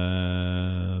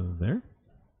 There?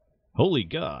 Holy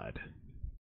God.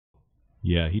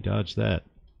 Yeah, he dodged that.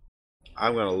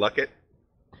 I'm going to luck it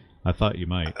I thought you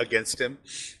might. against him.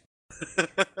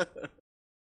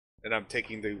 And I'm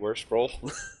taking the worst roll.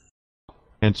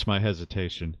 Hence my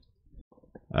hesitation.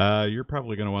 You're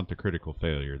probably going to want the critical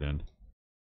failure then.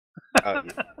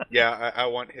 Yeah, I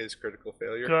want his critical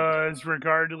failure. Because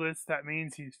regardless, that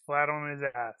means he's flat on his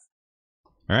ass.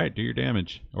 All right, do your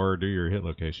damage. Or do your hit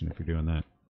location if you're doing that.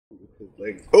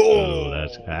 Oh,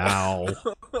 That's... Ow.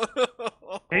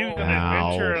 He was an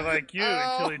Ow. adventurer like you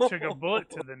until he took a bullet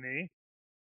to the knee.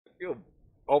 I feel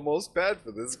almost bad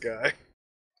for this guy.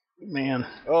 Man.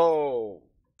 Oh.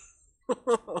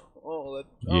 That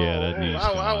knee's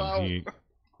ow, gone.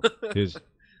 ow. His...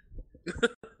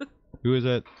 Who is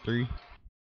that? 3?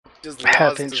 Just Half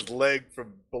lost inch. his leg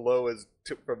from below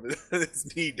from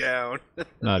his knee down.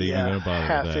 Not even going to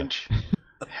bother with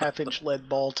that. half-inch lead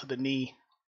ball to the knee.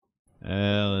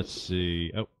 Let's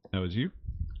see. Oh, that was you?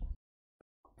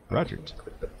 Rogers.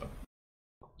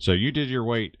 So you did your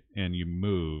weight and you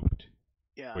moved,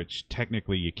 Yeah. which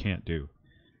technically you can't do.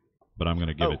 But I'm going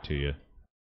to give it to you.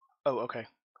 Oh, okay.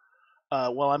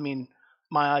 Well, I mean,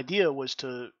 my idea was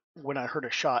to, when I heard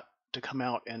a shot, to come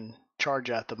out and charge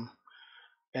at them.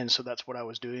 And so that's what I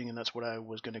was doing, and that's what I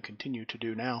was going to continue to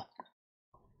do now.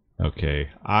 Okay,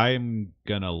 I'm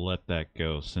going to let that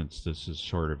go since this is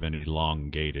sort of an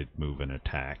elongated move and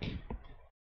attack.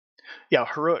 Yeah,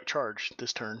 heroic charge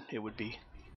this turn, it would be.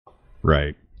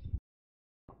 Right.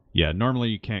 Yeah, normally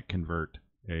you can't convert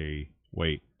a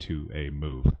weight to a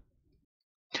move.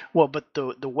 Well, but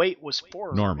the weight was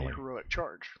for Normally. a heroic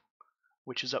charge,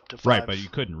 which is up to 5. Right, but you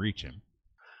couldn't reach him.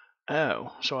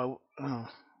 Oh, so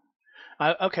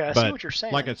okay, I But see what you're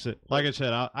saying. Like I said,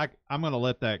 I'm going to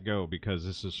let that go because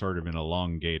this is sort of an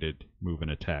elongated move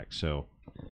and attack. So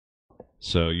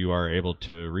you are able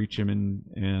to reach him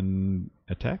and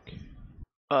attack.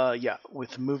 Yeah,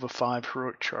 with move of 5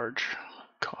 heroic charge.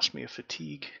 Cost me a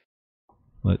fatigue.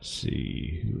 Let's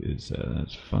see, who is that?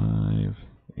 That's 5.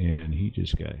 And he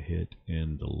just got hit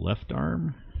in the left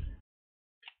arm.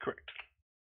 Correct.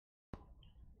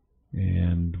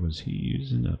 And was he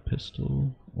using a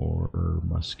pistol or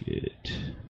musket?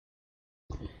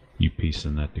 You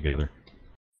piecing that together?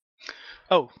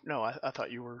 Oh, no, I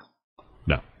thought you were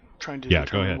trying to go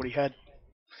determine ahead. what he had.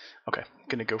 Okay,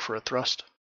 gonna go for a thrust.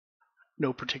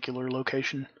 No particular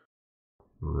location.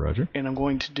 Roger. And I'm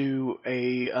going to do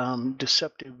a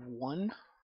deceptive 1.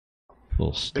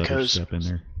 Little stutter step in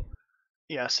there.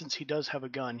 Yeah, since he does have a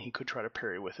gun, he could try to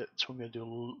parry with it. So I'm going to do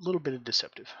a little bit of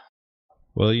deceptive.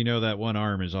 Well, you know that one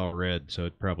arm is all red, so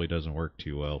it probably doesn't work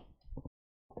too well.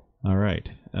 All right.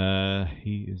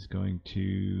 He is going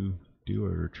to do a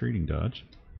retreating dodge.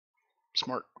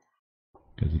 Smart.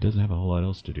 Because he doesn't have a whole lot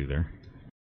else to do there.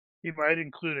 He might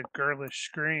include a girlish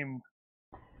scream.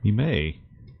 He may.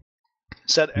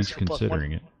 Set He's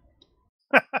considering it.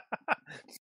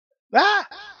 Ah!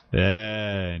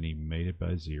 And he made it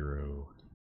by 0.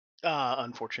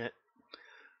 Unfortunate.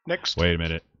 Next. Wait a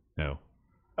minute. No.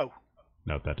 Oh.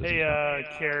 No, that doesn't Hey,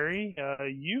 Carrie,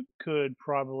 you could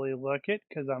probably luck it,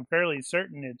 because I'm fairly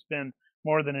certain it's been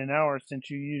more than an hour since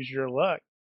you used your luck.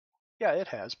 Yeah, it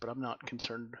has, but I'm not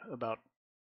concerned about...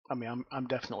 I mean, I'm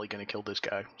definitely going to kill this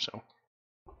guy, so...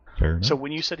 Fair enough. So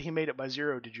when you said he made it by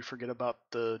 0, did you forget about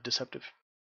the deceptive?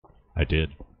 I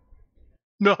did.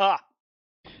 No.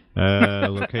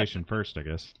 Location first, I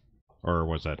guess. Or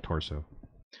was that torso?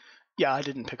 Yeah, I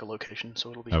didn't pick a location,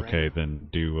 so it'll be okay, random.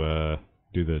 then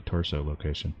do the torso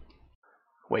location.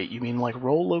 Wait, you mean like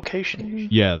roll location?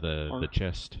 Yeah, the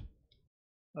chest.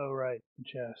 Oh, right, the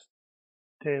chest.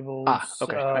 Tables.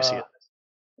 Okay, I see it.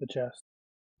 The chest.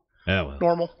 Oh, well.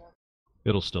 Normal.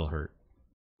 It'll still hurt.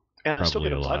 And I still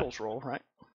get a lot. vitals roll, right?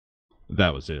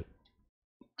 That was it.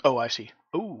 Oh, I see.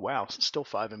 Oh, wow, still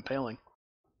 5 impaling.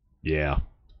 Yeah.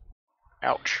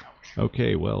 Ouch.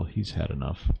 Okay, well, he's had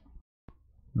enough.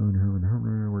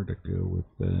 Where'd I go with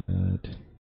that?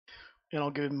 And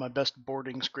I'll give him my best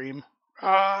boarding scream.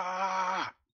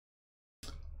 Ah!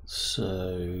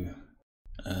 So,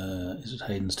 is it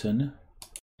Hayden's turn now?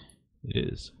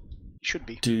 It is. Should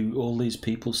be. Do all these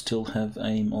people still have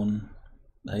aim on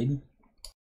Hayden?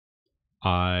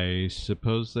 I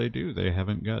suppose they do. They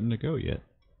haven't gotten to go yet.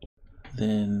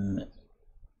 Then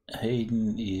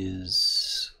Hayden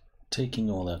is taking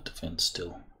all out defense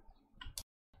still.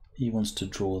 He wants to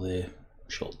draw their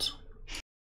shots.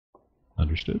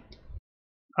 Understood.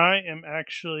 I am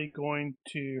actually going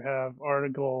to have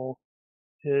Article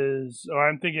his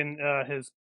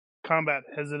combat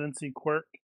hesitancy quirk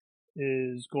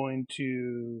is going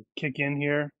to kick in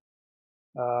here.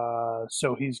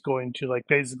 So he's going to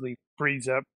basically freeze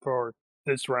up for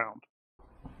this round.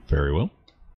 Very well.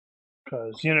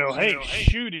 Because,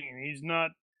 shooting, he's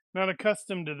not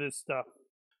accustomed to this stuff.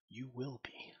 You will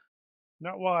be.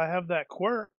 Not while I have that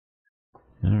quirk.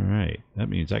 Alright, that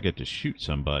means I get to shoot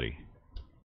somebody.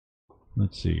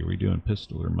 Let's see, are we doing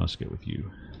pistol or musket with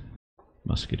you?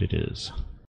 Musket it is.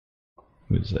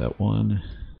 Who's that one?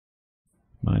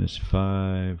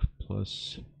 -5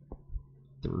 plus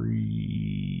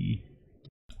 3.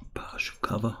 Partial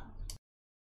cover.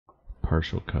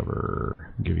 Partial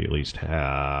cover. I'll give you at least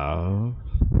half. I'll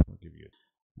give you.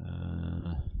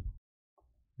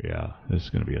 Yeah, this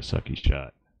is going to be a sucky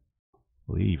shot.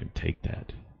 Will he even take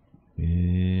that?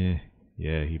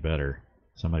 Yeah, he better.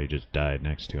 Somebody just died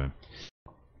next to him.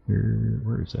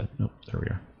 Where is that? Nope, there we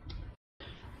are.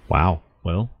 Wow.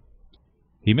 Well,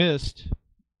 he missed,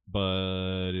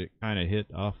 but it kind of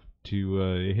hit off to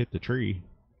it hit the tree,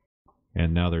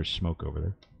 and now there's smoke over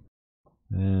there.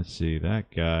 Let's see.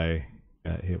 That guy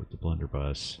got hit with the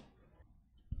blunderbuss.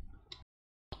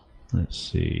 Let's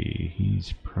see.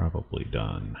 He's probably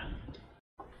done.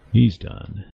 He's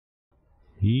done.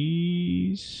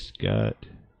 He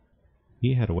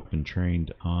had a weapon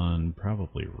trained on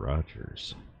probably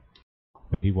Rogers.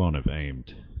 But he won't have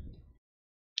aimed.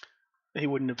 He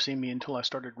wouldn't have seen me until I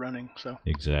started running, so.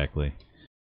 Exactly.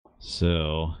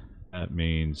 So that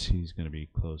means he's going to be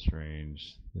close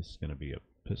range. This is going to be a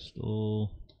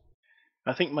pistol.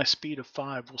 I think my speed of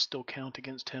 5 will still count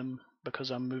against him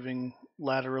because I'm moving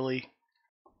laterally.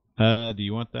 Do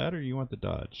you want that or you want the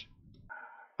dodge?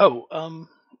 Oh,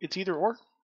 it's either or?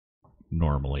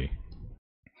 Normally.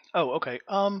 Oh, okay.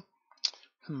 Let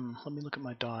me look at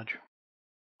my dodge.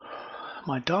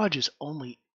 My dodge is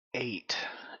only 8,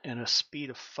 and a speed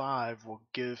of 5 will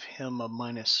give him a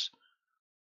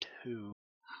 -2.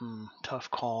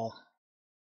 Tough call.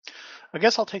 I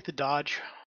guess I'll take the dodge.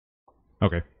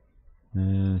 Okay.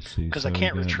 Let's see. Because I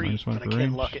can't retreat, but I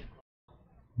can luck it.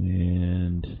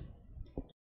 And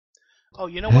Oh,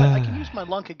 you know what? I can use my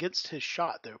lunk against his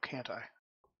shot, though, can't I?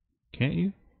 Can't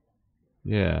you?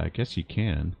 Yeah, I guess you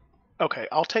can. Okay,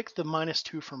 I'll take the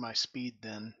 -2 for my speed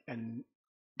then, and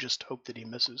just hope that he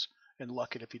misses, and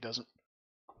luck it if he doesn't.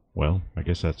 Well, I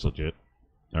guess that's legit.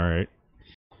 All right.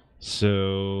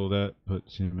 So that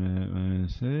puts him at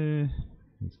 -.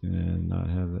 He's gonna not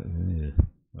have that.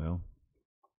 Well,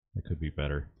 that could be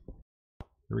better.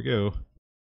 Here we go.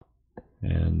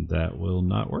 And that will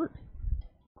not work.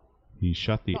 He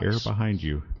shot the air behind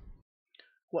you.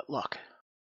 What luck?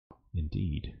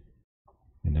 Indeed.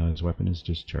 And now his weapon is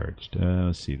discharged.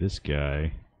 Let's see, this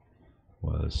guy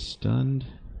was stunned.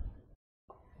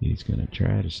 He's going to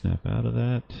try to snap out of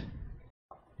that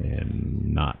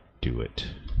and not do it.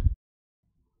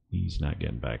 He's not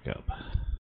getting back up.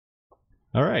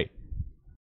 All right.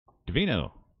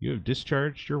 Davino, you have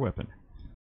discharged your weapon.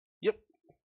 Yep.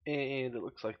 And it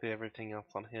looks like they have everything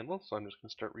else on handle, so I'm just going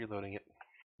to start reloading it.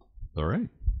 All right.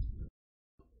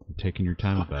 You're taking your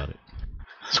time about it.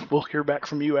 So we'll hear back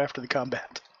from you after the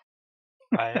combat.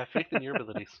 I have faith in your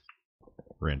abilities.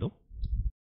 Randall?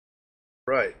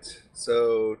 Right.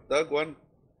 So, Doug, one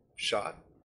shot.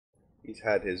 He's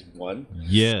had his one.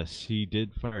 Yes, he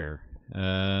did fire.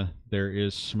 There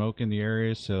is smoke in the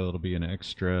area, so it'll be a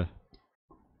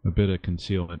bit of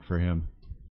concealment for him.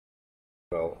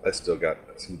 Well, I still got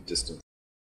some distance.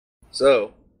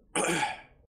 So,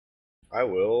 I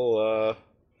will,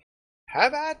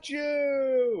 have at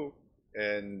you!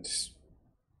 And...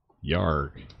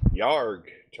 Yarg.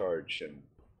 Charge him.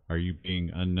 Are you being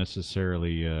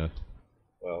unnecessarily,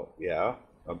 Well, yeah.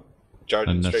 I'm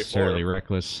charging unnecessarily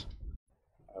reckless?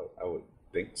 I would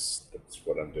think that's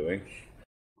what I'm doing.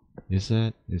 Is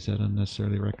that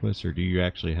unnecessarily reckless, or do you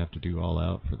actually have to do all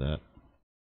out for that?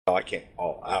 Oh, I can't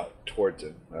all out towards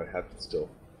him. I have to still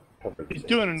cover. He's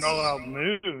doing an all-out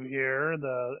move here.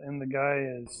 The guy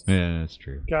is Yeah, that's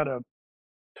true. got a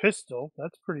pistol.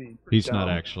 That's pretty He's dumb. not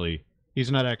actually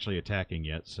attacking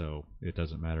yet, so it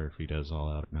doesn't matter if he does all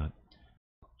out or not,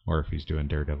 or if he's doing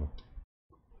Daredevil.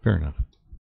 Fair enough.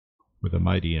 With a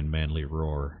mighty and manly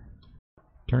roar.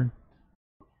 Turn.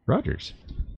 Rogers.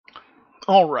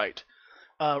 All right.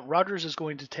 Rogers is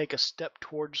going to take a step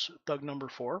towards thug number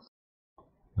 4.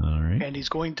 All right. And he's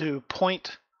going to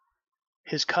point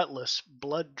his cutlass,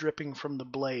 blood dripping from the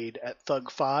blade, at thug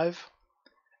 5,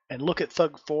 and look at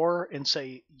thug 4 and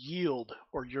say, "Yield,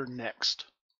 or you're next."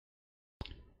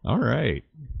 All right.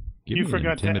 Give You me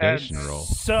forgot an intimidation to add roll.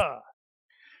 "suh."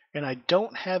 And I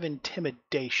don't have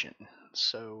intimidation,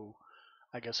 so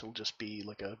I guess it'll just be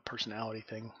like a personality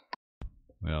thing.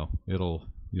 Well, you'll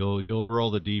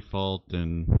roll the default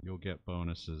and you'll get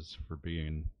bonuses for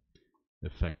being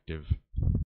effective.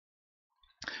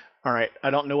 All right. I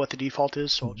don't know what the default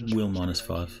is, so I'll just... Will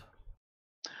 -5.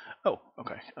 Oh,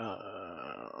 okay.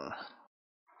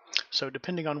 So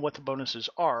depending on what the bonuses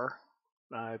are,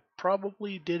 I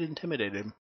probably did intimidate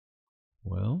him.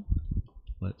 Well,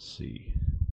 let's see.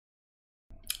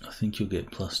 I think you'll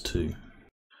get +2.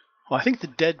 Well, I think the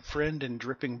dead friend and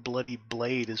dripping bloody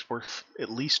blade is worth at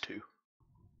least 2.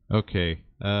 Okay.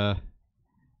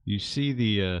 You see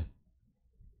the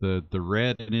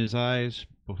red in his eyes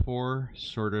before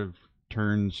sort of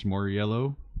turns more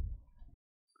yellow.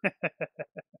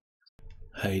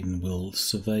 Hayden will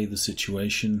survey the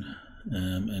situation,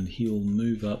 and he'll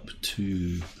move up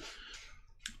to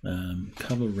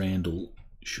cover Randall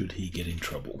should he get in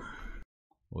trouble.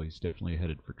 Well, he's definitely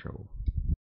headed for trouble.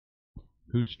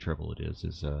 Whose trouble it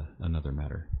is another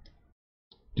matter.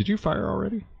 Did you fire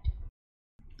already?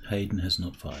 Hayden has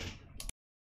not fired.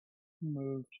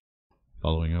 Moved.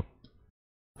 Following up.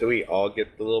 Do we all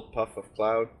get the little puff of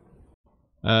cloud?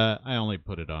 I only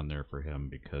put it on there for him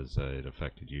because it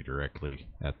affected you directly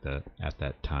at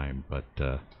that time, but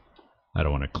I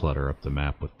don't want to clutter up the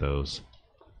map with those.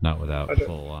 Not without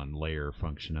full-on layer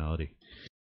functionality.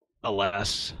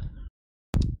 Alas.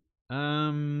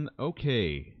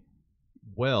 Okay.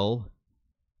 Well,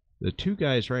 the 2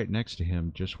 guys right next to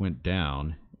him just went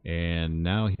down, and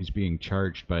now he's being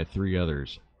charged by 3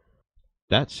 others.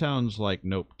 That sounds like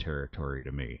Nope territory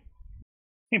to me.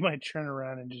 He might turn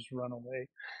around and just run away.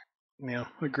 Yeah,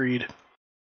 agreed.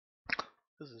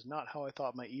 This is not how I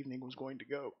thought my evening was going to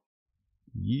go.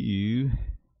 You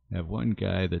have one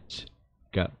guy that's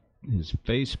got his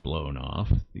face blown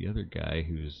off, the other guy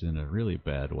who's in a really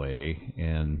bad way,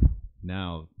 and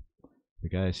now the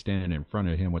guy standing in front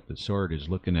of him with the sword is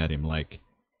looking at him like,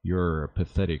 "You're a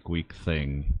pathetic, weak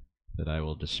thing that I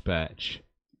will dispatch."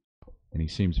 And he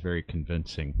seems very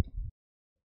convincing.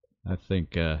 I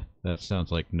think that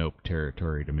sounds like Nope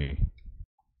territory to me.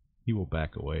 He will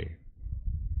back away.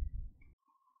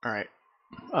 All right.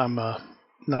 I'm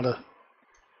not a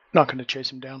Not going to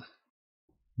chase him down.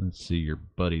 Let's see, your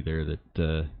buddy there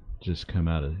that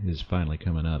is finally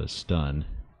coming out of stun.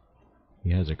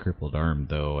 He has a crippled arm,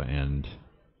 though, and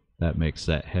that makes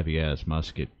that heavy-ass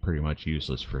musket pretty much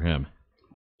useless for him.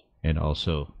 And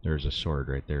also, there's a sword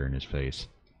right there in his face.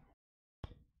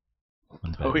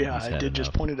 Oh yeah, I did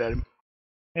just point it at him.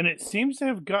 And it seems to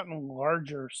have gotten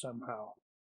larger somehow.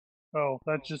 Oh,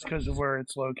 that's just because of where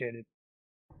it's located.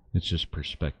 It's just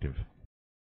perspective.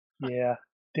 Yeah,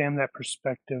 damn that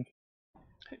perspective.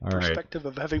 Perspective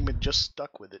of having been just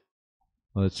stuck with it.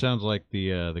 Well, it sounds like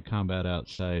the combat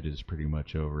outside is pretty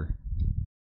much over.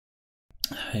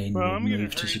 Hayden will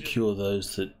move to secure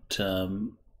those that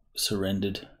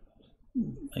surrendered.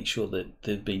 Make sure that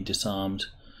they've been disarmed.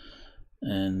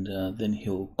 And then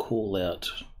he'll call out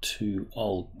to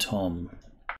old Tom.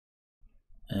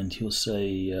 And he'll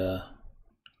say...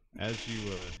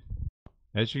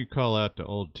 As you call out to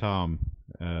old Tom,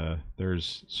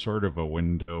 there's sort of a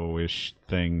window-ish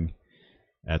thing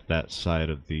at that side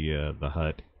of the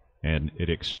hut, and it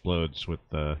explodes with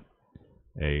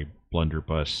a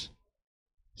blunderbuss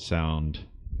sound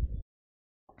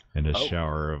and a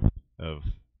shower of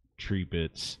tree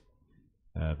bits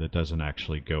that doesn't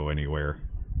actually go anywhere.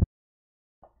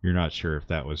 You're not sure if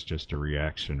that was just a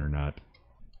reaction or not.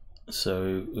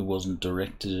 So it wasn't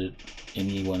directed at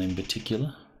anyone in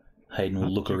particular? Hayden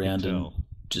will look around and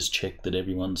just check that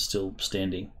everyone's still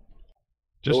standing.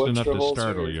 Just enough to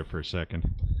startle you for a second.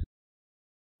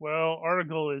 Well,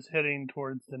 Article is heading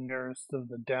towards the nearest of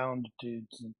the downed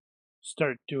dudes and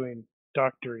start doing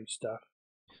doctory stuff.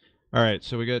 Alright,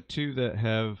 so we got two that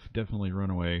have definitely run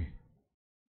away.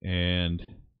 And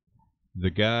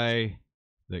the guy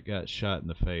that got shot in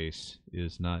the face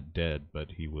is not dead,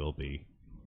 but he will be.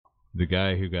 The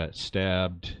guy who got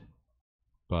stabbed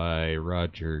by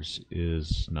Rogers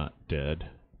is not dead.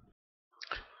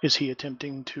 Is he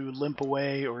attempting to limp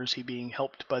away, or is he being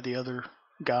helped by the other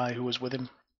guy who was with him?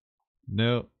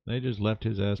 No, they just left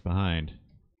his ass behind.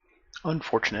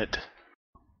 Unfortunate.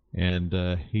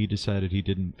 And he decided he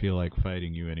didn't feel like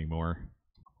fighting you anymore.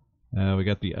 We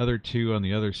got the other two on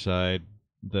the other side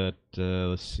that,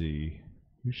 let's see,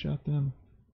 who shot them?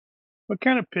 What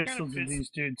kind of pistols do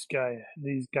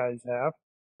these guys have?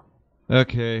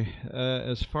 Okay,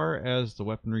 as far as the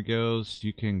weaponry goes,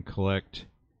 you can collect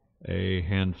a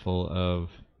handful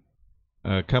of,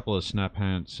 a couple of snap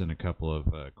hunts and a couple of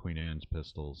Queen Anne's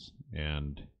pistols,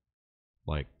 and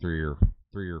like three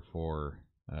or four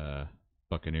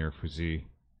Buccaneer Fusil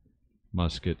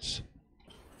muskets.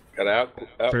 Got to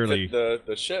fairly outfit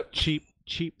the ship. Cheap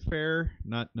fare,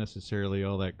 not necessarily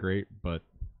all that great, but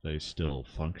they still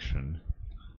function.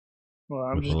 Well,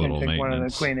 I'm just going to take one of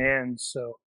the Queen Anne's,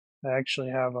 so I actually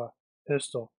have a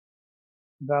pistol.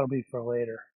 That'll be for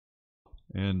later.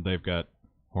 And they've got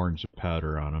horns of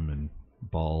powder on them and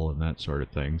ball and that sort of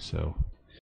thing, so...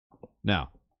 Now,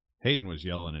 Hayden was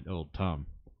yelling at old Tom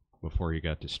before he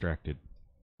got distracted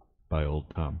by old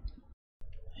Tom.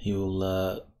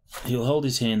 He'll hold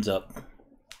his hands up.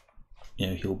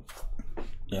 He'll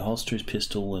holster his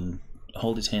pistol and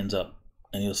hold his hands up,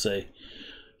 and he'll say,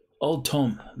 "Old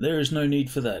Tom, there is no need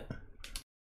for that."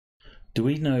 Do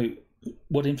we know,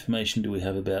 what information do we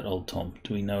have about old Tom?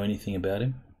 Do we know anything about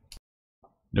him?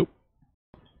 Nope.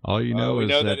 All you know is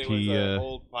that he was an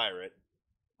old pirate.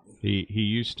 He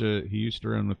used to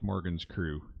run with Morgan's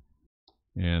crew,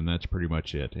 and that's pretty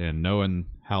much it. And knowing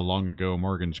how long ago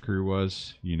Morgan's crew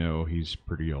was, he's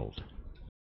pretty old.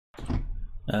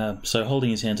 So holding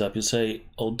his hands up, he'll say,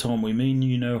 "Old Tom, we mean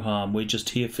you no harm. We're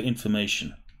just here for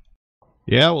information."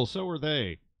 Yeah, well, so were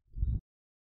they.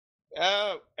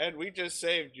 Oh, and we just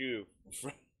saved you.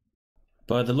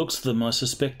 By the looks of them, I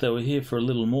suspect they were here for a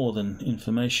little more than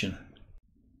information.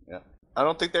 Yeah. I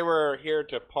don't think they were here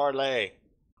to parley.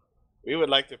 We would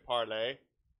like to parley.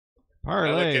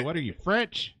 Parley? What are you,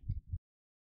 French?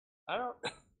 I don't...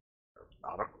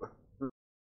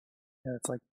 Yeah, it's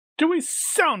like, do we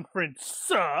sound French,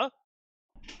 sir?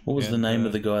 What was the name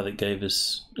of the guy that gave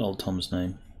us old Tom's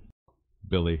name?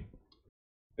 Billy.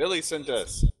 Billy sent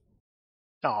us.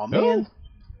 Aw, man.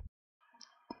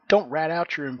 Don't rat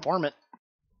out your informant.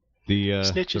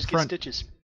 Snitches get stitches.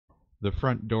 The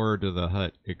front door to the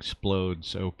hut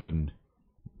explodes open,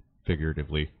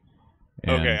 figuratively.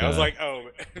 And, okay, I was like, oh.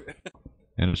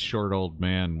 And a short old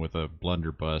man with a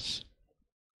blunderbuss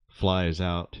flies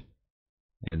out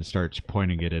and starts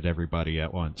pointing it at everybody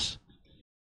at once.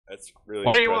 That's really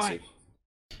impressive.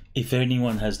 If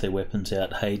anyone has their weapons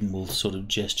out, Hayden will sort of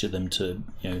gesture them to,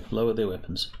 lower their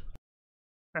weapons.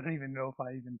 I don't even know if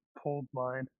I even pulled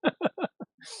mine.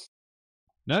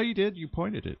 No, you did. You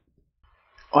pointed it.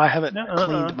 I haven't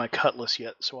cleaned my cutlass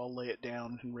yet, so I'll lay it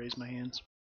down and raise my hands.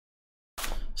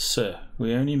 Sir,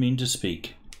 we only mean to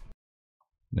speak.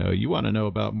 No, you want to know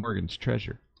about Morgan's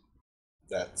treasure.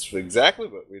 That's exactly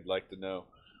what we'd like to know.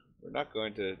 We're not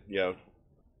going to,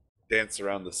 dance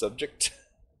around the subject.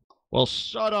 Well,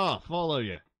 shut off, all of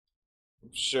you. I'm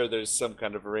sure there's some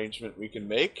kind of arrangement we can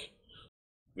make.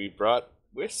 We brought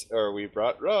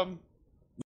rum.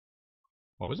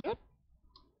 What was that?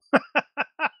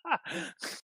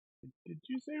 Did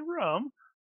you say rum?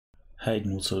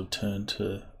 Hayden will sort of turn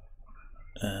to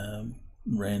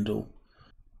Randall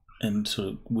and sort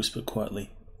of whisper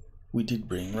quietly, "We did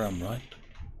bring rum, right?"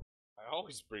 I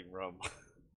always bring rum.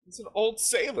 He's an old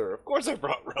sailor. Of course I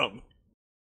brought rum.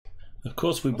 Of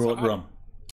course we brought rum.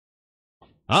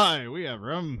 Aye, we have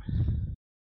rum.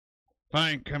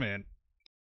 Fine, come in.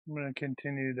 I'm going to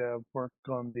continue to work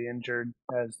on the injured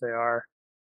as they are.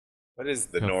 What is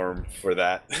the norm for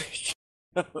that?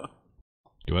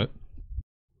 Do what?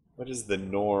 What is the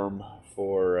norm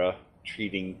for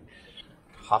treating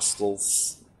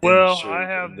hostiles? Well, I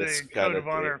have the code of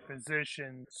honor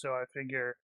physician, so I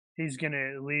figure he's going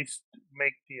to at least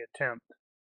make the attempt.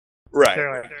 Right.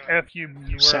 They're like, F you,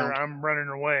 I'm running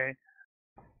away.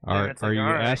 Are you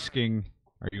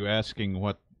asking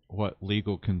what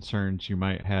legal concerns you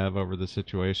might have over the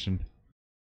situation?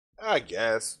 I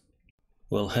guess.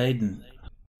 Well,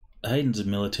 Hayden's a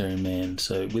military man,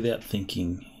 so without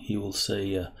thinking, he will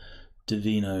say,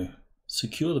 Divino,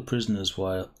 secure the prisoners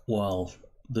while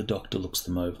the doctor looks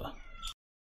them over.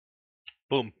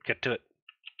 Boom, get to it.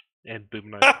 And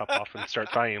Boom and I pop off and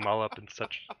start tying them all up and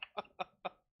such.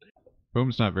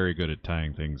 Boom's not very good at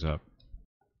tying things up.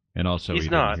 And also he's he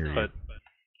not, doesn't hear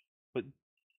but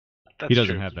that's he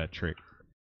doesn't true. have that trick.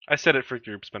 I said it for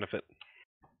group's benefit.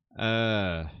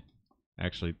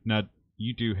 Actually, now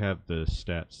you do have the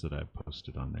stats that I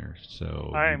posted on there,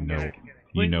 so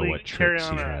you know what tricks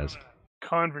he has.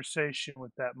 Conversation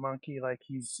with that monkey like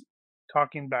he's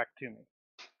talking back to me.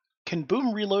 Can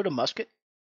Boom reload a musket?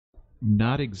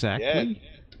 Not exactly.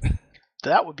 Yeah.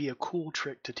 That would be a cool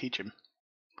trick to teach him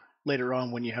later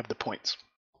on when you have the points.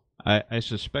 I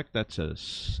suspect that's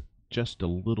just a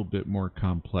little bit more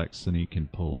complex than he can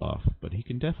pull off, but he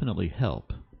can definitely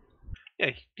help.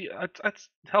 Yeah, that's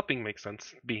helping makes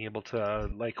sense. Being able to,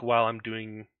 while I'm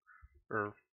doing,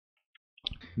 or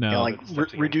no,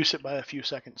 reduce it by a few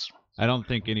seconds. I don't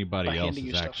think anybody else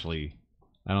has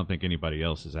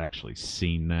actually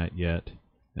seen that yet,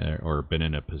 or been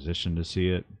in a position to see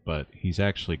it. But he's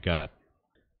actually got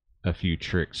a few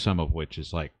tricks, some of which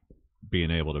is like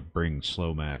being able to bring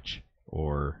slow match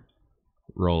or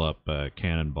roll up a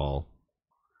cannonball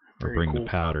or bring the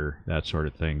powder, that sort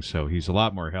of thing. So he's a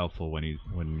lot more helpful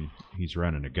when he's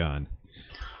running a gun.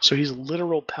 So he's a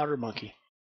literal powder monkey.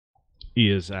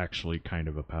 He is actually kind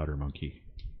of a powder monkey.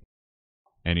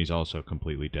 And he's also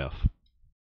completely deaf.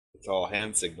 It's all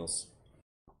hand signals.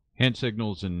 Hand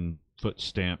signals and foot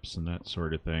stamps and that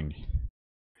sort of thing.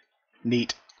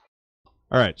 Neat.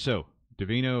 Alright, so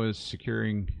Divino is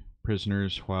securing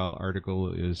prisoners while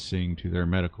Article is seeing to their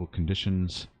medical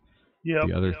conditions. Yep.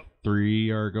 The other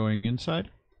three are going inside?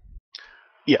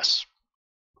 Yes.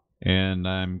 And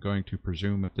I'm going to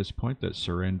presume at this point that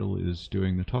Surrendel is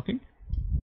doing the talking?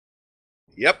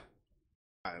 Yep.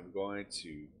 I'm going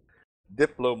to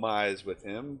diplomize with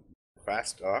him,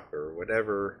 fast talk or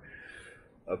whatever,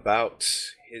 about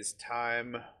his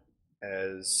time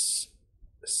as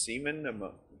a seaman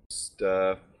amongst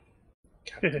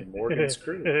Captain Morgan's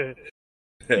crew.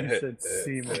 He said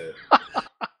seaman.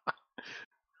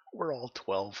 We're all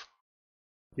 12.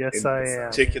 Yes, I am.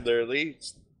 Particularly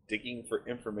digging for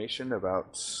information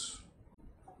about,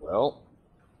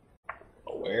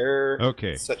 where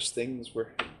such things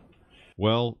were.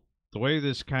 Well, the way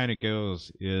this kind of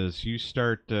goes is you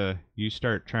start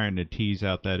trying to tease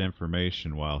out that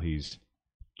information while he's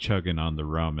chugging on the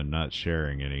rum and not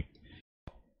sharing any.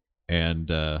 And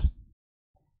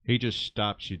he just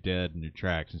stops you dead in your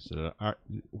tracks and says,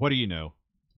 "What do you know?"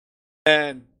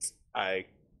 And I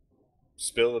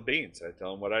spill the beans. I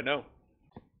tell him what I know.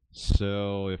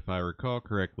 So, if I recall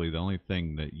correctly, the only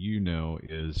thing that you know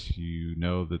is you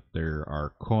know that there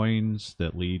are coins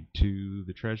that lead to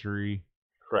the treasury.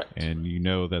 Correct. And you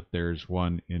know that there's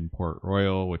one in Port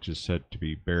Royal, which is said to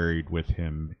be buried with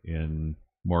him in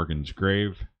Morgan's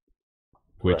grave,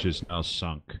 which is now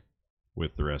sunk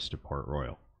with the rest of Port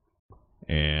Royal.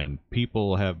 And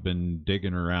people have been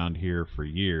digging around here for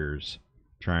years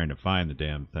trying to find the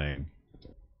damn thing,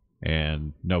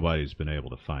 and nobody's been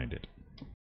able to find it.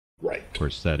 Right. Of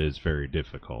course, that is very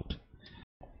difficult.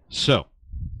 So,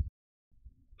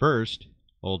 first,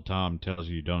 old Tom tells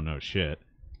you don't know shit,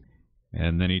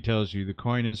 And then he tells you the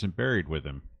coin isn't buried with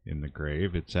him in the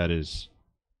grave. It's at his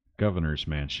governor's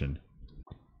mansion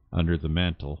under the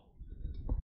mantle.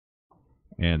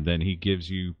 And then he gives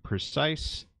you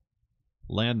precise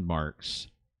landmarks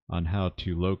on how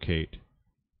to locate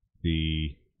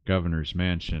the governor's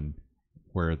mansion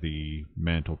where the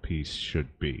mantelpiece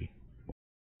should be.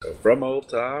 So from old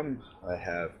Tom, I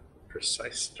have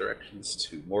precise directions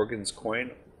to Morgan's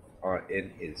coin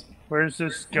in his... Where's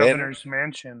this governor's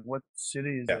mansion? What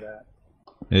city is it at?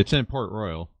 It's in Port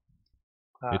Royal.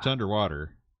 It's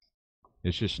underwater.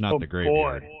 It's just not the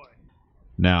graveyard. Boy.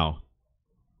 Now,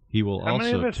 he will How also...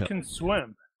 many of us can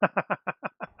swim?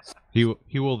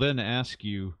 He will then ask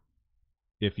you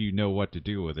if you know what to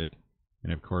do with it,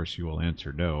 and of course you will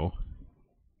answer no.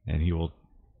 And he will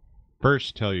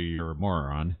first tell you you're a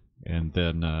moron, and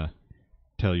then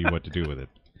tell you what to do with it.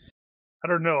 I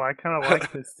don't know. I kind of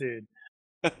like this dude.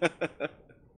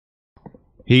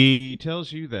 He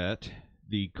tells you that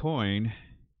the coin,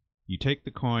 you take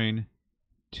the coin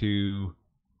to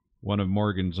one of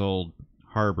Morgan's old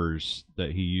harbors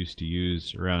that he used to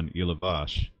use around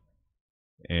Ilavash,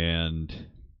 and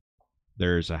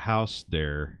there's a house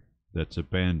there that's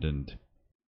abandoned,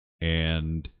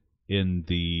 and in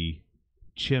the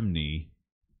chimney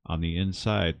on the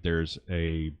inside there's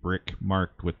a brick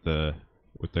marked with the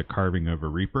carving of a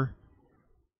reaper,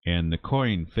 and the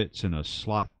coin fits in a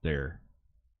slot there,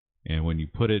 and when you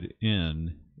put it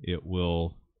in, it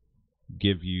will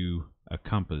give you a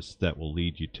compass that will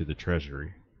lead you to the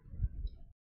treasury.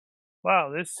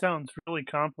 Wow, this sounds really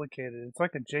complicated. It's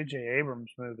like a J.J.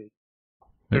 Abrams movie.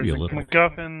 Maybe There's a little.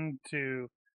 MacGuffin to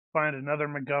find another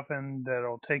MacGuffin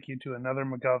that'll take you to another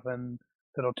MacGuffin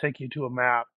that'll take you to a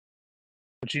map.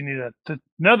 But you need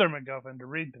another MacGuffin to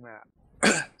read the map.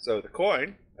 So the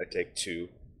coin I take to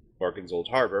Morgan's old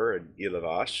harbor in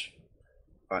Ilavash,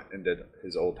 into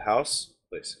his old house,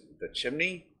 place the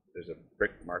chimney. There's a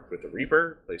brick marked with a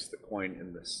reaper. Place the coin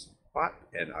in this spot,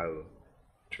 and I will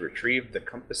to retrieve the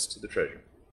compass to the treasure.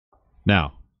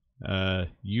 Now,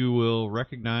 you will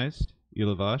recognize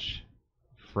Ilavash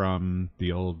from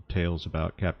the old tales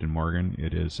about Captain Morgan.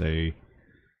 It is a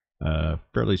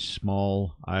fairly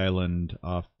small island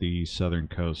off the southern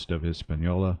coast of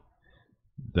Hispaniola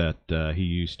that he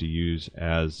used to use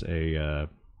as a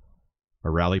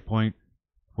rally point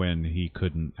when he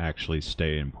couldn't actually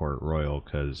stay in Port Royal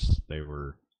because they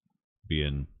were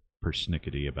being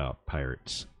persnickety about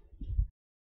pirates.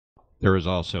 There was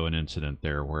also an incident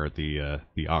there where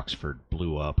the Oxford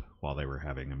blew up while they were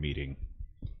having a meeting.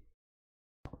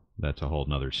 That's a whole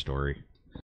nother story.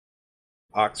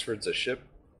 Oxford's a ship?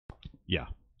 Yeah,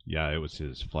 it was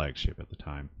his flagship at the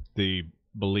time. The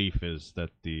belief is that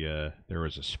there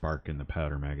was a spark in the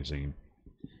powder magazine,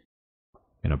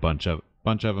 and a bunch of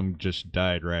them just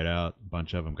died right out. A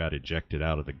bunch of them got ejected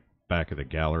out of the back of the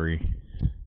gallery.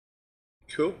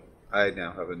 Cool. I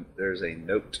now have there's a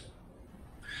note.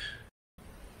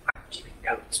 I'm keeping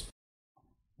notes.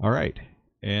 All right,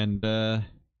 and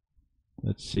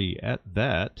let's see. At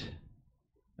that,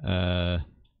 the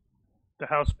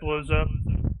house blows up.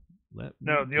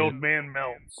 No, the old man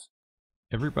melts.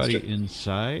 Everybody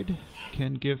inside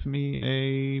can give me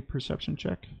a perception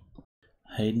check.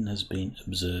 Hayden has been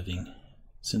observing.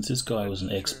 Since this guy was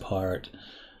an ex-pirate,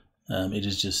 it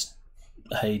is just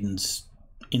Hayden's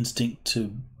instinct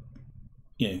to,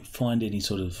 find any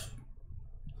sort of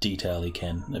detail he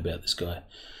can about this guy.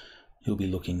 He'll be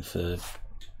looking for,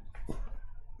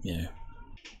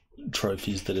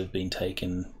 trophies that have been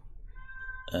taken,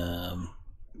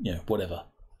 whatever.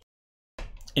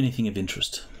 Anything of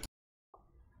interest.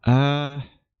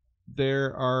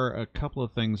 There are a couple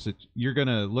of things that you're going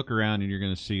to look around and you're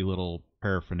going to see little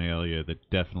paraphernalia that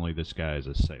definitely this guy is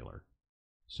a sailor.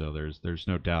 So there's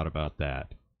no doubt about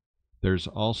that. There's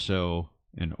also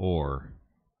an oar,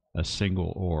 a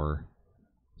single oar,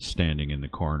 standing in the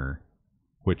corner,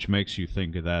 which makes you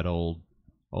think of that old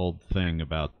thing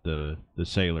about the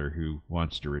sailor who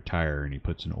wants to retire and he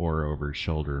puts an oar over his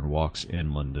shoulder and walks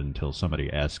inland until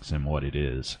somebody asks him what it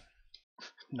is.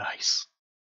 Nice.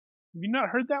 Have you not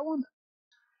heard that one?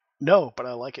 No, but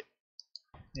I like it.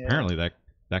 Yeah. Apparently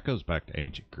that goes back to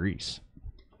ancient Greece.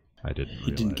 I didn't realize.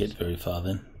 He didn't get very far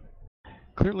then.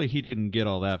 Clearly he didn't get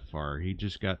all that far. He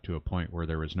just got to a point where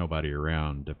there was nobody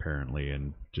around, apparently,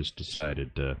 and just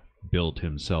decided to build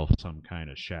himself some kind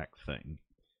of shack thing.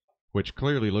 Which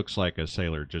clearly looks like a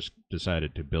sailor just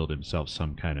decided to build himself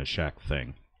some kind of shack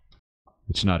thing.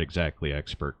 It's not exactly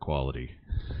expert quality.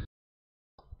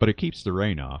 But it keeps the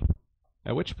rain off.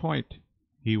 At which point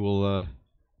he will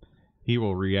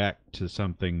react to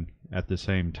something at the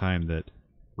same time that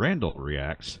Randall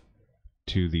reacts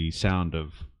to the sound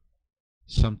of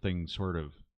something sort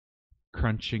of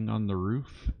crunching on the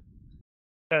roof.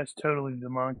 That's totally the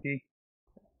monkey.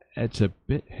 It's a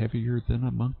bit heavier than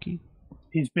a monkey.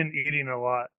 He's been eating a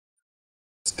lot.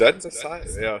 Stand aside.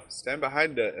 Yeah, stand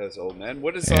behind us, old man.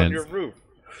 What is on your roof?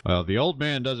 Well, the old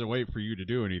man doesn't wait for you to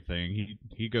do anything.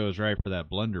 He goes right for that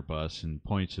blunderbuss and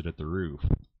points it at the roof.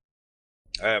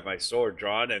 I have my sword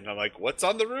drawn, and I'm like, "What's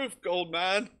on the roof, old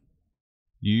man?"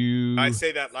 I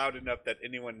say that loud enough that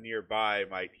anyone nearby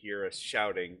might hear us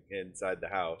shouting inside the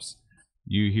house.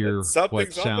 You hear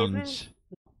what sounds.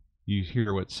 You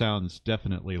hear what sounds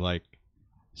definitely like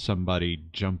somebody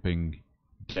jumping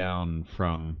down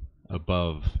from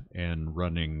above and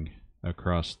running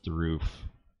across the roof.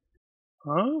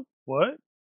 Huh? What?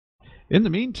 In the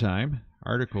meantime,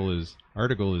 Article is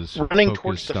running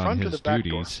towards the front of the back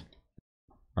door.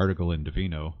 Article and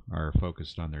Divino are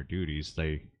focused on their duties.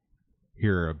 They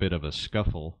hear a bit of a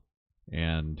scuffle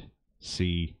and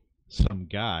see some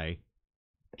guy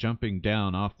jumping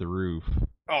down off the roof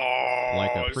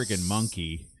like a friggin'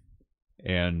 monkey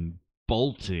and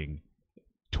bolting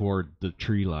toward the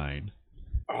tree line.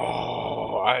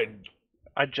 I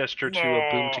gesture to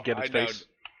a Boom to get his face.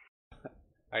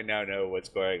 I now know what's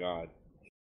going on.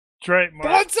 That's right,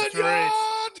 Mark. That's right.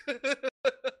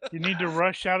 You need to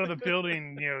rush out of the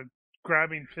building,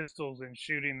 grabbing pistols and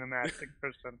shooting the masked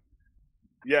person.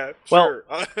 Yeah, sure.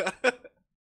 Well,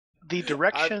 the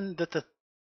direction that the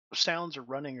sounds are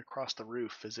running across the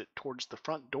roof, is it towards the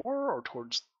front door or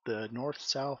towards the north,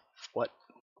 south, what?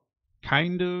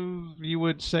 Kind of, you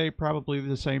would say, probably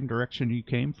the same direction you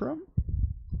came from?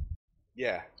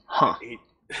 Yeah. Huh.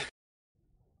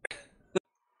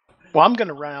 Well, I'm going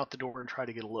to run out the door and try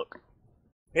to get a look.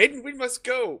 Hayden, we must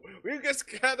go. We must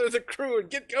gather the crew and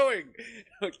get going.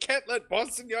 We can't let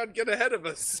Boston Yard get ahead of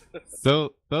us.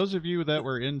 So, those of you that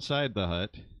were inside the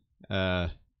hut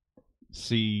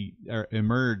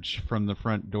emerge from the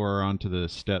front door onto the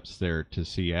steps there to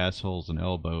see Assholes and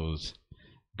Elbows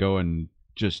go and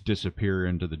just disappear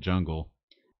into the jungle.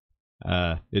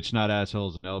 It's not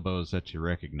Assholes and Elbows that you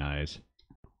recognize.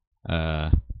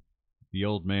 The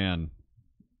old man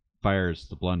fires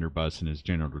the blunderbuss in his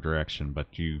general direction, but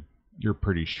you're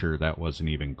pretty sure that wasn't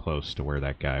even close to where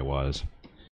that guy was.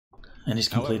 And he's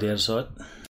completely out of sight?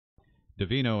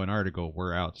 Divino and Article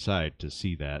were outside to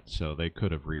see that, so they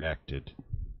could have reacted.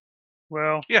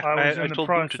 Well, yeah, I was in the process,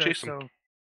 Boom to chase him. so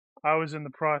I was in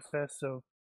the process of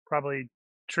probably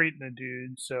treating a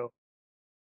dude, so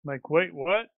I'm like, wait,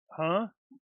 what? Huh?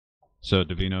 So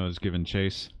Divino is given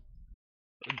chase?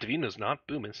 Divino's not,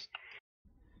 Boom is.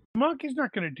 A monkey's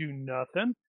not going to do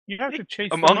nothing. You have to chase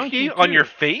a the monkey on too. your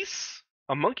face?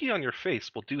 A monkey on your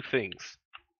face will do things.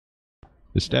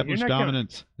 Establish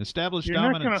dominance. Establish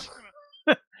dominance.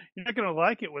 You're not going to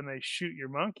like it when they shoot your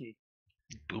monkey.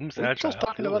 Boom's We're agile. still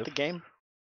talking about the game.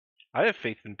 I have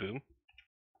faith in Boom.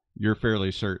 You're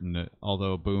fairly certain that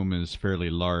although Boom is fairly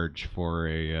large for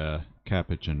a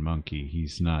capuchin monkey,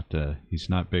 he's not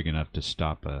big enough to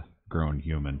stop a grown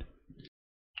human.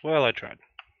 Well, I tried.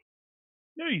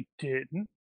 No, you didn't.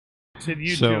 I said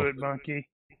you do it, monkey.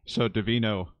 So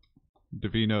Divino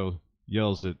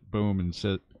yells at Boom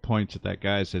and points at that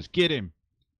guy and says, "Get him!"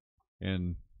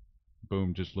 And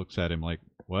Boom just looks at him like,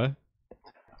 "What?"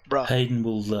 Bruh. Hayden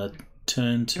will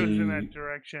turn to... Goes in that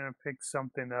direction and picks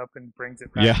something up and brings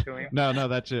it back to him. No,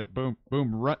 that's it. Boom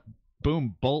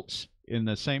bolts in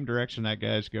the same direction that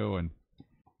guy's going.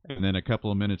 And then a couple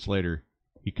of minutes later,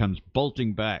 he comes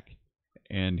bolting back,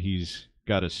 and he's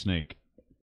got a snake.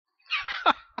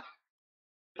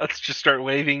 Let's just start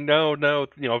waving. No,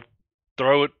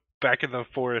 throw it back in the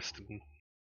forest.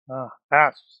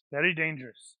 Asps. Very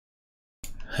dangerous.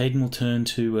 Hayden will turn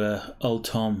to old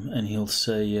Tom and he'll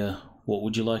say, what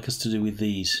would you like us to do with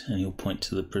these? And he'll point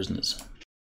to the prisoners.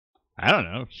 I don't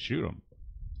know. Shoot them.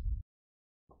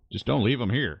 Just don't leave them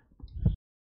here.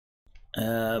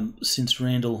 Since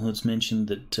Randall has mentioned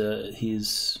that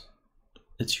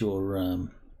it's your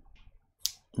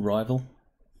rival,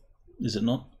 is it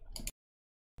not?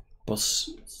 Boss,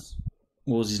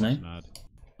 what was his name?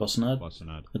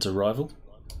 Bossonade. It's a rival?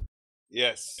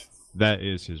 Yes. That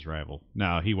is his rival.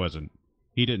 No, he wasn't.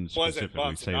 He didn't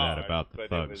specifically say that about the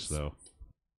thugs, though.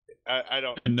 I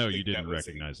don't. No, you didn't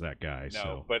recognize that guy. No,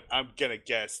 so. But I'm gonna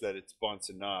guess that it's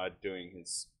Bonsonade doing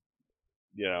his,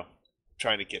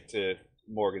 trying to get to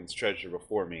Morgan's treasure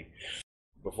before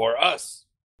us.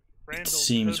 It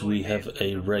seems we have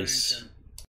a race.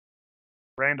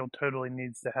 Randall totally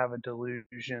needs to have a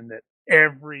delusion that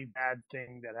every bad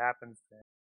thing that happens to him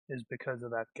is because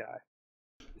of that guy.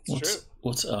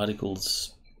 What's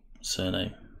Article's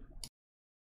surname?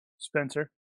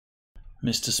 Spencer.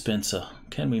 Mr. Spencer,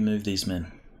 can we move these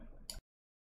men?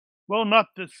 Well, not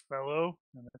this fellow.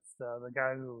 And it's the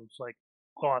guy who's like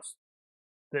lost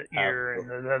the ear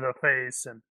and the face,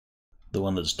 and the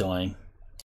one that's dying.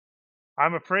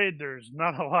 I'm afraid there's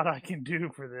not a lot I can do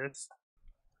for this.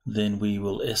 Then we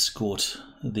will escort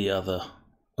the other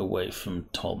away from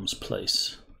Tom's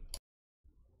place.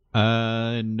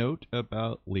 Note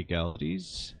about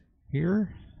legalities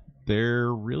here.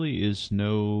 There really is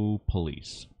no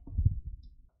police.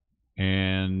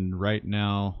 And right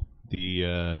now,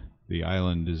 the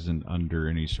island isn't under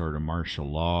any sort of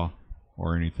martial law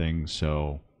or anything,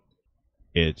 so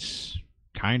it's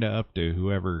kind of up to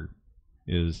whoever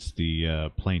is the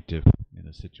plaintiff in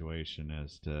a situation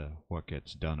as to what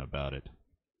gets done about it.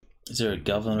 Is there a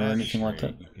governor or anything like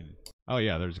that? Oh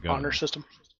yeah, there's a governor. Honor system.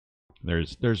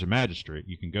 There's a magistrate.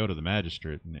 You can go to the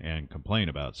magistrate and complain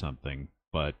about something,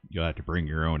 but you'll have to bring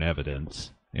your own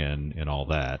evidence and all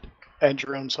that. And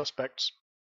your own suspects.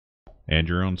 And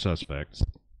your own suspects.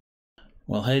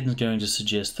 Well, Hayden's going to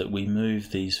suggest that we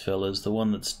move these fellas. The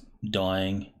one that's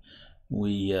dying,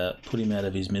 we put him out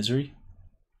of his misery.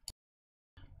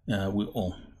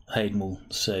 Hayden will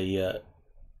say,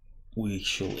 we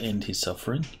shall end his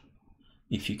suffering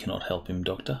if you cannot help him,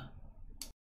 Doctor.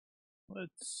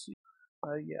 Let's see.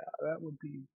 Yeah, that would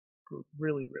be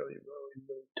really, really, really,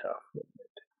 really tough, wouldn't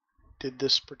it? Did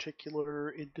this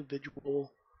particular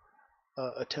individual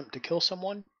attempt to kill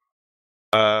someone?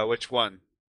 Which one?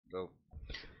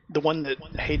 The one that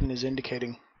Hayden is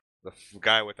indicating. The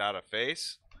guy without a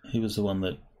face? He was the one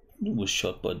that was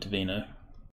shot by Davino.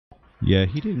 Yeah,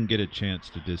 he didn't get a chance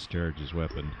to discharge his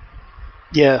weapon.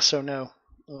 Yeah, so no.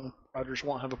 Rogers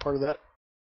won't have a part of that.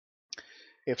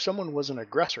 If someone was an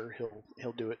aggressor,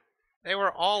 he'll do it. They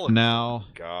were all now.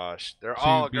 Gosh, they're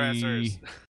all aggressors.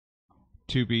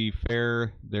 To be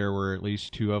fair, there were at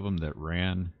least 2 of them that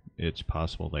ran. It's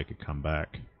possible they could come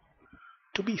back.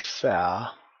 To be fair,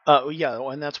 yeah,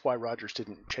 and that's why Rogers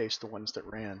didn't chase the ones that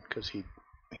ran, because he's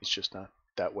just not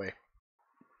that way.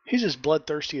 He's as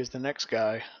bloodthirsty as the next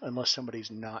guy, unless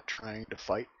somebody's not trying to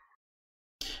fight.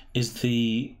 Is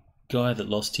the guy that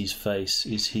lost his face,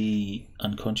 is he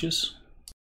unconscious?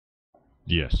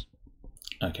 Yes.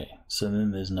 Okay, so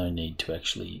then there's no need to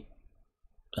actually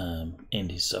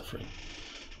end his suffering.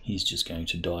 He's just going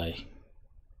to die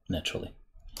naturally.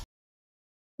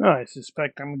 I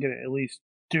suspect I'm going to at least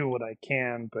do what I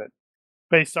can, but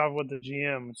based off what the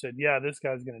GM said, yeah, this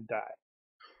guy's going to die.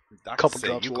 A couple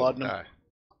drops will laudanum.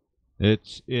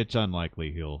 It's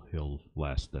unlikely he'll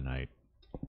last the night.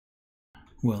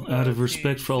 Well, out of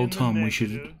respect for old Tom, we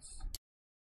should.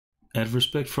 Out of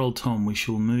respect for old Tom, we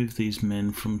shall move these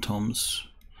men from Tom's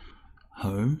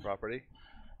home property,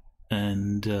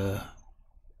 and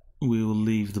we will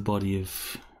leave the body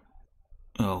of.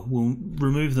 Oh, we'll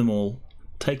remove them all,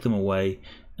 take them away,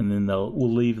 and then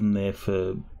we'll leave them there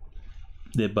for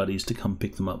their buddies to come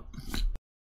pick them up.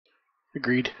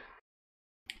 Agreed.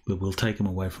 But we'll take them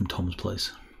away from Tom's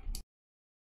place.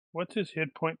 What's his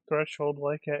hit point threshold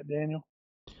like at, Daniel?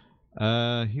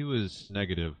 He was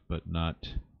negative, but not.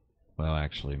 Well,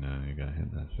 actually, no. You got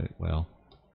hit that fit. Well,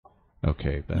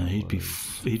 okay. No,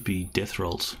 he'd be death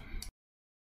rolls.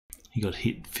 He got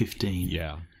hit 15.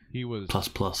 Yeah, he was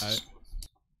plus.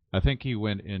 I think he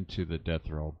went into the death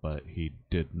roll, but he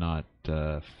did not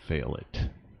fail it.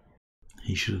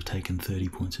 He should have taken 30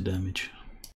 points of damage.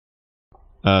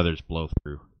 There's blow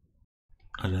through.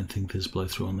 I don't think there's blow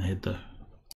through on the head, though.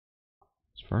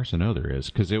 As far as I know, there is,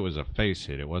 because it was a face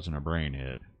hit. It wasn't a brain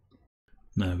hit.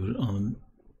 No, but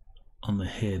on the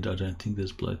head, I don't think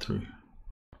there's blow through.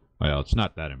 Well, it's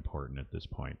not that important at this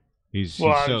point. He's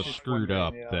so screwed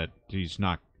up that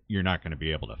you're not going to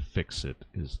be able to fix it,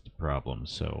 is the problem.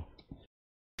 So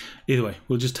either way,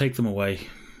 we'll just take them away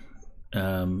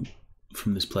from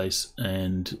this place,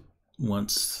 and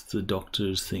once the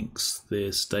doctor thinks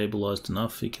they're stabilized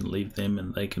enough, he can leave them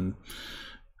and they can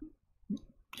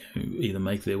either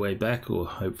make their way back or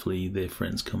hopefully their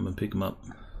friends come and pick them up.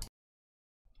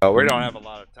 We don't have a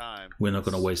lot of time. We're not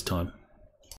going to waste time.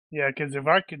 Yeah, because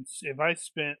if I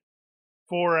spent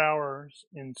 4 hours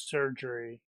in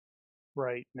surgery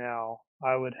right now,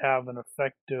 I would have an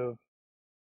effective.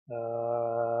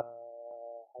 I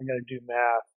gotta do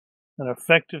math. An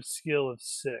effective skill of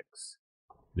 6.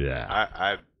 Yeah,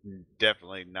 I'm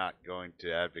definitely not going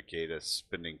to advocate us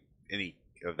spending any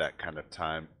of that kind of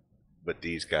time with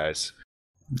these guys.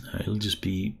 No, it'll just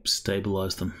be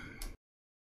stabilize them.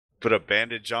 Put a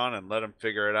bandage on and let them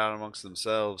figure it out amongst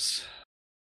themselves.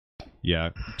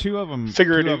 Yeah, two of them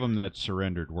that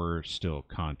surrendered were still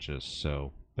conscious,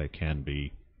 so they can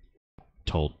be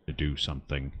told to do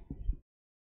something.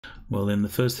 Well, then the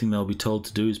first thing they'll be told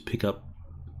to do is pick up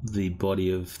the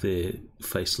body of their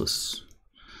faceless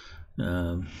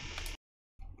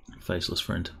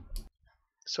friend.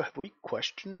 So have we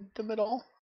questioned them at all?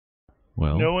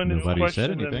 Well, no one has nobody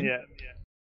said questioned them anything. yet.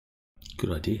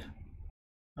 Good idea.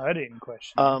 I didn't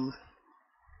question it.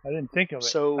 I didn't think of it.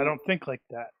 So- I don't think like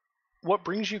that. What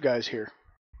brings you guys here?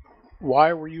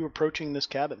 Why were you approaching this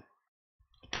cabin?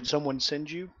 Did someone send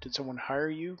you? Did someone hire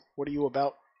you? What are you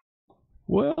about?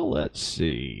 Well, let's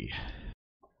see.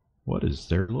 What is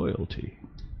their loyalty?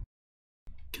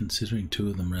 Considering 2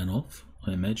 of them ran off,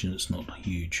 I imagine it's not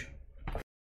huge.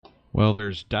 Well,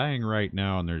 there's dying right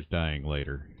now and there's dying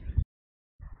later.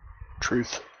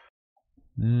 Truth.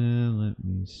 Let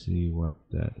me see what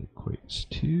that equates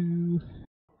to.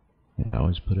 I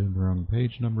always put in the wrong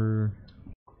page number.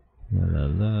 La la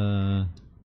la.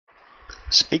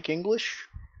 Speak English?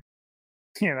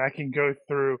 And I can go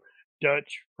through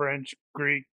Dutch, French,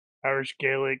 Greek, Irish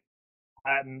Gaelic,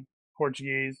 Latin,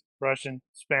 Portuguese, Russian,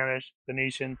 Spanish,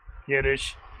 Venetian,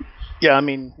 Yiddish. Yeah, I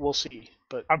mean, we'll see.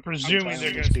 But I'm presuming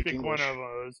they're going to speak one English. of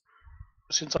those.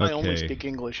 Since I only Okay. speak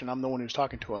English and I'm the one who's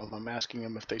talking to them, I'm asking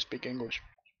them if they speak English.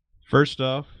 First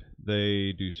off,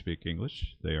 they do speak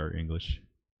English. They are English.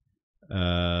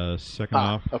 Second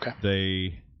off,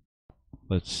 okay.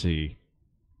 let's see,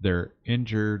 they're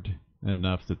injured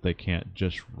enough that they can't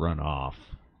just run off.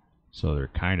 So they're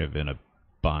kind of in a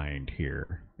bind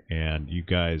here. And you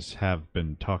guys have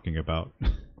been talking about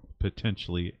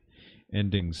potentially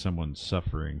ending someone's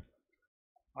suffering.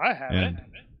 I haven't.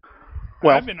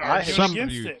 Well, I've been arguing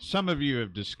against it. Some of you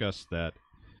have discussed that.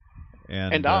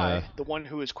 And I, the one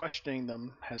who is questioning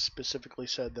them, has specifically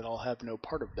said that I'll have no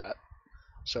part of that.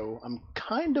 So I'm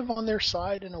kind of on their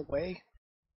side in a way.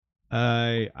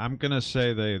 I'm gonna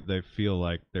say they feel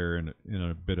like they're in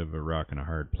a bit of a rock and a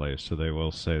hard place, so they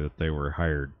will say that they were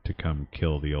hired to come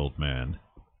kill the old man.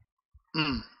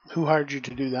 Who hired you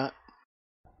to do that?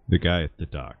 The guy at the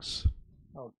docks.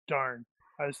 Oh darn!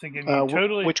 I was thinking you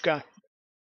totally. Which guy?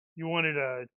 You wanted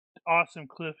a awesome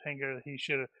cliffhanger that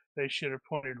they should have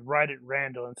pointed right at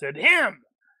Randall and said, "Him!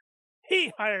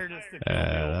 He hired us to kill the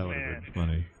That old would man." have been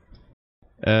funny.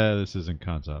 This isn't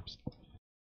Consops.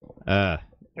 The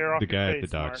guy at the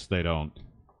docks. They don't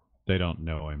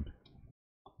know him,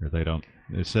 or they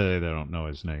say they don't know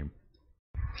his name.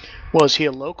 Well, is he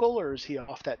a local or is he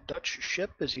off that Dutch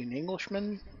ship? Is he an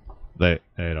Englishman? They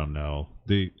don't know.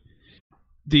 The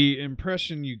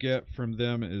impression you get from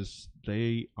them is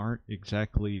they aren't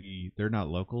exactly, they're not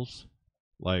locals.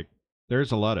 Like,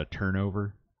 there's a lot of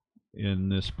turnover in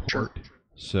this port,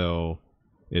 so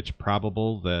it's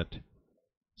probable that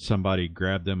somebody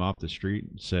grabbed them off the street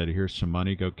and said, "Here's some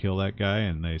money, go kill that guy,"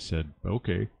 and they said,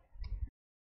 "Okay."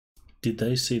 Did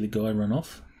they see the guy run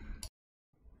off?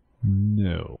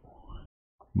 No.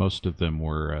 Most of them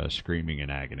were screaming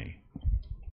in agony.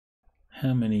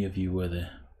 How many of you were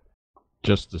there?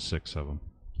 Just the 6 of them.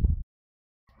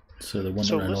 So the one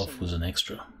that ran off was an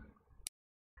extra.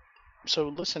 So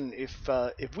listen, if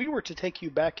we were to take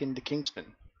you back into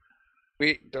Kingston,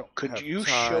 could you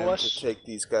show us to take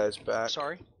these guys back?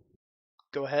 Sorry,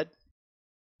 go ahead.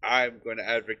 I'm going to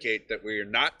advocate that we are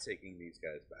not taking these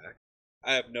guys back.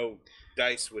 I have no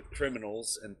dice with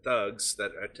criminals and thugs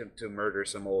that attempt to murder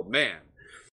some old man.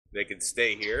 They can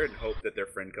stay here and hope that their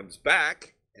friend comes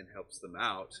back and helps them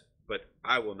out, but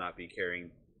I will not be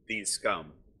carrying these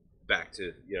scum back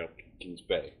to, Kings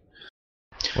Bay.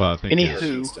 Well, I think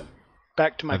Anywho,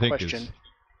 back to my question.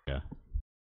 Yeah.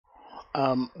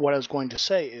 What I was going to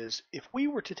say is, if we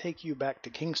were to take you back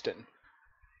to Kingston,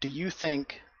 do you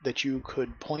think that you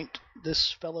could point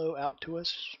this fellow out to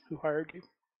us who hired you?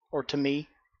 Or to me?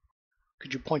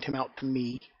 Could you point him out to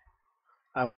me?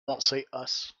 I won't say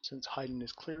us, since Hayden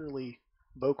is clearly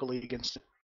vocally against it.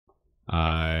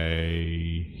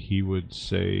 He would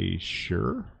say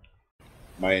sure.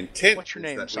 My intent What's your is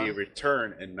name, that son? we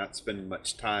return and not spend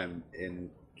much time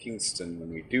in Kingston when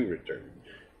we do return.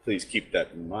 Please keep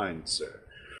that in mind, sir.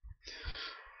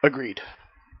 Agreed,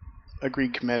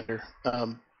 Commander.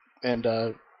 I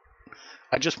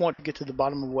just want to get to the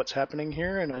bottom of what's happening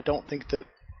here, and I don't think that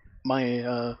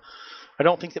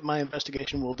my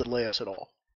investigation will delay us at all.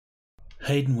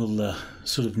 Hayden will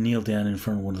sort of kneel down in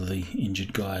front of one of the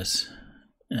injured guys,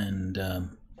 and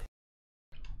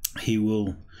he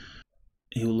will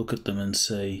look at them and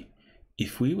say,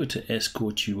 "If we were to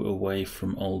escort you away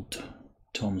from old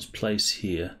Tom's place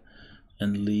here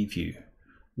and leave you,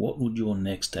 what would your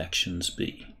next actions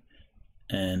be?"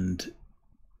 And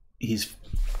his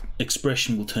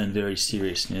expression will turn very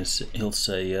serious, and he'll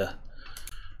say,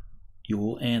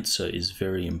 "Your answer is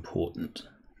very important."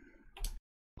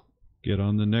 Get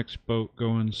on the next boat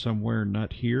going somewhere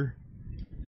not here?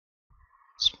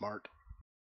 smart.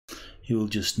 He will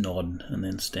just nod and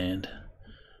then stand.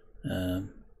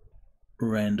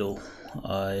 Randall,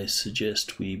 I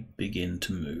suggest we begin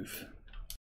to move.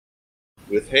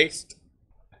 With haste.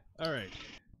 All right.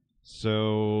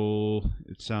 So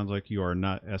it sounds like you are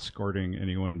not escorting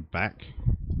anyone back.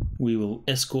 We will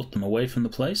escort them away from the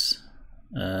place,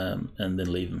 and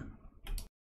then leave them.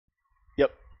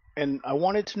 Yep. And I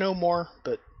wanted to know more,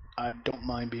 but I don't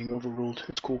mind being overruled.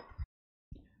 It's cool.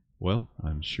 Well,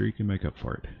 I'm sure you can make up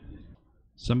for it.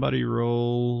 Somebody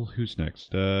roll. Who's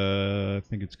next? I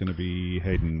think it's going to be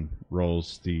Hayden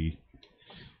rolls the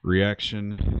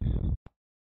reaction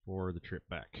for the trip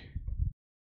back.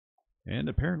 And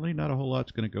apparently not a whole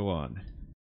lot's going to go on.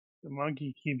 The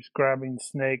monkey keeps grabbing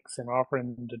snakes and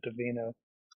offering them to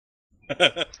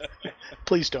Davina.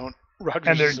 Please don't. Rogers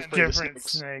And they're is afraid of different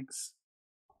snakes.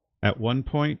 At one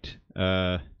point,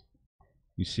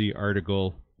 you see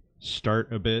Article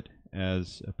start a bit,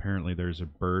 as apparently there's a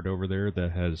bird over there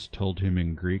that has told him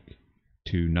in Greek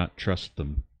to not trust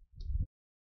them.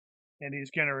 And he's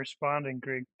going to respond in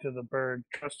Greek to the bird,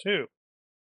 trust who?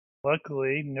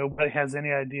 Luckily, nobody has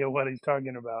any idea what he's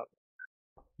talking about.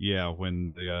 Yeah,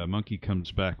 when the monkey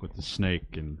comes back with the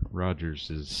snake and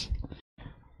Rogers is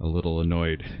a little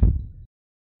annoyed.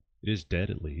 It is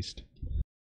dead, at least.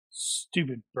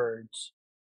 Stupid birds.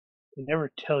 They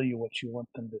never tell you what you want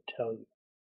them to tell you.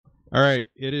 All right,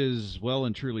 it is well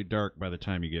and truly dark by the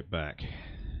time you get back.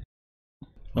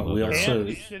 Well, we And also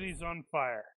the city's on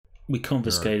fire. we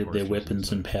confiscated their forces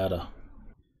weapons and powder.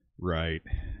 Right.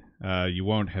 You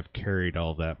won't have carried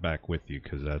all that back with you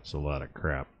because that's a lot of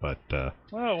crap, but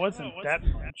Well, it wasn't that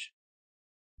much.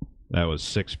 that was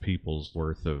 6 people's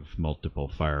worth of multiple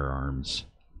firearms.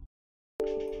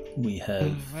 We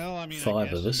have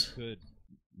 5 of us.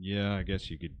 Yeah, I guess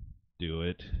you could do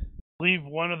it. Leave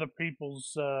one of the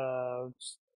people's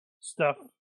stuff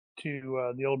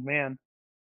to the old man,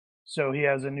 so he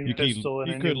has a new pistol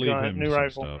and a new gun, new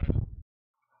rifle. Stuff.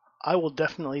 I will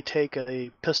definitely take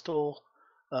a pistol,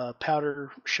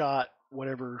 powder, shot,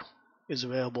 whatever is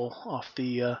available off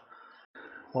the,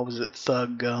 what was it,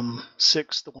 Thug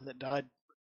 6, the one that died.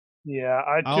 Yeah,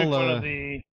 I took one of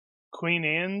the Queen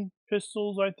Anne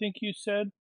pistols, I think you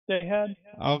said they had.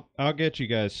 I'll get you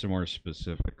guys some more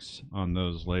specifics on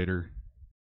those later.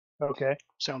 Okay.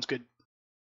 Sounds good.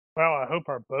 Well, I hope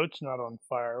our boat's not on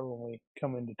fire when we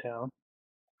come into town.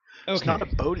 Okay. It's not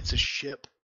a boat, it's a ship.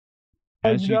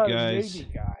 As I'm you not a guys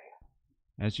Navy guy.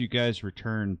 As you guys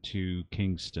return to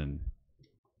Kingston,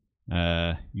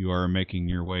 you are making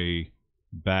your way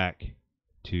back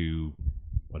to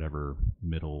whatever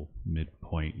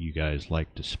midpoint you guys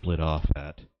like to split off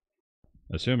at.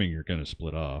 Assuming you're going to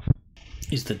split off.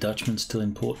 Is the Dutchman still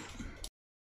in port?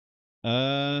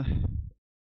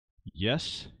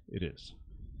 Yes, it is.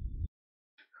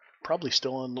 Probably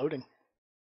still unloading.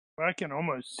 I can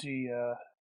almost see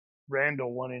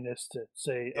Randall wanting us to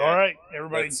say, all right,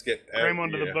 everybody cram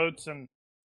onto the boats and,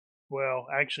 well,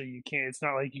 actually you can't. It's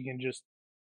not like you can just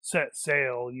set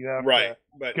sail. You have to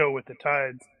go with the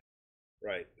tides.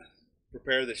 Right.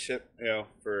 Prepare the ship,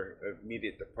 for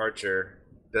immediate departure.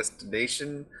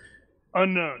 Destination?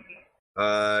 Unknown.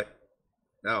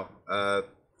 No.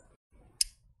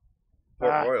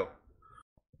 Port Royal.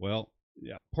 Well,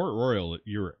 yeah, Port Royal.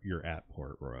 You're at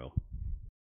Port Royal.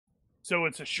 So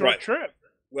it's a short trip.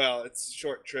 Well, it's a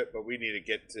short trip, but we need to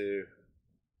get to.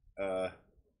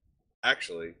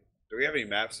 Actually, do we have any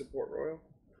maps of Port Royal?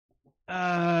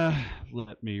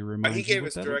 Let me remind you. He gave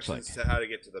us directions to how to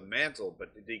get to the mantle,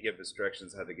 but did he give us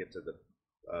directions how to get to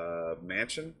the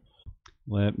mansion?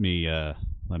 Let me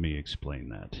explain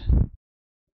that.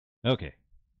 Okay.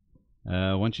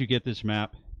 Once you get this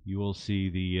map, you will see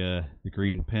the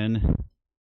green pin.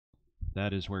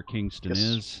 That is where Kingston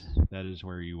is. That is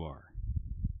where you are.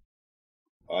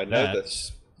 I know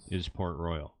this is Port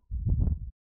Royal.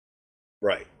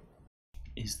 Right.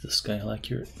 Is the scale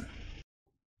accurate?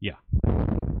 Yeah.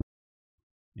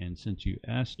 And since you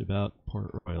asked about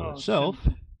Port Royal itself,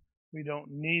 we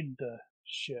don't need the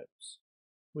ships.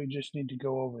 We just need to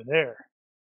go over there.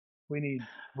 We need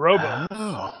rowboats.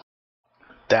 Oh,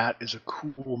 that is a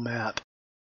cool map.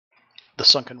 The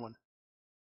sunken one.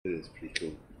 It is pretty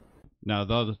cool. Now,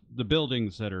 the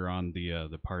buildings that are on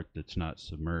the part that's not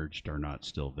submerged are not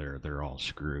still there. They're all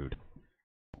screwed.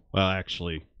 Well,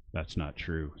 actually, that's not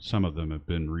true. Some of them have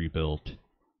been rebuilt,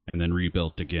 and then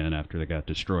rebuilt again after they got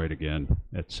destroyed again,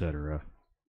 etc.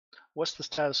 What's the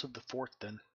status of the fort,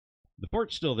 then? The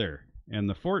fort's still there, and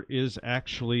the fort is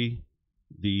actually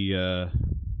the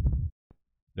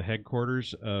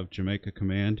headquarters of Jamaica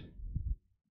Command.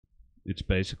 It's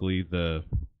basically the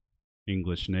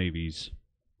English Navy's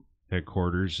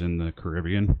headquarters in the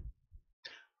Caribbean.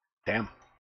 Damn.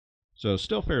 So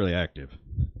still fairly active.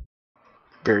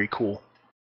 Very cool.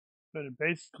 But it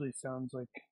basically sounds like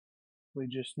we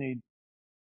just need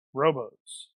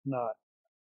rowboats, not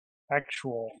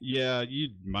actual. Yeah, you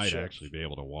might ships. actually be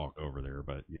able to walk over there,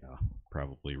 but yeah,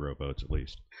 probably rowboats at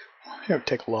least. Yeah,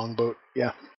 take a longboat.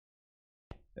 Yeah.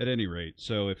 At any rate,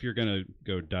 so if you're going to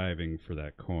go diving for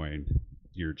that coin,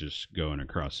 you're just going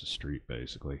across the street,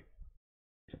 basically.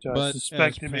 So But I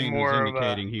suspect as it'd be Payne more was of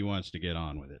indicating, he wants to get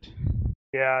on with it.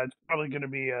 Yeah, it's probably going to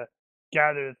be a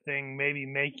gather thing. Maybe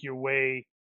make your way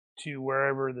to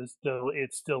wherever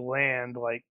it's still land,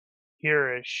 like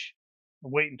here-ish.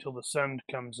 Wait until the sun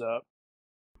comes up.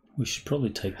 We should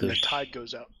probably take And the tide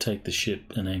goes out. Take the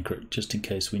ship and anchor it just in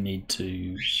case we need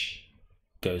to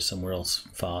go somewhere else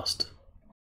fast.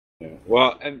 Yeah.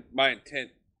 Well, and my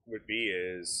intent would be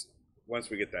is once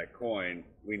we get that coin,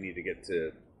 we need to get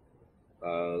to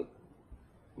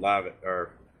Elavash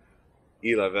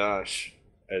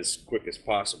as quick as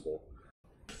possible.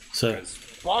 So,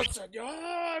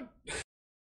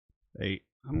 hey,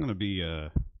 I'm going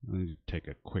to take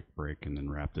a quick break and then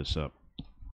wrap this up.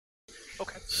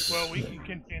 Okay. Well, we can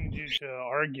continue to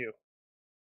argue.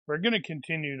 We're going to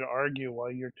continue to argue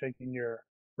while you're taking your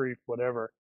brief,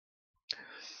 whatever.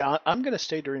 I'm going to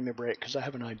stay during the break because I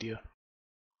have an idea.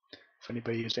 If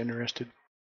anybody is interested.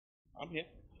 I'm here.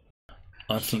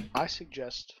 I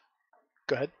suggest...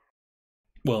 Go ahead.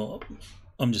 Well,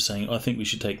 I'm just saying, I think we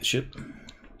should take the ship.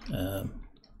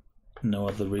 No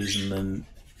other reason than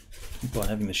by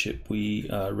having the ship, we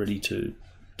are ready to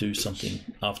do something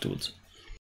afterwards.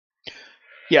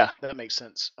 Yeah, that makes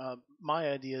sense. My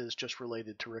idea is just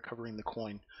related to recovering the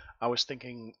coin. I was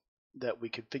thinking that we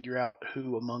could figure out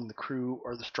who among the crew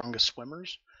are the strongest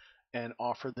swimmers and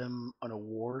offer them an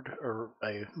award or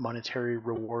a monetary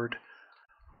reward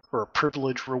or a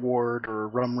privilege reward or a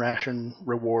rum ration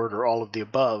reward or all of the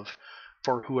above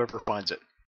for whoever finds it.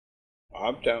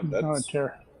 I'm down. That's not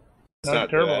not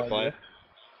terrible bad, idea.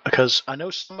 Because I know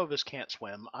some of us can't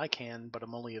swim. I can, but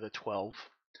I'm only at a 12.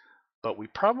 But we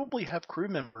probably have crew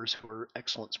members who are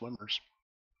excellent swimmers.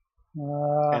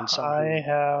 And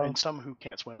some who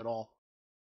can't swim at all.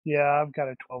 Yeah, I've got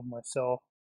a 12 myself.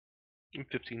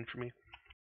 15 for me.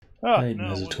 Oh, Hayden no,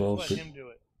 has a we'll 12, just but let him do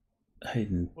it.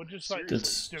 Hayden, We'll just let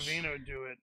that's... Davino do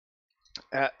it.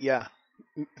 Yeah.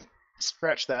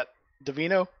 Scratch that.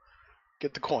 Davino,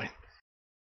 get the coin.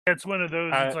 It's one of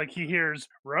those, it's like he hears,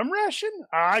 rum ration?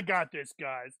 I got this,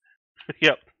 guys.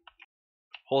 Yep.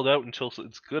 Hold out until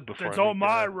it's good before it's all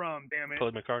my rum, damn it.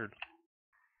 Play my card.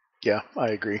 Yeah, I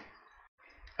agree.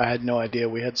 I had no idea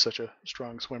we had such a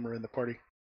strong swimmer in the party.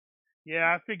 Yeah,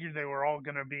 I figured they were all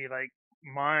going to be like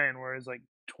mine, whereas like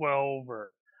 12 or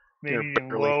maybe even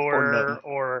lower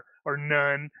or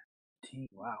none.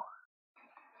 Wow.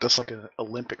 That's like an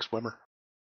Olympic swimmer.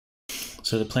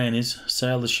 So the plan is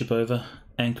sail the ship over,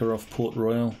 anchor off Port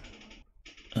Royal,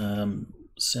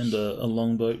 send a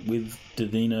longboat with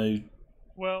Davino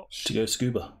to go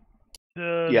scuba.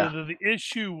 The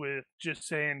issue with just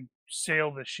saying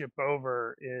sail the ship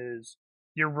over is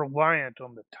you're reliant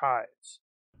on the tides.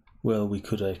 Well, we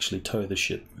could actually tow the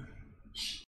ship.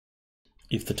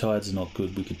 If the tides are not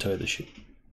good, we could tow the ship.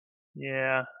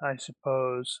 Yeah, I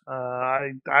suppose.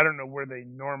 I don't know where they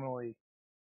normally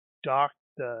dock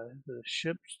the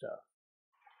ship stuff.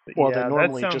 But well, yeah, they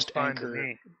normally that just fine anchor. To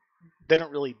me. They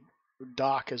don't really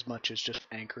dock as much as just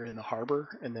anchor in the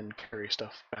harbor and then carry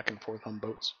stuff back and forth on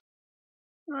boats.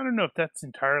 I don't know if that's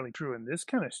entirely true in this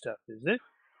kind of stuff, is it?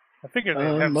 I figure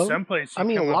they have some place. I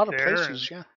mean, a lot of places,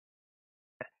 and...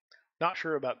 yeah. Not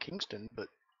sure about Kingston, but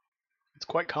it's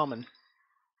quite common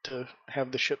to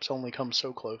have the ships only come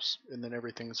so close, and then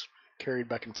everything's carried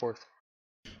back and forth.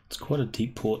 It's quite a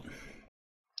deep port.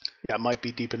 Yeah, it might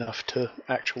be deep enough to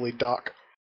actually dock.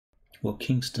 Well,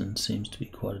 Kingston seems to be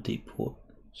quite a deep port,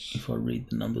 if I read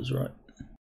the numbers right.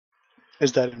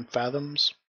 Is that in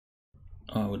fathoms?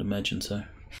 I would imagine so.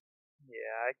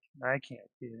 Yeah, I can't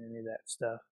do any of that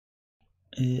stuff.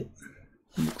 It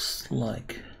looks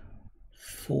like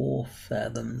 4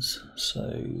 fathoms,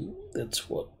 so that's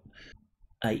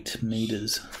 8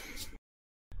 meters.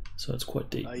 So it's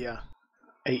quite deep. Yeah,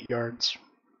 8 yards,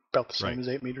 about the same as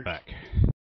 8 meters. Back.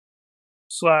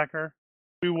 Slacker,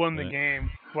 we won the game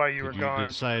while you were gone. Did you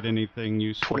decide anything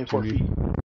useful? 24 feet.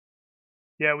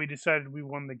 Yeah, we decided we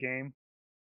won the game.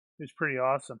 It was pretty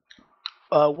awesome.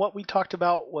 What we talked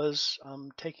about was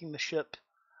taking the ship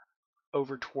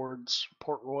over towards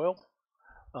Port Royal,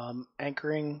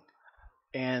 anchoring,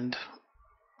 and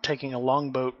taking a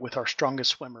longboat with our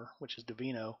strongest swimmer, which is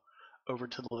Davino, over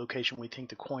to the location we think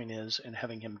the coin is and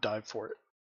having him dive for it.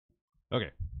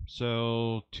 Okay,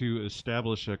 so to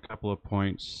establish a couple of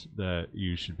points that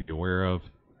you should be aware of,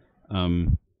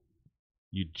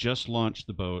 you just launched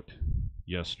the boat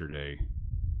yesterday,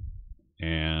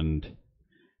 and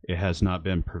it has not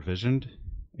been provisioned,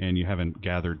 and you haven't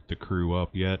gathered the crew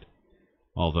up yet,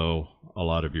 although a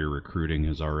lot of your recruiting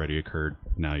has already occurred.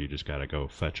 Now you just got to go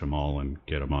fetch them all and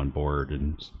get them on board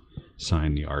and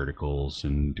sign the articles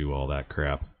and do all that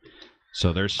crap.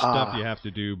 So there's stuff you have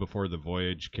to do before the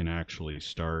voyage can actually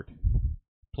start.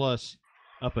 Plus,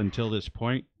 up until this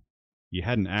point, you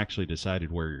hadn't actually decided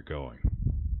where you're going.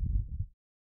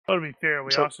 Well, to be fair,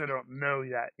 we also don't know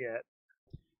that yet.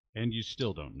 And you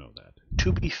still don't know that.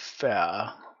 To be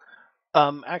fair,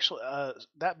 actually,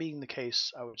 that being the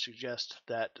case, I would suggest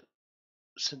that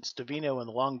since Davino and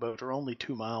the longboat are only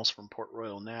 2 miles from Port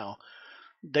Royal now,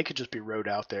 they could just be rowed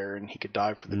out there and he could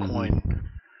dive for the coin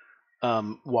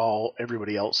while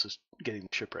everybody else is getting the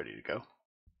ship ready to go.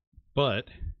 But,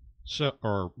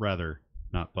 or rather,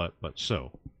 not but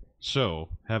so. So,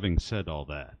 having said all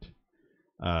that,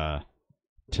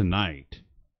 tonight,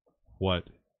 what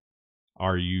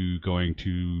are you going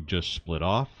to just split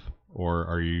off, or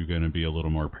are you going to be a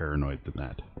little more paranoid than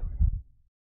that?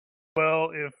 Well,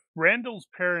 if Randall's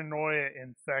paranoia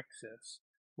infects us,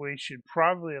 we should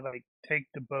probably take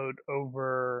the boat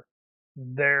over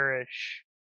there-ish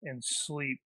and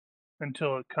sleep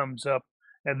until it comes up,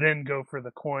 and then go for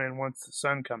the coin once the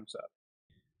sun comes up.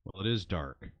 Well, it is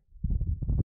dark.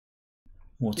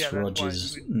 What's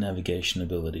Roger's navigation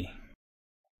ability?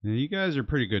 Now, you guys are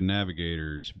pretty good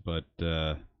navigators, but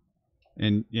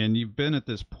and you've been at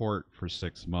this port for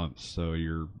 6 months, so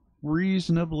you're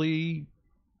reasonably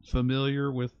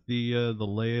familiar with the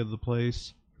lay of the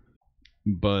place.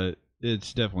 But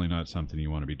it's definitely not something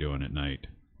you want to be doing at night.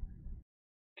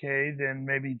 Okay, then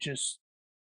maybe just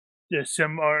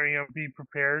be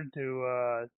prepared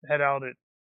to head out at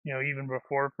even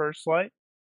before first light.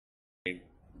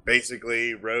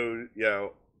 Basically, row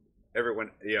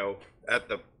everyone at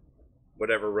the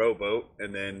whatever rowboat,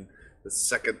 and then the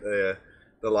second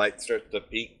the light starts to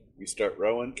peak, you start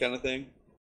rowing, kind of thing.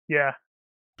 Yeah.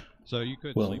 So you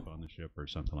could sleep on the ship or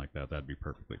something like that. That'd be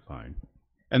perfectly fine.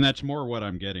 And that's more what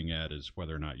I'm getting at, is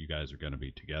whether or not you guys are going to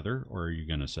be together, or are you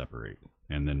going to separate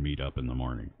and then meet up in the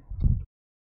morning?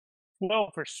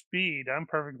 Well, for speed, I'm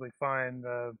perfectly fine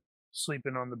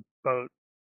sleeping on the boat.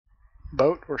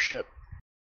 Boat or ship?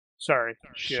 Sorry,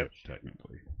 ship.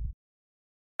 Technically.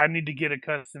 I need to get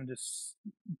accustomed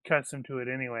to it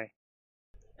anyway.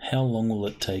 How long will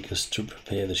it take us to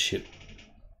prepare the ship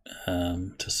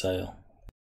to sail?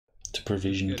 To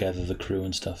provision, gather the crew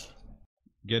and stuff?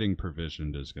 Getting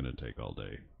provisioned is going to take all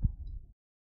day.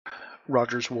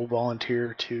 Rogers will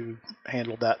volunteer to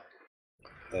handle that.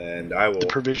 And I will... The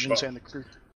provisions and the crew.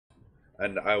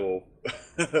 And I will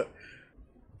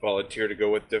volunteer to go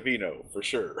with Davino, for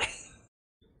sure.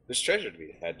 There's treasure to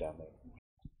be had down there.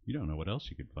 You don't know what else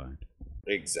you could find.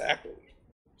 Exactly.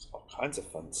 There's all kinds of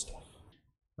fun stuff.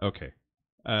 Okay.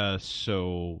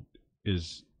 So,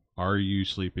 are you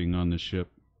sleeping on the ship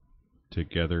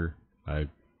together? I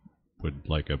would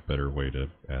like a better way to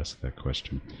ask that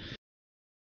question.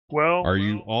 Well, are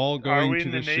you all going to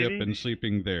the ship Navy? And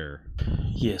sleeping there?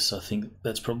 Yes, I think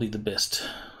that's probably the best,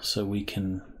 so we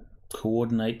can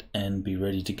coordinate and be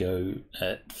ready to go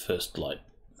at first light.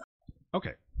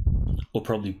 Okay. Or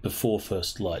probably before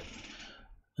first light.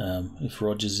 If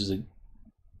Rogers is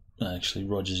actually,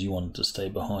 Rogers, you wanted to stay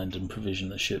behind and provision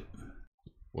the ship.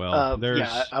 Well,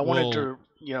 I wanted to,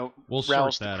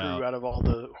 rouse the crew out of all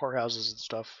the whorehouses and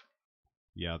stuff.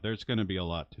 Yeah, there's going to be a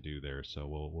lot to do there, so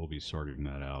we'll be sorting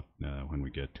that out when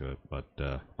we get to it.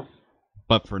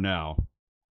 But for now,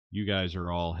 you guys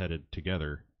are all headed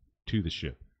together to the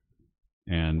ship,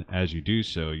 and as you do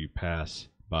so, you pass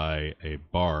by a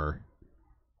bar.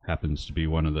 Happens to be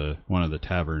one of the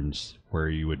taverns where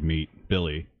you would meet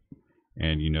Billy,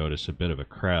 and you notice a bit of a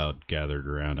crowd gathered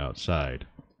around outside.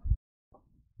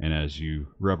 And as you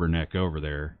rubberneck over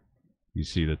there, you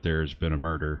see that there's been a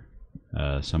murder.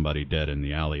 Somebody dead in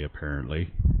the alley,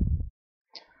 apparently.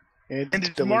 And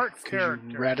it's Mark's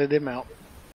character. Ratted him out.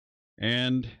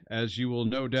 And as you will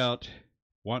no doubt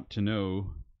want to know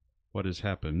what has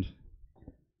happened,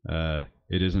 it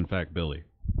is in fact Billy.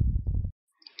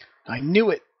 I knew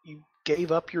it. You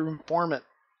gave up your informant.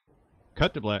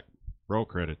 Cut to black. Roll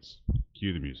credits.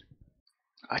 Cue the music.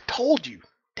 I told you.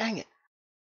 Dang it.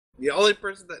 The only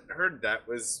person that heard that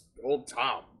was old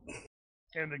Tom.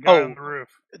 And the guy on the roof.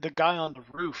 The guy on the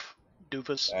roof,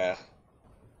 doofus.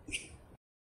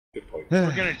 Good point.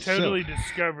 We're going to totally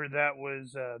discover that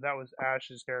was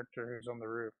Ash's character who's on the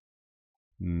roof.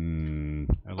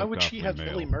 Why would she have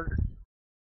Billy murdered?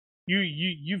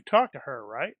 You've talked to her,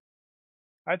 right?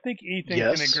 I think Ethan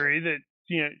Yes. can agree that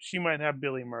she might have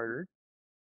Billy murdered.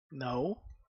 No.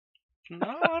 No,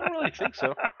 I don't really think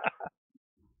so.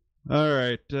 All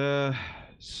right.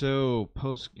 So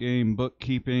post-game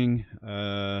bookkeeping.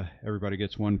 Everybody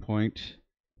gets 1 point,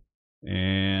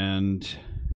 and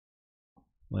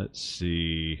let's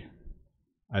see.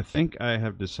 I think I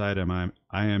have decided I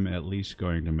am at least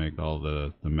going to make all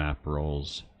the map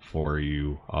rolls for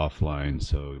you offline,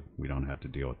 so we don't have to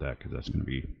deal with that because that's going to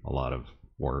be a lot of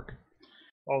work.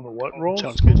 All the what rolls?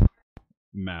 Sounds good.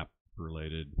 Map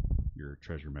related, your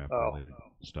treasure map related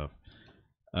stuff.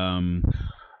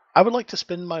 I would like to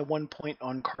spend my 1 point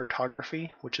on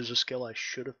cartography, which is a skill I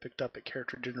should have picked up at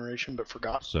character generation but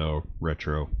forgot. So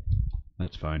retro,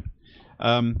 that's fine.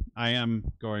 I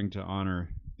am going to honor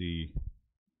the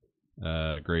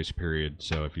grace period,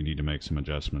 so if you need to make some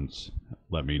adjustments,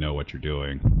 let me know what you're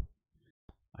doing.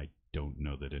 I don't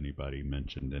know that anybody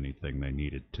mentioned anything they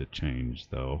needed to change,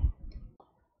 though.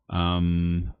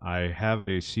 I have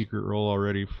a secret roll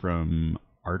already from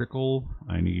Article.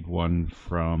 I need one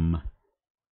from,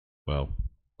 well,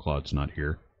 Claude's not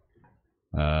here.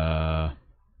 Davino,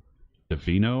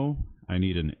 I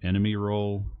need an enemy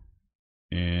roll.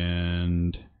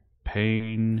 And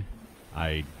Pain,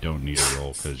 I don't need a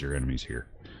roll because your enemy's here.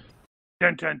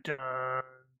 Dun dun dun.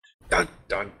 Dun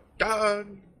dun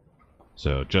dun.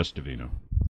 So just Davino.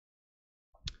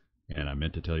 And I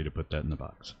meant to tell you to put that in the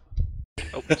box.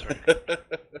 Oh, sorry.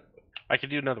 I can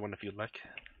do another one if you'd like.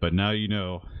 But now you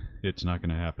know it's not going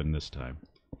to happen this time.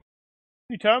 What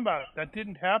are you talking about? That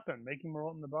didn't happen. Make him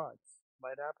roll it in the box.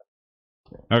 Might happen.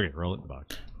 Okay, roll it in the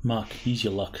box. Mark, here's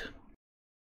your luck.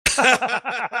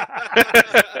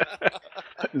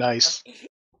 Nice.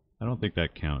 I don't think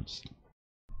that counts.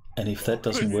 And if that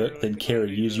doesn't work, then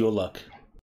Kerry, use your luck.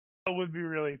 That would be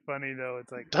really funny, though.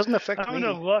 It's like, Doesn't affect I'm me.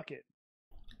 going to luck it.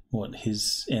 What,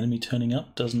 his enemy turning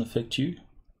up doesn't affect you?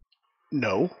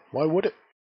 No. Why would it?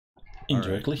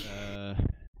 Indirectly. All right,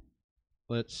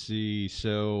 let's see.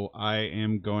 So I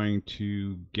am going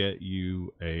to get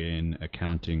you an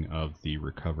accounting of the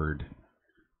recovered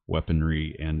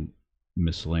weaponry and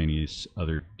miscellaneous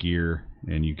other gear,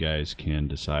 and you guys can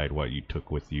decide what you took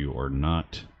with you or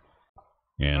not,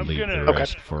 and leave the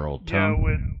rest for Old Tom.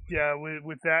 With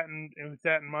that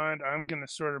in mind, I'm going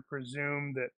to sort of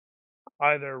presume that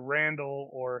either Randall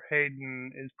or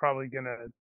Hayden is probably going to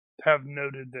have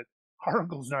noted that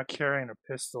Hargle's not carrying a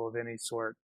pistol of any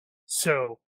sort.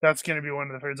 So that's going to be one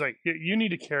of the things. Like, you need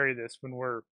to carry this when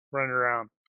we're running around.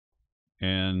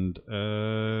 And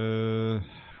I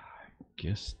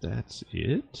guess that's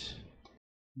it.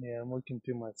 Yeah, I'm looking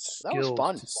through my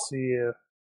skills to see if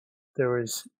there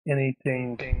was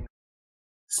anything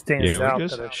stands out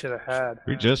that I should have had.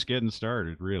 We're just getting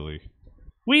started, really.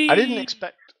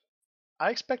 I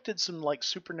expected some like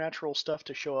supernatural stuff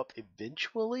to show up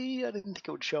eventually. I didn't think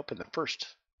it would show up in the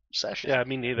first session. Yeah,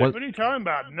 me neither. What are you talking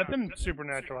about? Nothing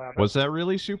supernatural happened. Was that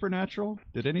really supernatural?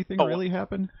 Did anything really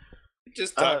happen?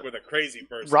 Just talk with a crazy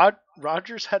person.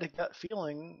 Rogers had a gut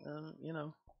feeling, you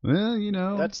know. Well, you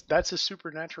know. That's as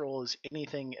supernatural as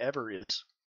anything ever is.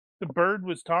 The bird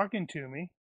was talking to me.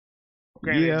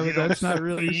 Granted, yeah, but that's not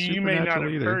really supernatural you may not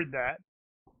have either. heard that.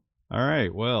 All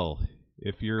right, well,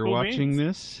 if you're watching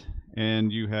this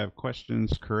and you have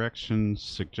questions, corrections,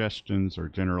 suggestions, or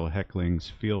general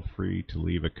hecklings, feel free to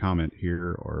leave a comment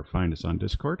here or find us on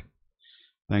Discord.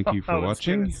 Thank you for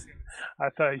watching. I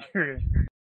thought you were...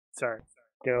 Sorry.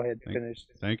 Go ahead. Finish.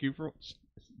 Thank you for...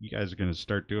 You guys are going to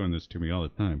start doing this to me all the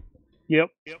time. Yep.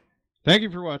 Thank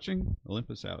you for watching.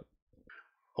 Olympus out.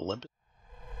 Olympus.